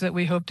projects that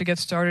we hope to get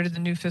started in the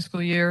new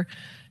fiscal year.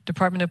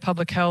 Department of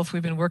Public Health,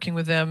 we've been working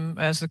with them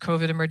as the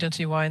COVID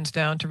emergency winds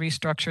down to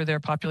restructure their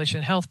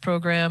population health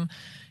program,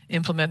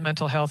 implement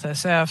mental health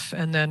SF,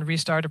 and then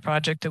restart a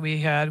project that we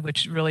had,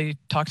 which really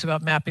talks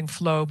about mapping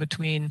flow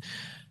between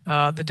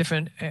the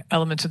different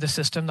elements of the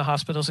system, the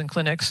hospitals and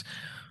clinics.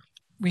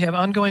 We have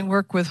ongoing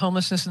work with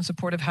homelessness and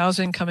supportive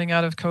housing coming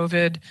out of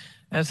COVID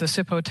as the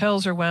SIP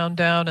hotels are wound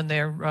down and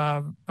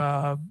they're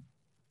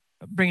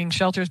bringing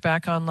shelters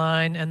back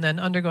online, and then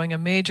undergoing a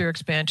major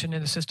expansion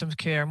into systems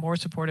care, more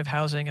supportive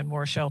housing and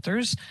more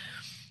shelters.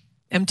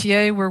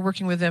 MTA, we're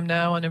working with them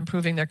now on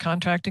improving their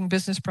contracting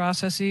business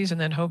processes and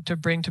then hope to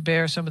bring to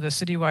bear some of the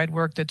citywide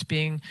work that's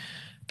being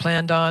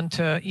planned on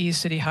to ease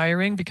city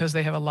hiring because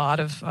they have a lot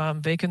of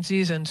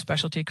vacancies and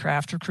specialty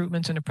craft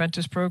recruitments and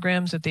apprentice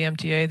programs at the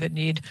MTA that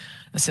need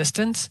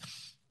assistance.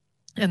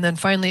 And then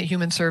finally, at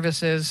Human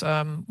Services,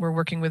 we're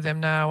working with them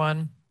now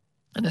on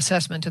an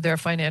assessment of their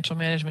financial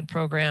management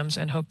programs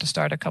and hope to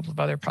start a couple of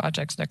other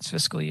projects next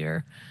fiscal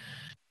year.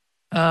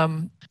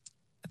 I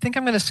think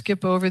I'm going to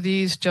skip over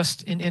these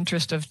just in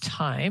interest of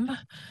time,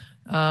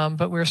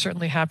 but we're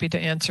certainly happy to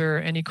answer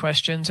any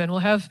questions. And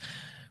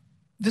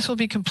this will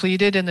be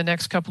completed in the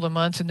next couple of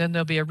months, and then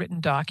there'll be a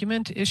written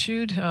document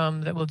issued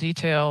that will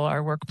detail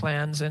our work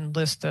plans and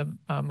list the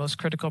most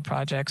critical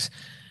projects.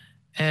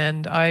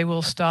 And I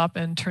will stop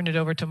and turn it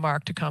over to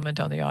Mark to comment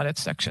on the audit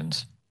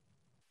sections.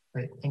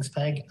 Great, thanks,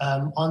 Peg.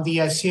 On the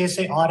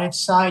CSA audit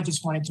side,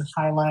 just wanted to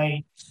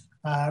highlight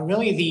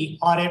really the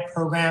audit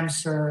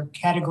programs or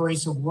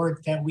categories of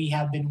work that we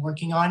have been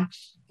working on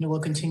and will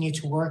continue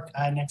to work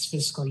next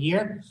fiscal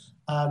year.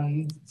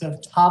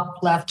 The top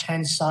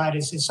left-hand side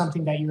is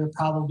something that you're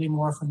probably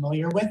more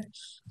familiar with.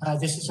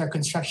 This is our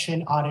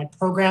construction audit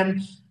program.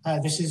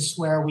 This is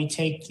where we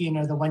take the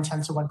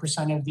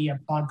 0.1% of the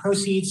bond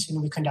proceeds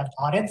and we conduct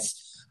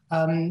audits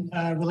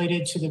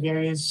related to the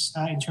various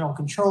internal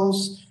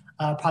controls,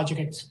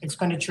 project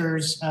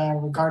expenditures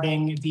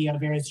regarding the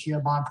various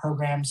GEO bond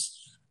programs.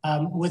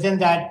 Within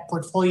that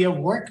portfolio of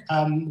work,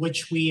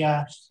 which we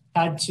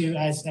had to,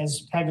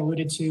 as Peg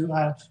alluded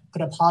to,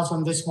 put a pause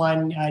on this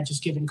one,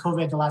 just given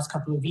COVID the last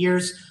couple of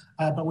years,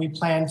 but we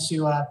plan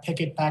to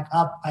pick it back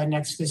up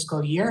next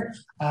fiscal year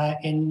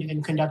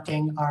in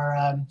conducting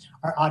our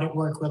audit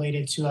work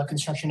related to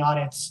construction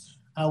audits.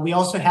 We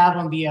also have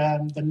on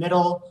the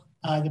middle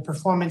the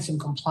performance and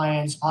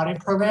compliance audit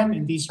program,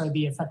 and these are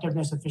the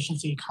effectiveness,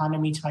 efficiency,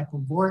 economy type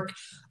of work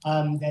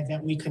that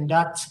we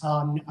conduct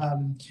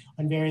on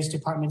various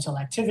departmental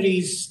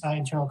activities,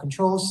 internal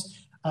controls.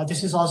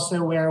 This is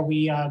also where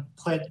we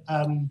put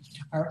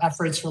our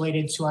efforts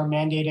related to our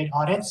mandated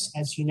audits.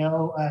 As you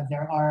know,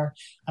 there are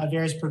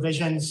various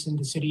provisions in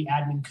the city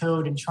admin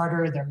code and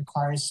charter that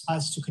requires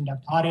us to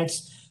conduct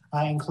audits,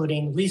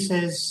 including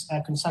leases,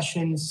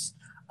 concessions,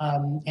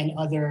 and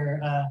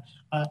other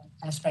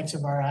aspects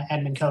of our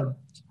admin code.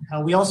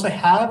 We also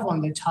have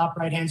on the top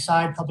right-hand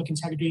side public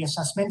integrity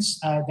assessments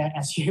that,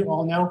 as you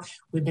all know,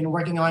 we've been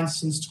working on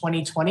since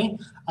 2020.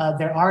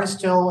 There are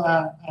still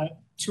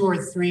 2 or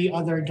 3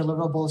 other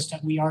deliverables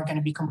that we are going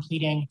to be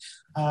completing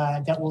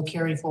that will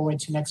carry forward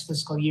to next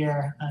fiscal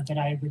year that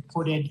I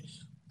reported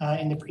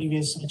in the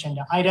previous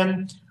agenda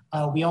item.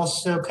 We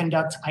also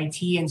conduct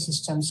IT and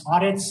systems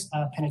audits,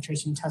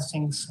 penetration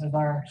testings of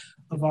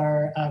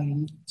our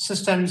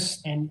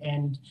systems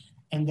and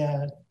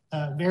the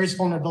various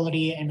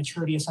vulnerability and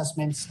maturity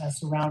assessments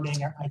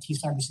surrounding our IT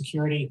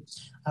cybersecurity.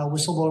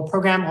 Whistleblower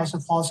program also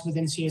falls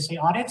within CSA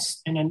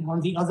audits. And then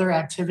on the other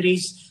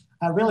activities,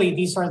 really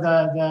these are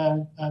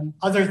the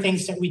other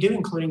things that we do,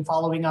 including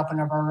following up on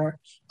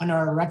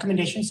our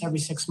recommendations every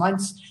 6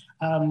 months.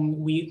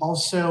 We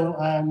also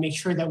make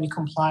sure that we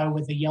comply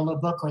with the Yellow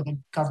Book or the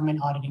government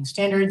auditing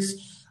standards.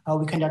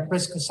 We conduct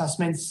risk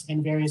assessments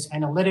and various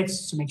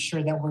analytics to make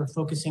sure that we're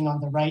focusing on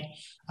the right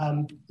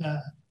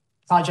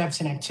projects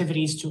and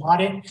activities to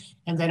audit.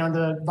 And then on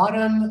the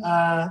bottom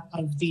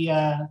of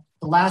the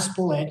last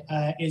bullet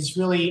is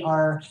really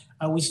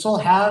we still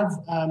have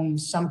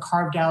some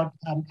carved out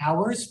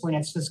hours for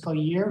next fiscal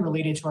year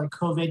related to our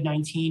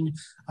COVID-19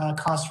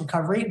 cost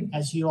recovery.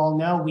 As you all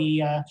know,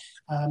 we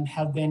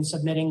have been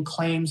submitting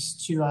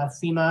claims to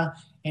FEMA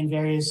and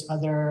various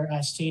other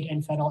state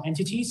and federal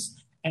entities.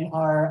 And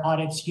our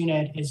audits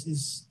unit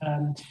is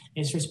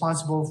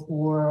responsible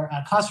for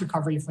cost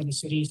recovery for the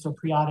city. So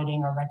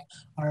pre-auditing our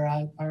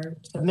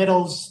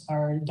submittals,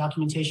 our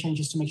documentation,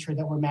 just to make sure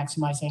that we're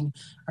maximizing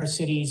our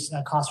city's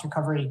cost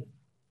recovery.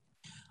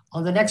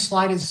 On the next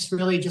slide is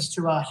really just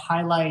to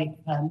highlight,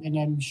 and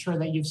I'm sure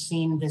that you've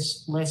seen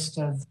this list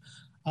of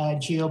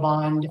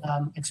GeoBond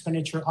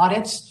expenditure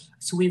audits.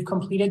 So we've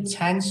completed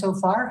 10 so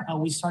far.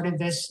 We started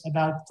this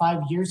about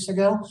 5 years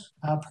ago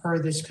per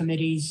this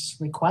committee's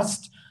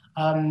request.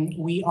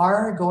 We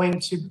are going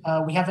to,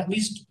 we have at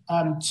least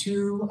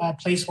 2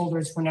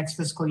 placeholders for next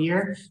fiscal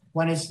year.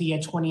 One is the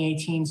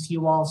 2018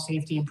 seawall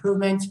safety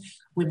improvement.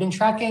 We've been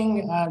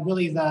tracking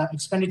really the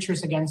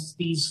expenditures against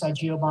these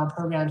GeoBond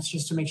programs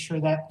just to make sure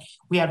that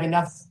we have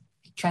enough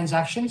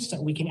transactions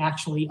that we can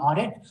actually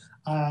audit.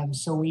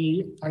 So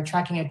we are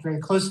tracking it very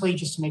closely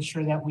just to make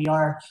sure that we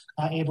are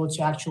able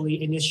to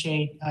actually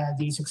initiate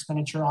these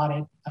expenditure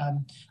audit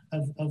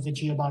of the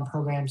GeoBond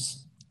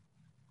programs.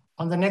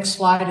 On the next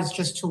slide is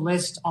just to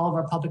list all of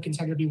our public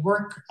integrity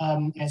work.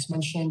 As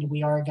mentioned, we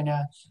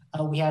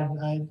have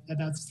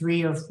about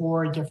 3 or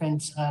 4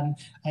 different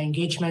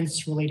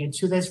engagements related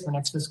to this for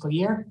next fiscal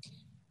year.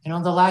 And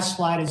on the last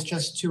slide is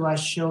just to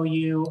show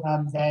you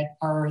that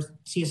our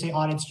CSA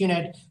audits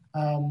unit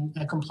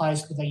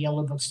complies with the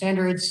Yellow Book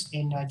standards.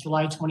 In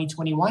July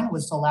 2021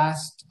 was the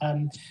last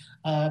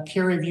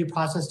peer review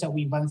process that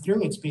we went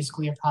through. It's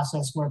basically a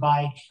process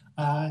whereby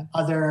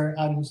other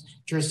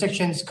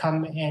jurisdictions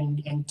come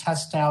and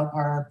test out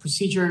our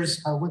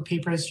procedures, our work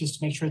papers, just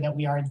to make sure that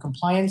we are in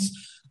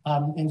compliance.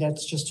 And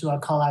that's just to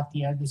call out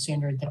the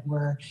standard that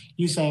we're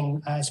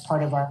using as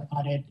part of our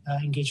audit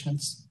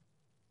engagements.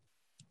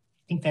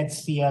 I think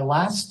that's the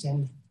last,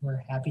 and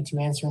we're happy to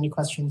answer any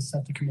questions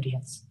that the committee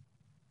has.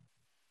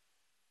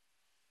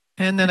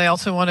 And then I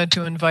also wanted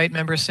to invite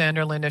Member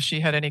Sanderlin if she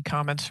had any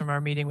comments from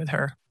our meeting with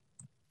her.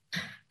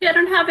 Yeah, I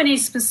don't have any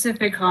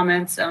specific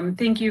comments.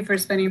 Thank you for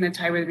spending the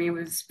time with me. It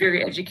was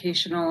very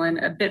educational and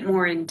a bit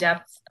more in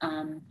depth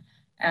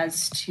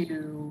as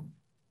to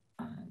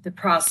the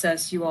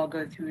process you all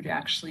go through to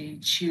actually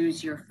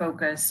choose your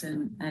focus.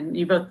 And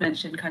you both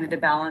mentioned kind of the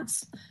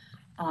balance,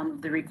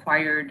 the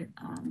required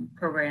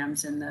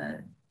programs and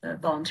the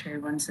voluntary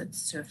ones that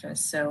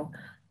surface. So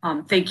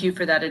thank you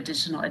for that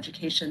additional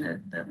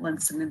education that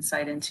lends some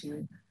insight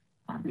into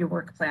your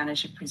work plan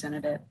as you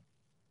presented it.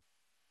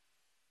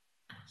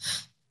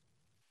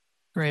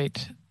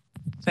 Great.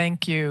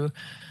 Thank you.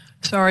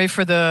 Sorry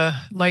for the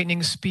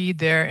lightning speed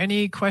there.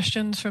 Any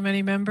questions from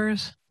any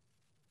members?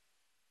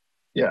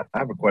 Yeah, I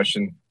have a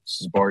question.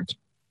 This is Bart.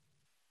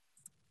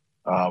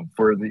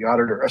 For the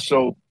auditor,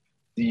 so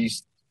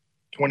these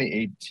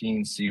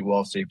 2018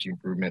 seawall safety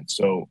improvements,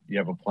 so you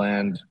have a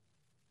planned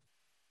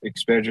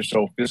expenditure,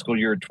 so fiscal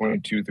year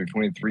 22 through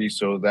 23,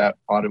 so that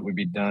audit would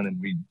be done and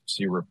we'd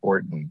see a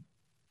report in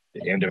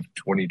the end of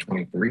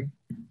 2023,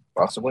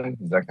 possibly?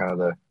 Is that kind of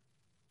the...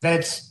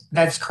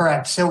 That's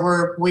correct.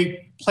 So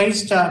we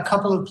placed a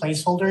couple of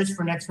placeholders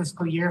for next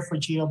fiscal year for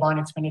GeoBond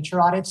expenditure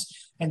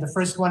audits. And the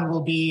first one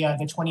will be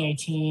the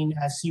 2018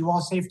 seawall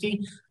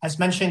safety. As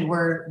mentioned,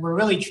 we're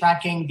really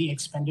tracking the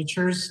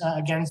expenditures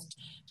against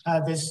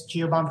this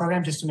GeoBond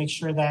program just to make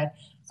sure that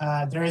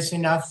there is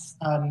enough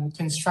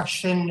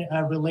construction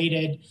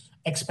related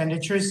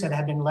expenditures that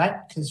have been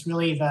let, because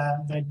really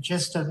the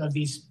gist of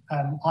these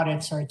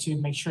audits are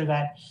to make sure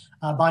that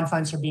bond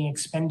funds are being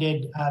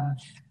expended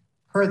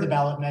per the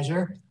ballot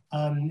measure.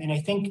 And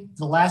I think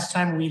the last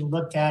time we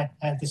looked at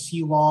the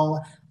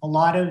seawall, a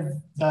lot of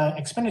the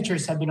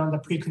expenditures have been on the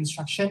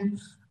pre-construction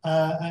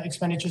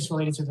expenditures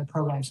related to the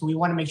program. So we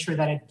want to make sure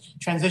that it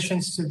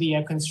transitions to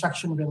the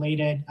construction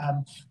related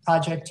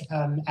project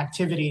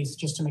activities,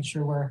 just to make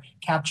sure we're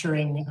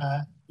capturing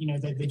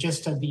the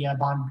gist of the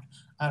bond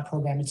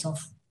program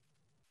itself.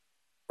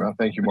 Well,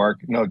 thank you,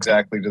 Mark. No,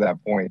 exactly to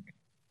that point.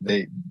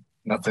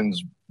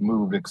 Nothing's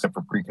moved except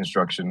for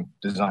pre-construction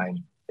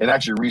design and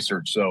actually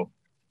research. So,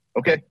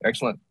 okay,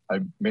 excellent.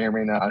 I may or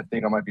may not, I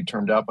think I might be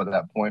termed out by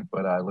that point,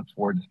 but I look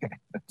forward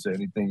to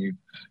anything you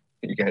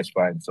guys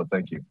find. So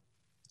thank you.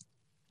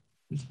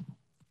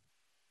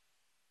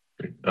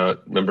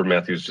 Member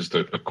Matthews, just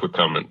a quick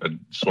comment. I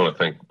just want to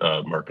thank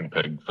Mark and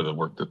Peg for the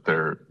work that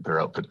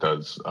their outfit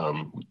does.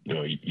 You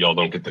know, y'all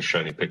don't get the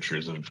shiny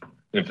pictures of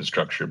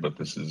infrastructure, but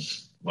this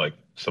is like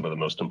some of the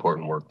most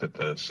important work that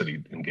the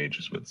city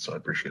engages with. So I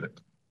appreciate it.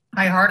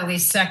 I heartily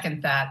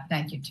second that.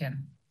 Thank you,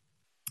 Tim.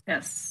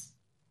 Yes.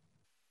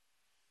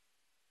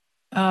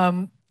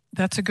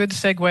 That's a good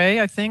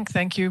segue, I think.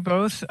 Thank you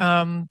both.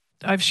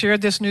 I've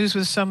shared this news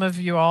with some of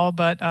you all,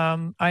 but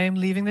I am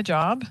leaving the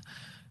job.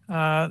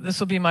 This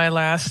will be my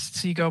last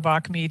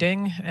CGOBOC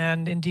meeting,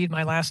 and indeed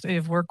my last day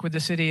of work with the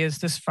city is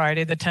this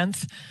Friday, the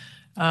 10th.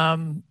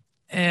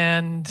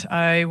 And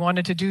I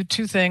wanted to do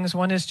two things.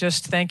 One is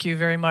just thank you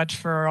very much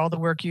for all the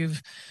work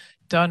you've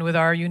done with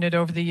our unit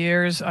over the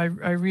years. I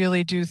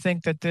really do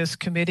think that this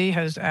committee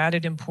has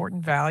added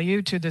important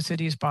value to the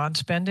city's bond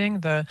spending.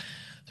 The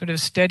sort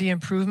of steady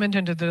improvement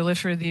into the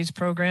delivery of these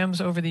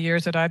programs over the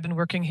years that I've been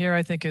working here,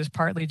 I think is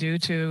partly due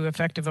to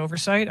effective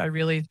oversight. I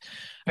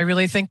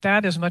really think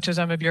that, as much as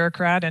I'm a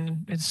bureaucrat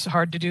and it's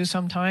hard to do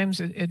sometimes,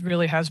 it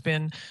really has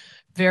been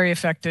very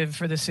effective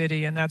for the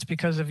city, and that's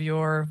because of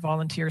your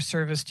volunteer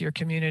service to your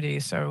community.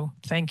 So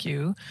thank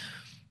you.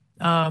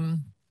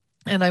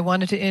 And I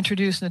wanted to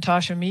introduce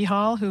Natasha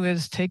Mihal, who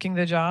is taking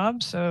the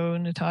job. So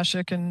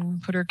Natasha can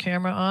put her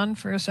camera on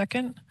for a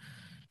second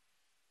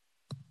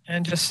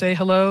and just say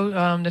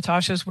hello.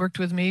 Natasha's worked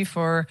with me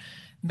for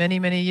many,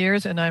 many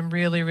years, and I'm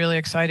really, really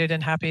excited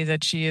and happy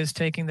that she is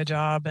taking the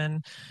job.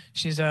 And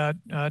she's a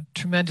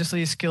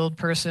tremendously skilled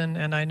person,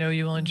 and I know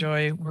you will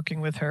enjoy working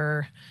with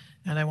her.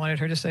 And I wanted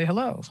her to say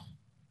hello.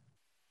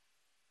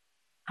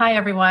 Hi,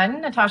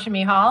 everyone. Natasha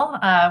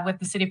Mihal with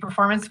the City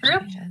Performance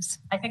Group. Yes.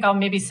 I think I'll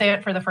maybe say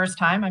it for the first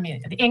time. I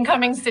mean, the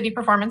incoming City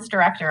Performance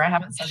Director. I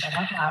haven't said that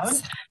out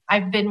loud.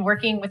 I've been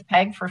working with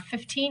Peg for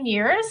 15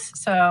 years,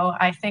 so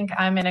I think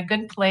I'm in a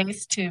good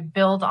place to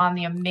build on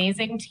the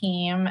amazing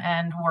team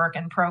and work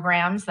and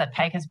programs that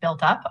Peg has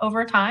built up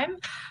over time.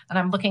 And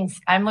I'm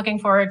looking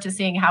forward to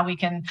seeing how we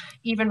can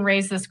even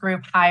raise this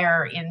group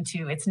higher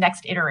into its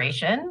next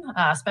iteration,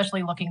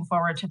 especially looking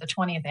forward to the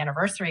 20th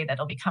anniversary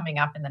that'll be coming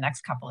up in the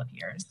next couple of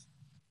years.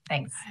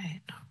 Thanks.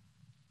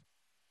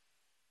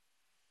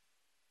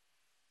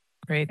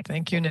 Great.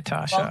 Thank you,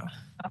 Natasha. Well,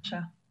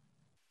 Natasha.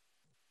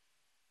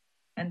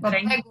 And well,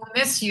 Peg, we'll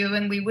miss you,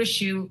 and we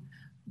wish you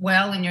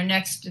well in your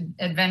next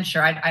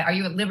adventure. Are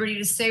you at liberty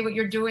to say what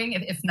you're doing?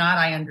 If not,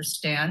 I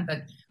understand,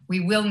 but we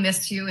will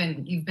miss you,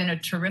 and you've been a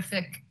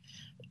terrific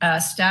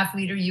staff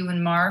leader, you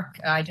and Mark.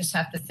 I just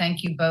have to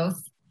thank you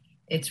both.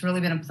 It's really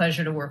been a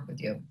pleasure to work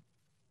with you.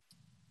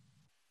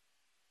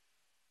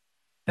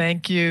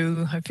 Thank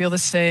you. I feel the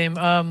same.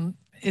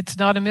 It's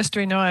not a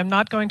mystery. No, I'm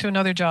not going to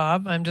another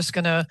job. I'm just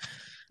going to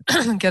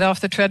get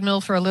off the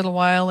treadmill for a little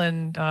while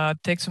and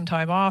take some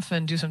time off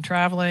and do some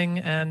traveling.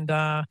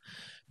 And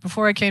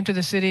before I came to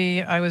the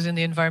city, I was in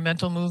the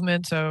environmental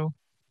movement. So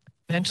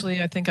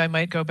eventually I think I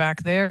might go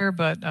back there.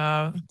 But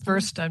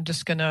first, I'm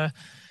just going to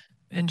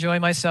enjoy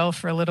myself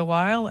for a little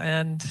while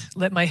and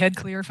let my head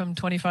clear from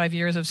 25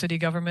 years of city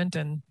government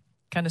and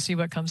kind of see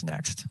what comes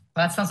next.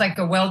 Well, that sounds like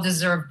a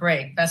well-deserved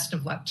break. Best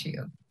of luck to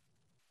you.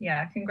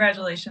 Yeah,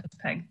 congratulations,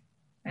 Peg.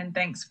 And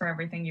thanks for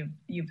everything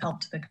you've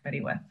helped the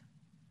committee with.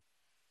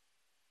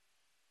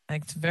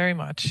 Thanks very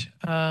much.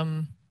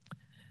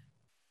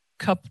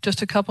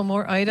 Just a couple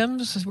more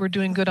items. We're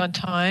doing good on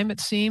time, it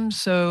seems.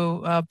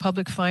 So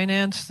public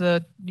finance,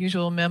 the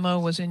usual memo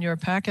was in your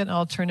packet.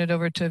 I'll turn it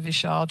over to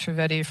Vishal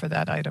Trivedi for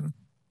that item.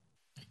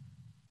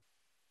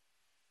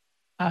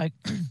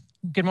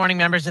 Good morning,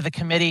 members of the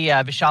committee.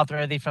 Vishal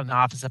Trivedi from the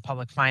Office of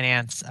Public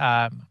Finance.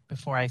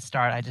 Before I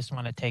start, I just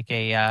want to take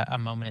a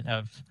moment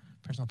of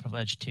personal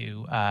privilege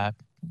to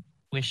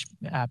wish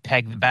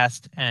Peg the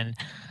best and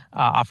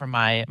offer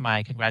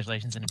my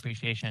congratulations and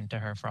appreciation to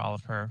her for all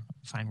of her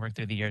fine work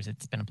through the years.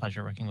 It's been a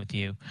pleasure working with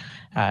you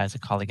as a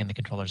colleague in the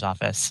Controller's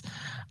Office.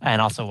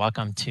 And also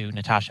welcome to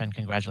Natasha and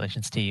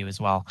congratulations to you as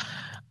well.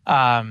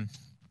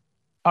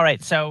 All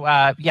right, so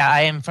yeah,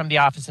 I am from the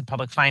Office of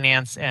Public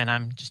Finance, and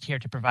I'm just here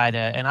to provide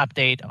an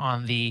update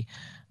on the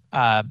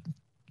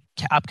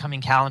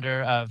upcoming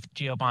calendar of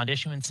GO bond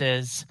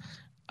issuances.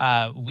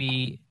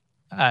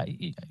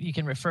 You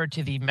can refer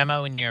to the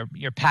memo in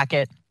your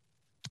packet.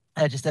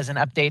 Just as an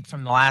update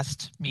from the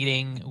last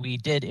meeting, we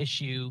did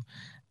issue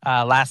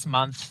last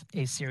month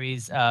a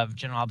series of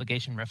general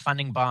obligation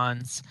refunding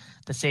bonds.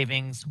 The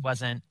savings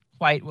wasn't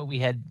quite what we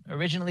had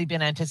originally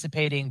been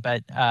anticipating,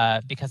 but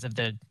because of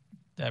the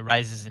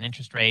rises in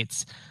interest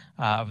rates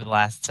over the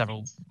last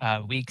several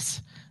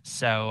weeks.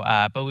 So,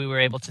 but we were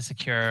able to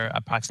secure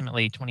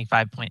approximately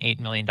 $25.8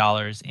 million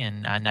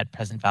in net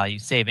present value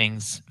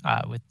savings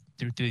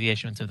through the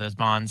issuance of those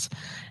bonds.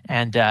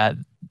 And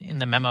in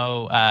the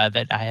memo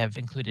that I have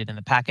included in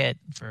the packet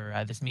for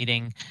this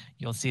meeting,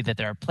 you'll see that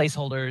there are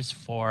placeholders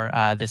for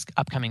this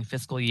upcoming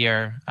fiscal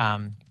year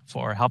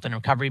for health and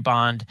recovery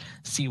bond,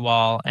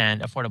 seawall,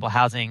 and affordable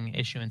housing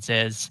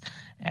issuances.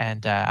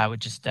 And I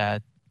would just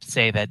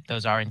say that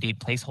those are indeed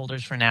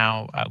placeholders for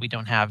now. We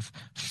don't have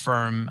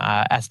firm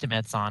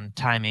estimates on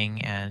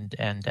timing and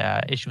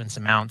issuance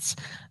amounts.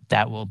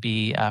 That will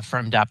be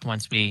firmed up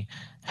once we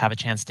have a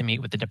chance to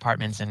meet with the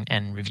departments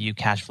and review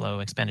cash flow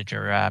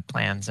expenditure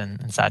plans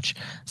and such.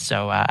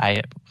 So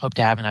I hope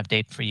to have an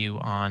update for you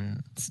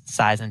on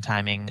size and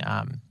timing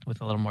with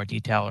a little more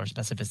detail or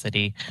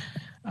specificity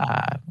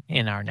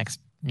in our next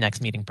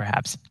meeting,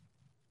 perhaps.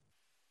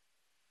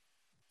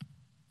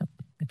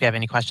 If you have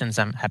any questions,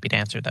 I'm happy to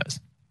answer those.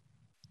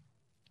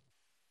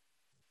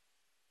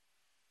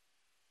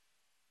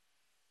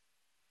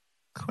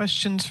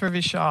 Questions for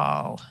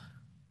Vishal?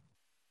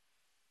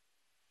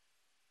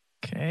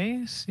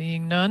 Okay,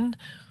 seeing none.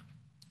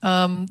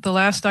 The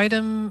last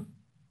item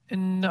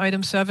in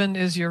item 7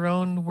 is your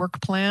own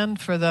work plan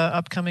for the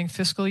upcoming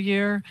fiscal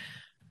year.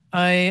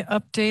 I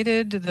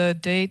updated the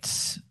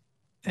dates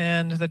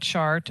and the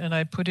chart and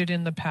I put it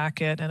in the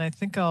packet, and I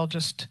think I'll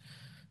just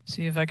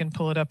see if I can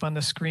pull it up on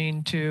the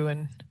screen too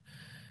and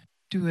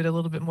do it a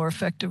little bit more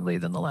effectively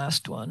than the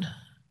last one.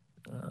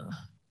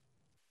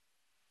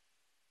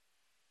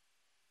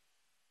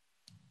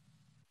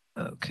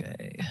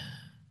 Okay.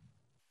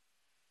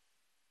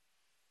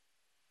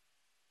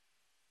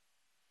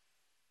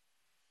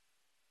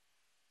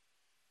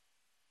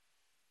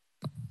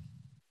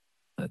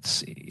 Let's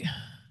see.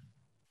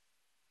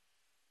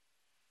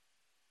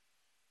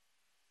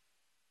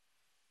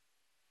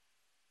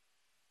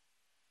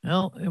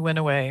 Well, it went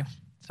away.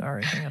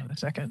 Sorry, hang on a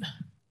second.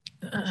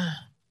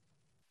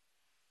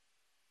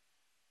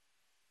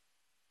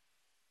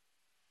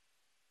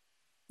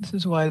 This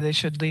is why they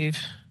should leave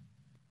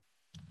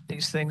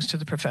these things to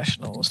the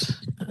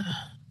professionals.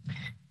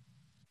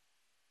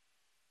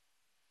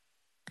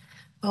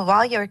 Well,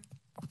 while you're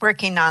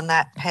working on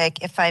that,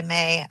 Peg, if I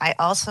may, I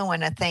also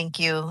want to thank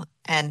you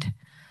and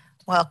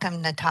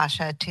welcome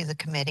Natasha to the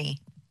committee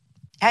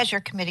as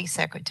your committee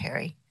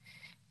secretary.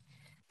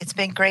 It's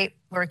been great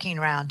working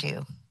around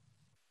you.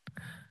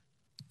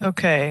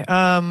 Okay.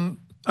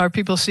 Are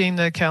people seeing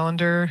the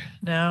calendar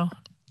now?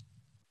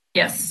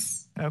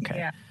 Yes. Okay.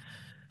 Yeah.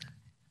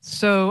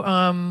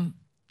 So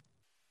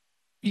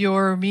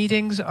your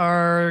meetings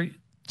are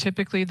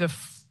typically the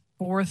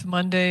fourth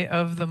Monday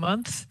of the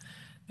month,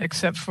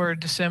 except for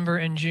December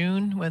and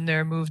June when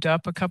they're moved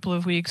up a couple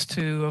of weeks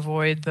to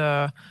avoid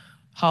the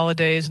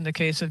holidays in the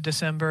case of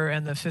December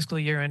and the fiscal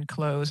year end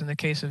close in the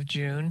case of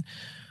June.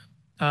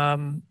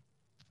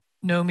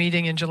 No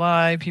meeting in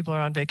July, people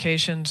are on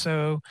vacation,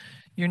 so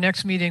your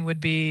next meeting would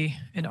be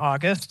in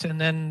August,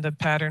 and then the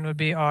pattern would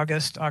be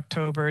August,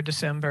 October,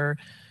 December,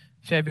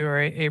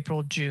 February,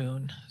 April,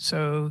 June.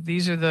 So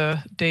these are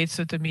the dates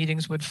that the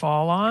meetings would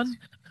fall on.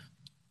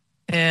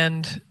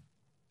 And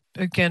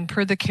again,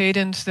 per the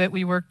cadence that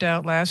we worked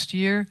out last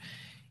year,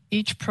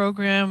 each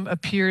program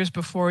appears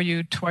before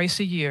you twice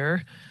a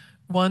year,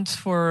 once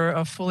for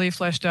a fully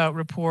fleshed out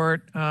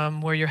report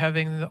where you're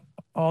having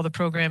all the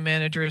program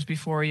managers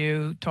before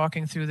you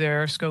talking through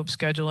their scope,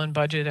 schedule, and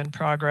budget and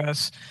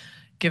progress,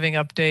 giving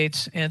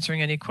updates,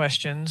 answering any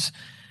questions.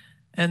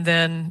 And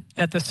then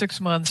at the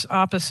 6 months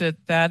opposite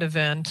that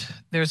event,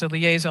 there's a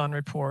liaison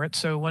report.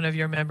 So one of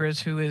your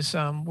members who is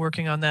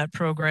working on that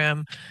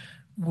program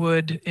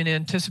would, in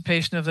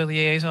anticipation of the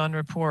liaison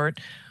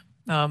report,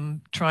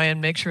 try and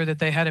make sure that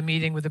they had a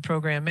meeting with the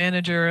program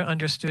manager,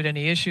 understood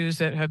any issues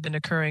that have been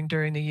occurring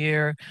during the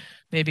year,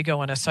 maybe go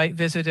on a site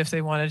visit if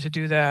they wanted to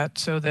do that,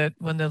 so that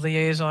when the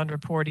liaison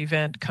report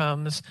event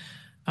comes,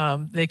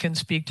 they can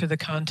speak to the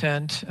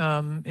content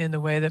in the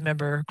way that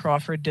Member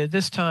Crawford did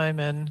this time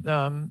and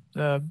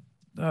the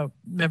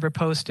Member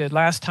Post did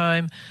last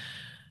time.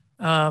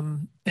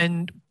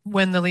 And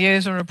when the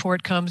liaison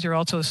report comes, you're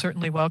also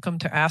certainly welcome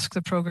to ask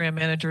the program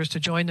managers to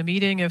join the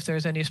meeting if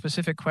there's any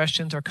specific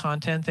questions or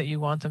content that you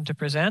want them to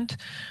present.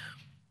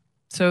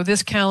 So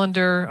this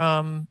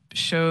calendar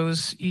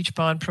shows each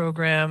bond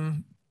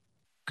program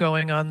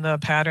going on the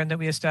pattern that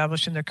we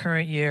established in the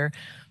current year.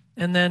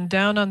 And then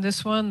down on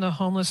this one, the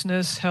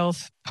Homelessness,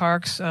 Health,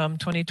 Parks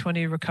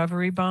 2020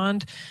 Recovery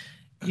Bond,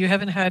 you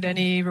haven't had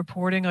any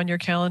reporting on your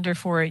calendar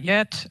for it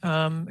yet.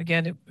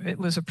 Again, it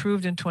was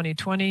approved in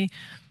 2020.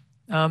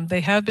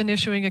 They have been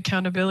issuing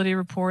accountability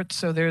reports,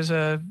 so there's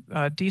a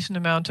decent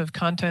amount of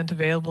content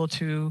available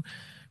to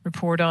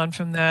report on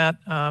from that.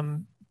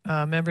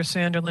 Member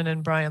Sanderlin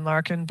and Brian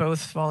Larkin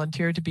both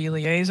volunteered to be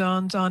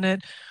liaisons on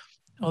it,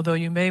 although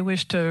you may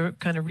wish to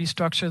kind of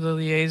restructure the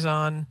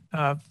liaison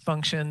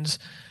functions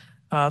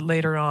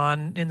later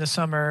on in the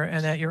summer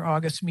and at your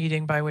August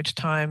meeting, by which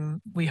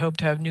time we hope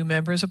to have new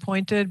members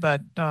appointed,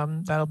 but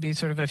that'll be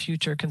sort of a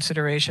future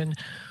consideration.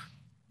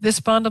 This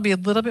bond will be a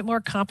little bit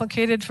more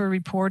complicated for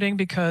reporting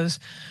because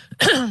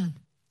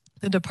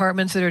the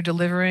departments that are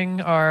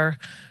delivering are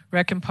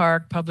Rec and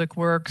Park, Public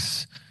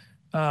Works,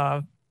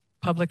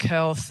 Public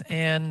Health,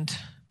 and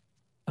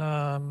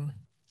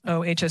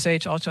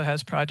HSH also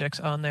has projects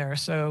on there.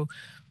 So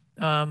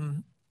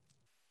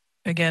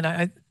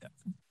again,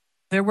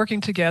 they're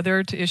working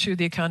together to issue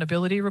the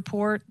accountability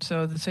report.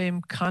 So the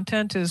same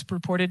content is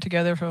reported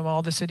together from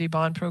all the city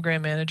bond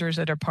program managers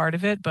that are part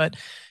of it, but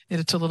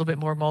it's a little bit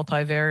more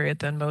multivariate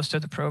than most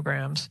of the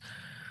programs.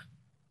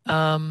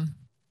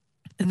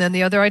 And then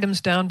the other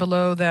items down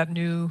below that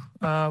new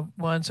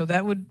one, so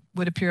that would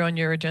appear on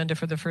your agenda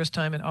for the first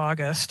time in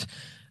August.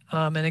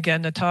 And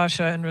again,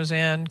 Natasha and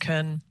Roseanne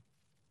can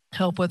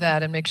help with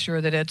that and make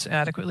sure that it's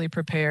adequately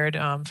prepared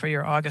for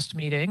your August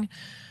meeting.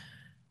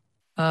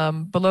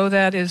 Below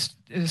that is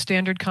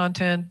standard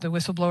content, the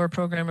whistleblower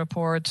program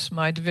reports,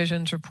 my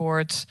division's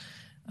reports,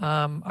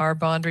 our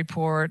bond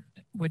report,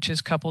 which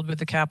is coupled with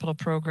the capital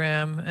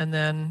program, and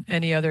then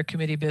any other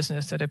committee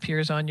business that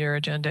appears on your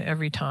agenda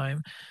every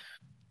time.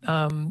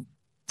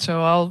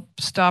 So I'll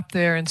stop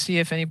there and see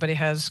if anybody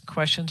has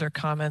questions or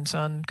comments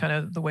on kind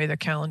of the way the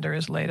calendar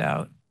is laid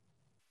out.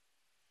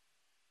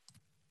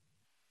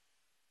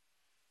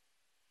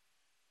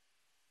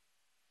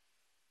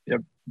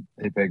 Yep.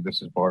 Hey, Peg,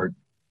 this is Bart.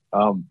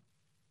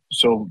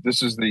 So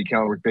this is the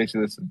calendar.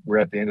 Basically, we're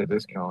at the end of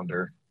this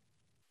calendar.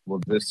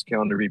 Will this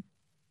calendar be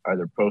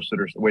either posted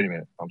or... Wait a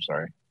minute. I'm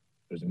sorry.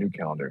 There's a new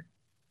calendar.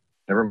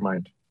 Never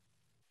mind.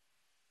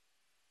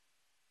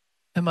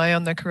 Am I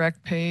on the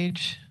correct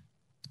page?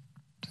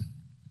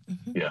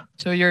 Yeah.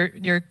 So your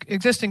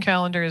existing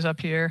calendar is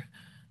up here,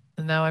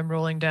 and now I'm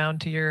rolling down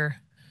to your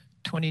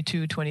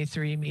 22,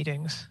 23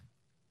 meetings.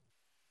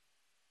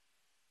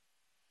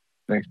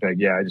 Thanks, Peg.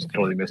 Yeah, I just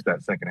totally missed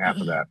that second half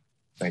of that.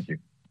 Thank you.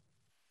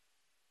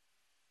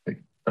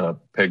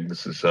 Peg,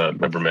 this is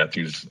Member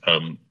Matthews.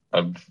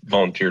 I've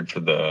volunteered for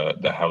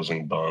the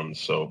housing bonds,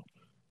 so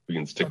we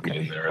can stick me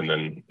in there. And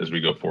then as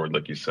we go forward,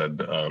 like you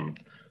said, I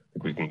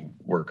think we can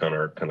work on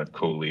our kind of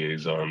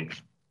co-liaison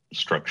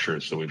structure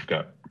so we've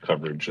got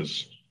coverage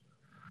as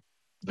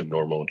the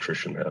normal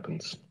attrition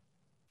happens.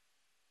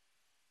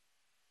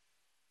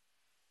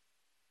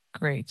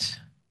 Great.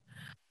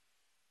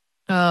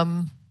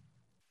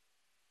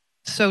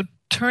 So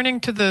turning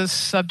to the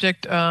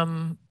subject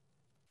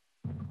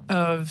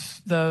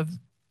of the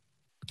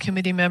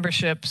committee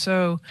membership.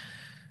 So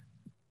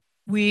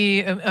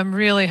I'm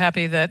really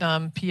happy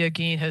that Pia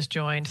Geen has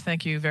joined.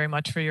 Thank you very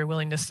much for your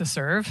willingness to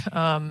serve.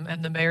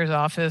 And the mayor's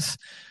office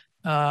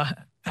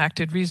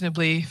acted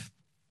reasonably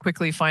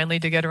quickly finally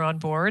to get her on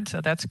board. So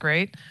that's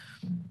great.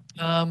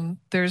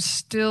 There's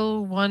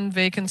still one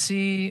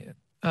vacancy.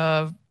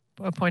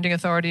 Appointing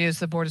authority is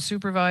the Board of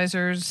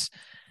Supervisors.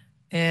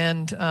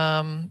 And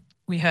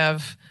we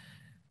have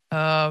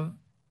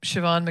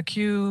Siobhan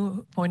McHugh,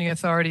 appointing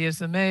authority is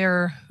the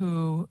mayor,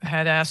 who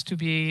had asked to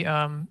be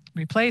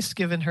replaced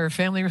given her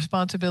family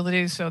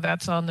responsibilities. So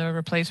that's on the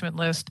replacement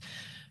list.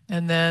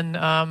 And then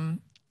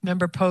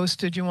Member Post,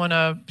 did you want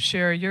to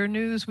share your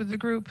news with the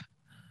group?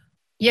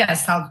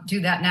 Yes, I'll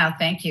do that now.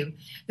 Thank you.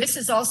 This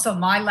is also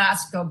my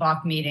last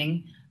GOBOC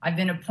meeting. I've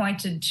been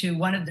appointed to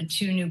one of the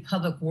two new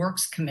Public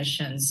Works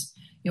Commissions.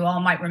 You all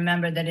might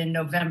remember that in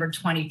November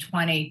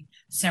 2020,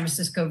 San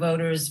Francisco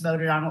voters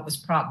voted on what was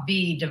Prop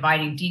B,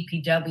 dividing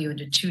DPW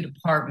into two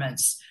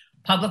departments.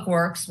 Public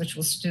Works, which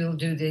will still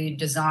do the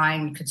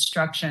design,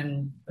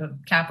 construction,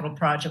 capital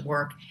project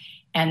work,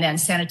 and then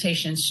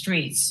Sanitation and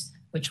Streets,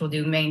 which will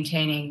do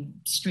maintaining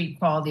street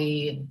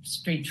quality,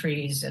 street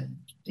trees, and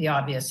the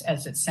obvious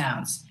as it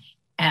sounds.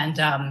 And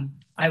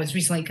I was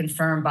recently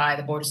confirmed by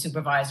the Board of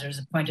Supervisors,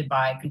 appointed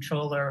by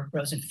Controller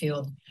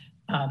Rosenfield,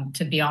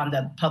 to be on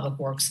the Public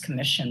Works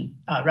Commission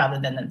rather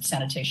than the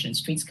Sanitation and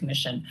Streets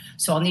Commission.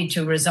 So I'll need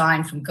to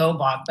resign from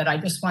GOBOC, but I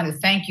just want to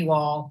thank you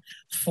all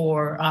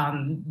for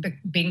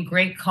being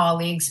great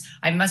colleagues.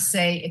 I must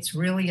say it's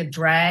really a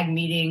drag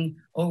meeting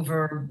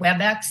over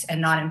WebEx and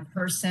not in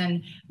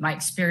person. My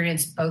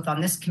experience both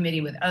on this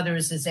committee with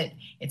others is that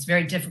it's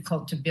very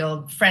difficult to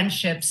build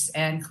friendships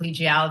and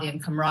collegiality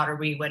and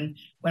camaraderie when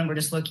we're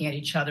just looking at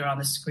each other on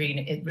the screen.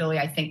 It really,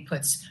 I think,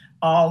 puts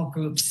all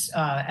groups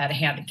at a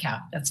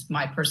handicap. That's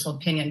my personal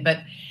opinion.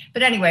 But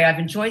anyway, I've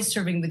enjoyed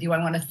serving with you. I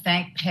want to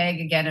thank Peg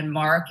again and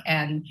Mark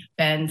and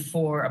Ben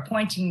for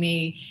appointing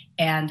me.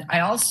 And I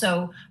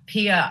also,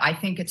 Pia, I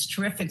think it's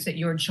terrific that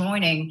you're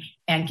joining,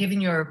 and given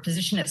your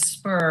position at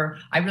SPUR,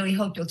 I really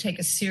hope you'll take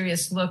a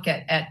serious look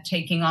at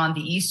taking on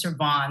the Easter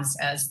bonds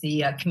as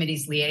the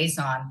committee's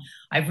liaison.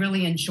 I've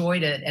really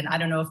enjoyed it. And I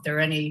don't know if there are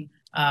any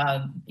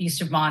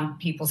Easter bond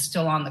people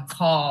still on the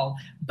call,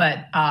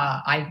 but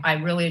I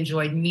really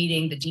enjoyed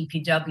meeting the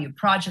DPW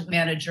project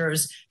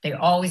managers. They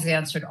always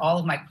answered all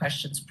of my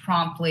questions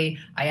promptly.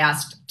 I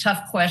asked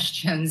tough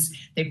questions.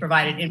 They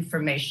provided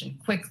information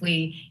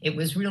quickly. It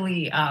was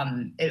really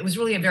a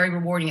very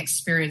rewarding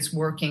experience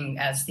working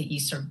as the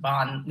Easter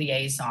bond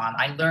liaison.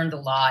 I learned a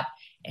lot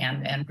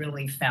and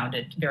really found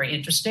it very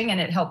interesting,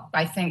 and it helped,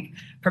 I think,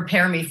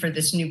 prepare me for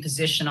this new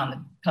position on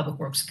the Public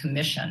Works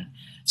Commission.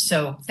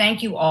 So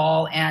thank you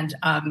all. And,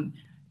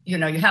 you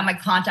have my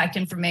contact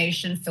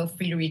information. Feel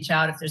free to reach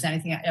out if there's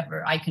anything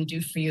I can do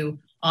for you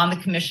on the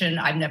commission.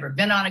 I've never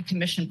been on a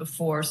commission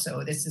before,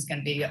 so this is going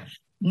to be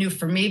new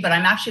for me, but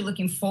I'm actually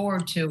looking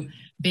forward to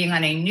being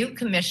on a new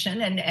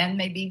commission and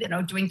maybe,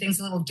 doing things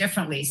a little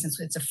differently since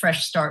it's a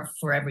fresh start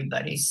for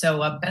everybody.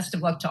 So best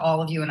of luck to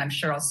all of you, and I'm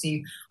sure I'll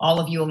see all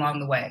of you along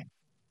the way.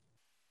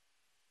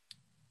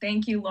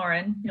 Thank you,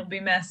 Lauren. You'll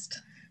be missed.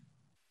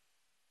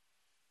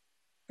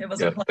 It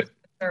was a pleasure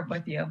to serve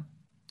with you.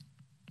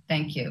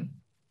 Thank you.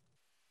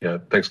 Yeah,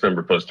 thanks,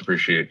 Member Post.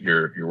 Appreciate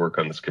your work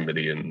on this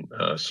committee, and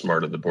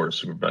smart of the Board of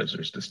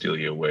Supervisors to steal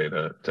you away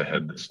to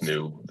head this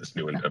new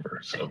endeavor.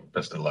 So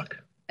best of luck.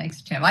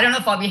 Thanks, Tim. I don't know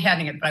if I'll be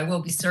heading it, but I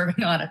will be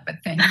serving on it. But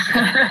thank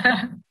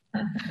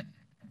you.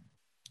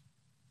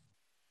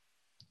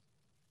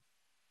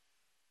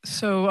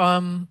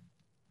 So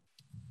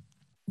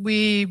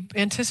we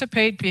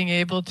anticipate being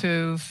able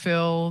to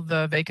fill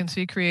the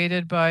vacancy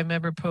created by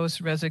Member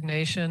Post's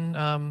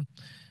resignation.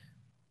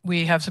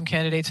 We have some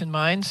candidates in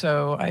mind,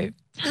 so I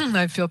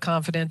feel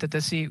confident that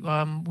the seat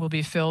will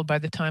be filled by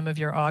the time of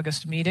your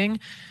August meeting.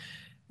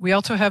 We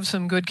also have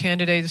some good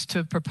candidates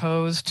to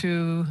propose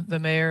to the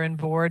mayor and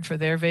board for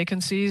their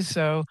vacancies.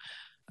 So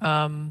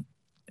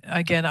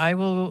again, I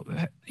will,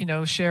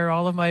 share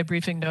all of my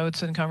briefing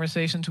notes and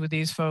conversations with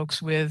these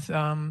folks with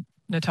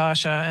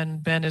Natasha,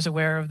 and Ben is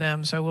aware of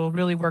them. So we'll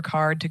really work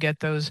hard to get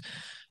those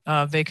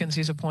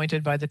vacancies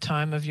appointed by the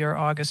time of your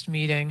August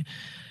meeting.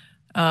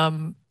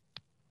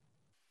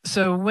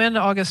 So when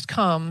August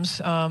comes,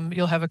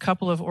 you'll have a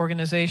couple of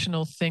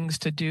organizational things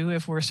to do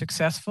if we're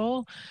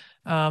successful.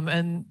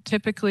 And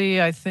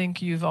typically, I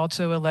think you've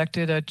also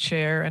elected a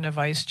chair and a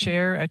vice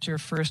chair at your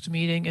first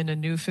meeting in a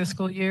new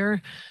fiscal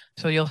year.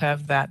 So you'll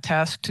have that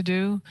task to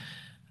do.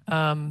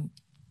 And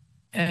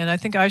I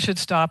think I should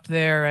stop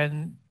there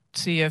and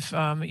see if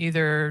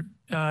either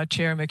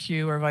Chair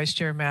McHugh or Vice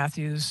Chair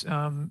Matthews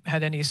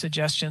had any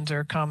suggestions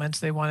or comments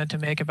they wanted to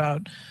make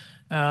about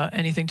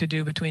anything to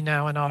do between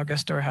now and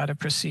August or how to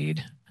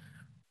proceed.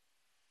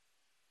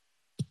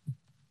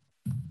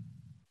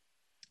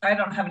 I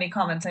don't have any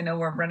comments. I know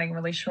we're running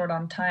really short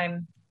on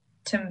time.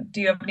 Tim, do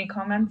you have any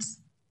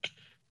comments?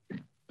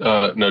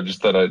 No,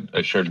 just that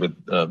I shared with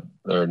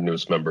our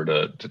newest member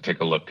to take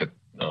a look at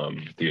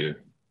the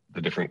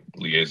different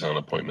liaison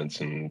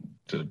appointments and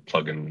to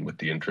plug in with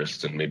the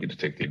interests, and maybe to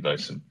take the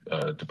advice of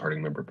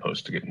departing Member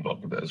Post to get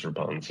involved with Ezra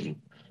Bonds. And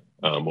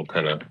we'll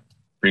kind of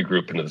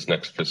regroup into this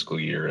next fiscal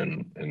year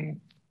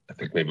and I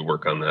think maybe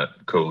work on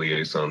that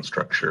co-liaison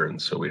structure. And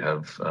so we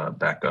have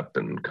backup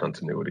and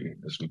continuity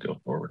as we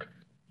go forward.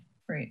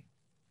 Great.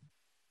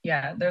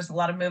 Yeah, there's a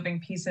lot of moving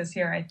pieces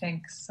here, I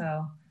think.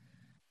 So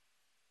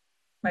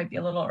might be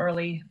a little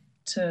early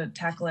to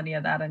tackle any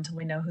of that until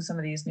we know who some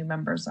of these new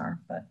members are.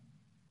 But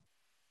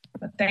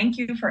thank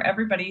you for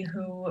everybody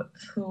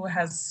who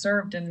has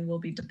served and will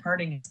be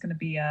departing. It's going to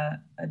be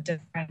a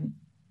different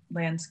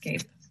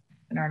landscape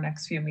in our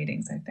next few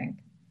meetings, I think.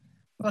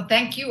 Well,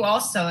 thank you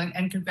also,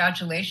 and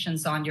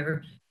congratulations on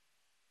your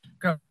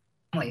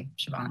family,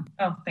 Siobhan.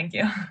 Oh, thank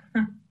you.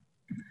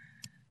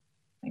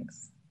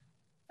 Thanks.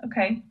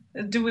 Okay.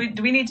 Do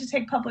we need to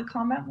take public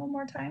comment one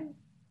more time?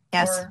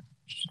 Yes.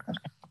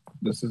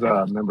 This is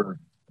Member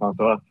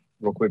Pantoja,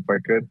 real quick if I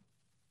could.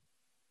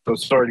 So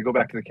sorry to go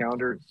back to the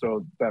calendar.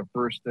 So that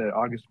first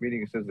August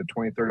meeting, it says the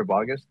 23rd of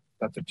August.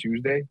 That's a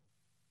Tuesday.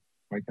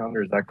 My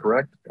calendar, is that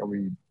correct? Are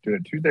we doing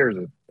it Tuesday or is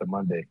it the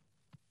Monday?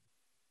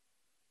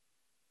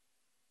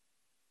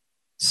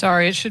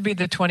 Sorry, it should be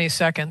the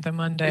 22nd, the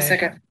Monday.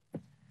 22nd.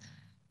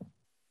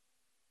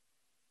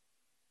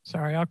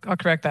 Sorry, I'll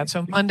correct that.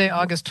 So Monday,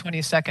 August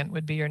 22nd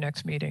would be your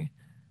next meeting.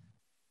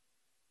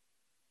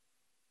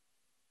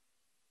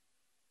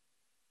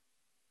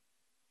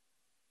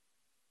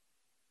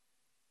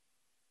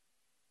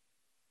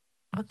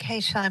 Okay,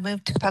 shall I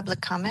move to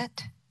public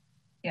comment?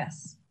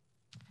 Yes.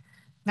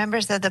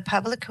 Members of the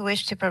public who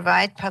wish to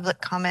provide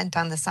public comment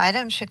on this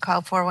item should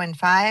call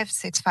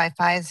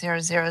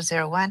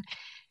 415-655-0001,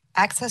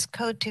 access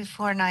code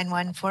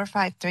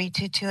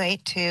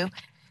 2491-453-2282,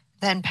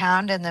 then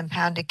pound and then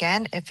pound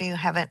again. If you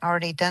haven't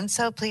already done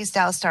so, please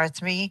dial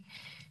 *3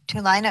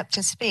 to line up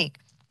to speak.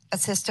 A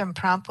system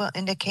prompt will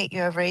indicate you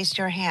have raised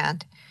your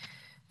hand.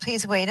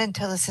 Please wait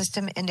until the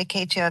system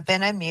indicates you have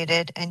been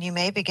unmuted and you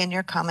may begin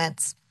your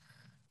comments.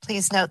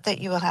 Please note that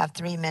you will have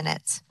 3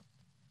 minutes.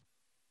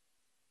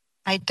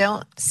 I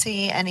don't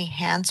see any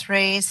hands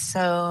raised,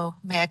 so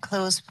may I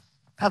close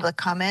public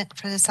comment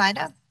for this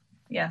item?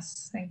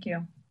 Yes, thank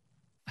you.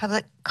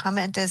 Public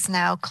comment is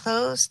now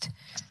closed.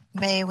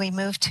 May we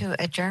move to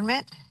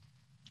adjournment?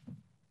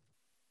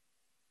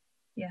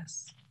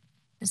 Yes.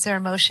 Is there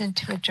a motion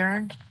to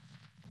adjourn?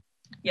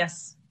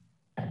 Yes.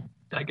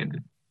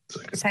 Second.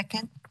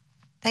 Second.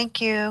 Thank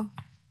you.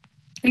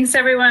 Thanks,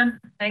 everyone.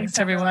 Thanks,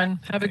 everyone.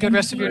 Have a good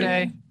rest of your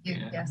day.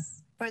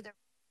 Yes. For the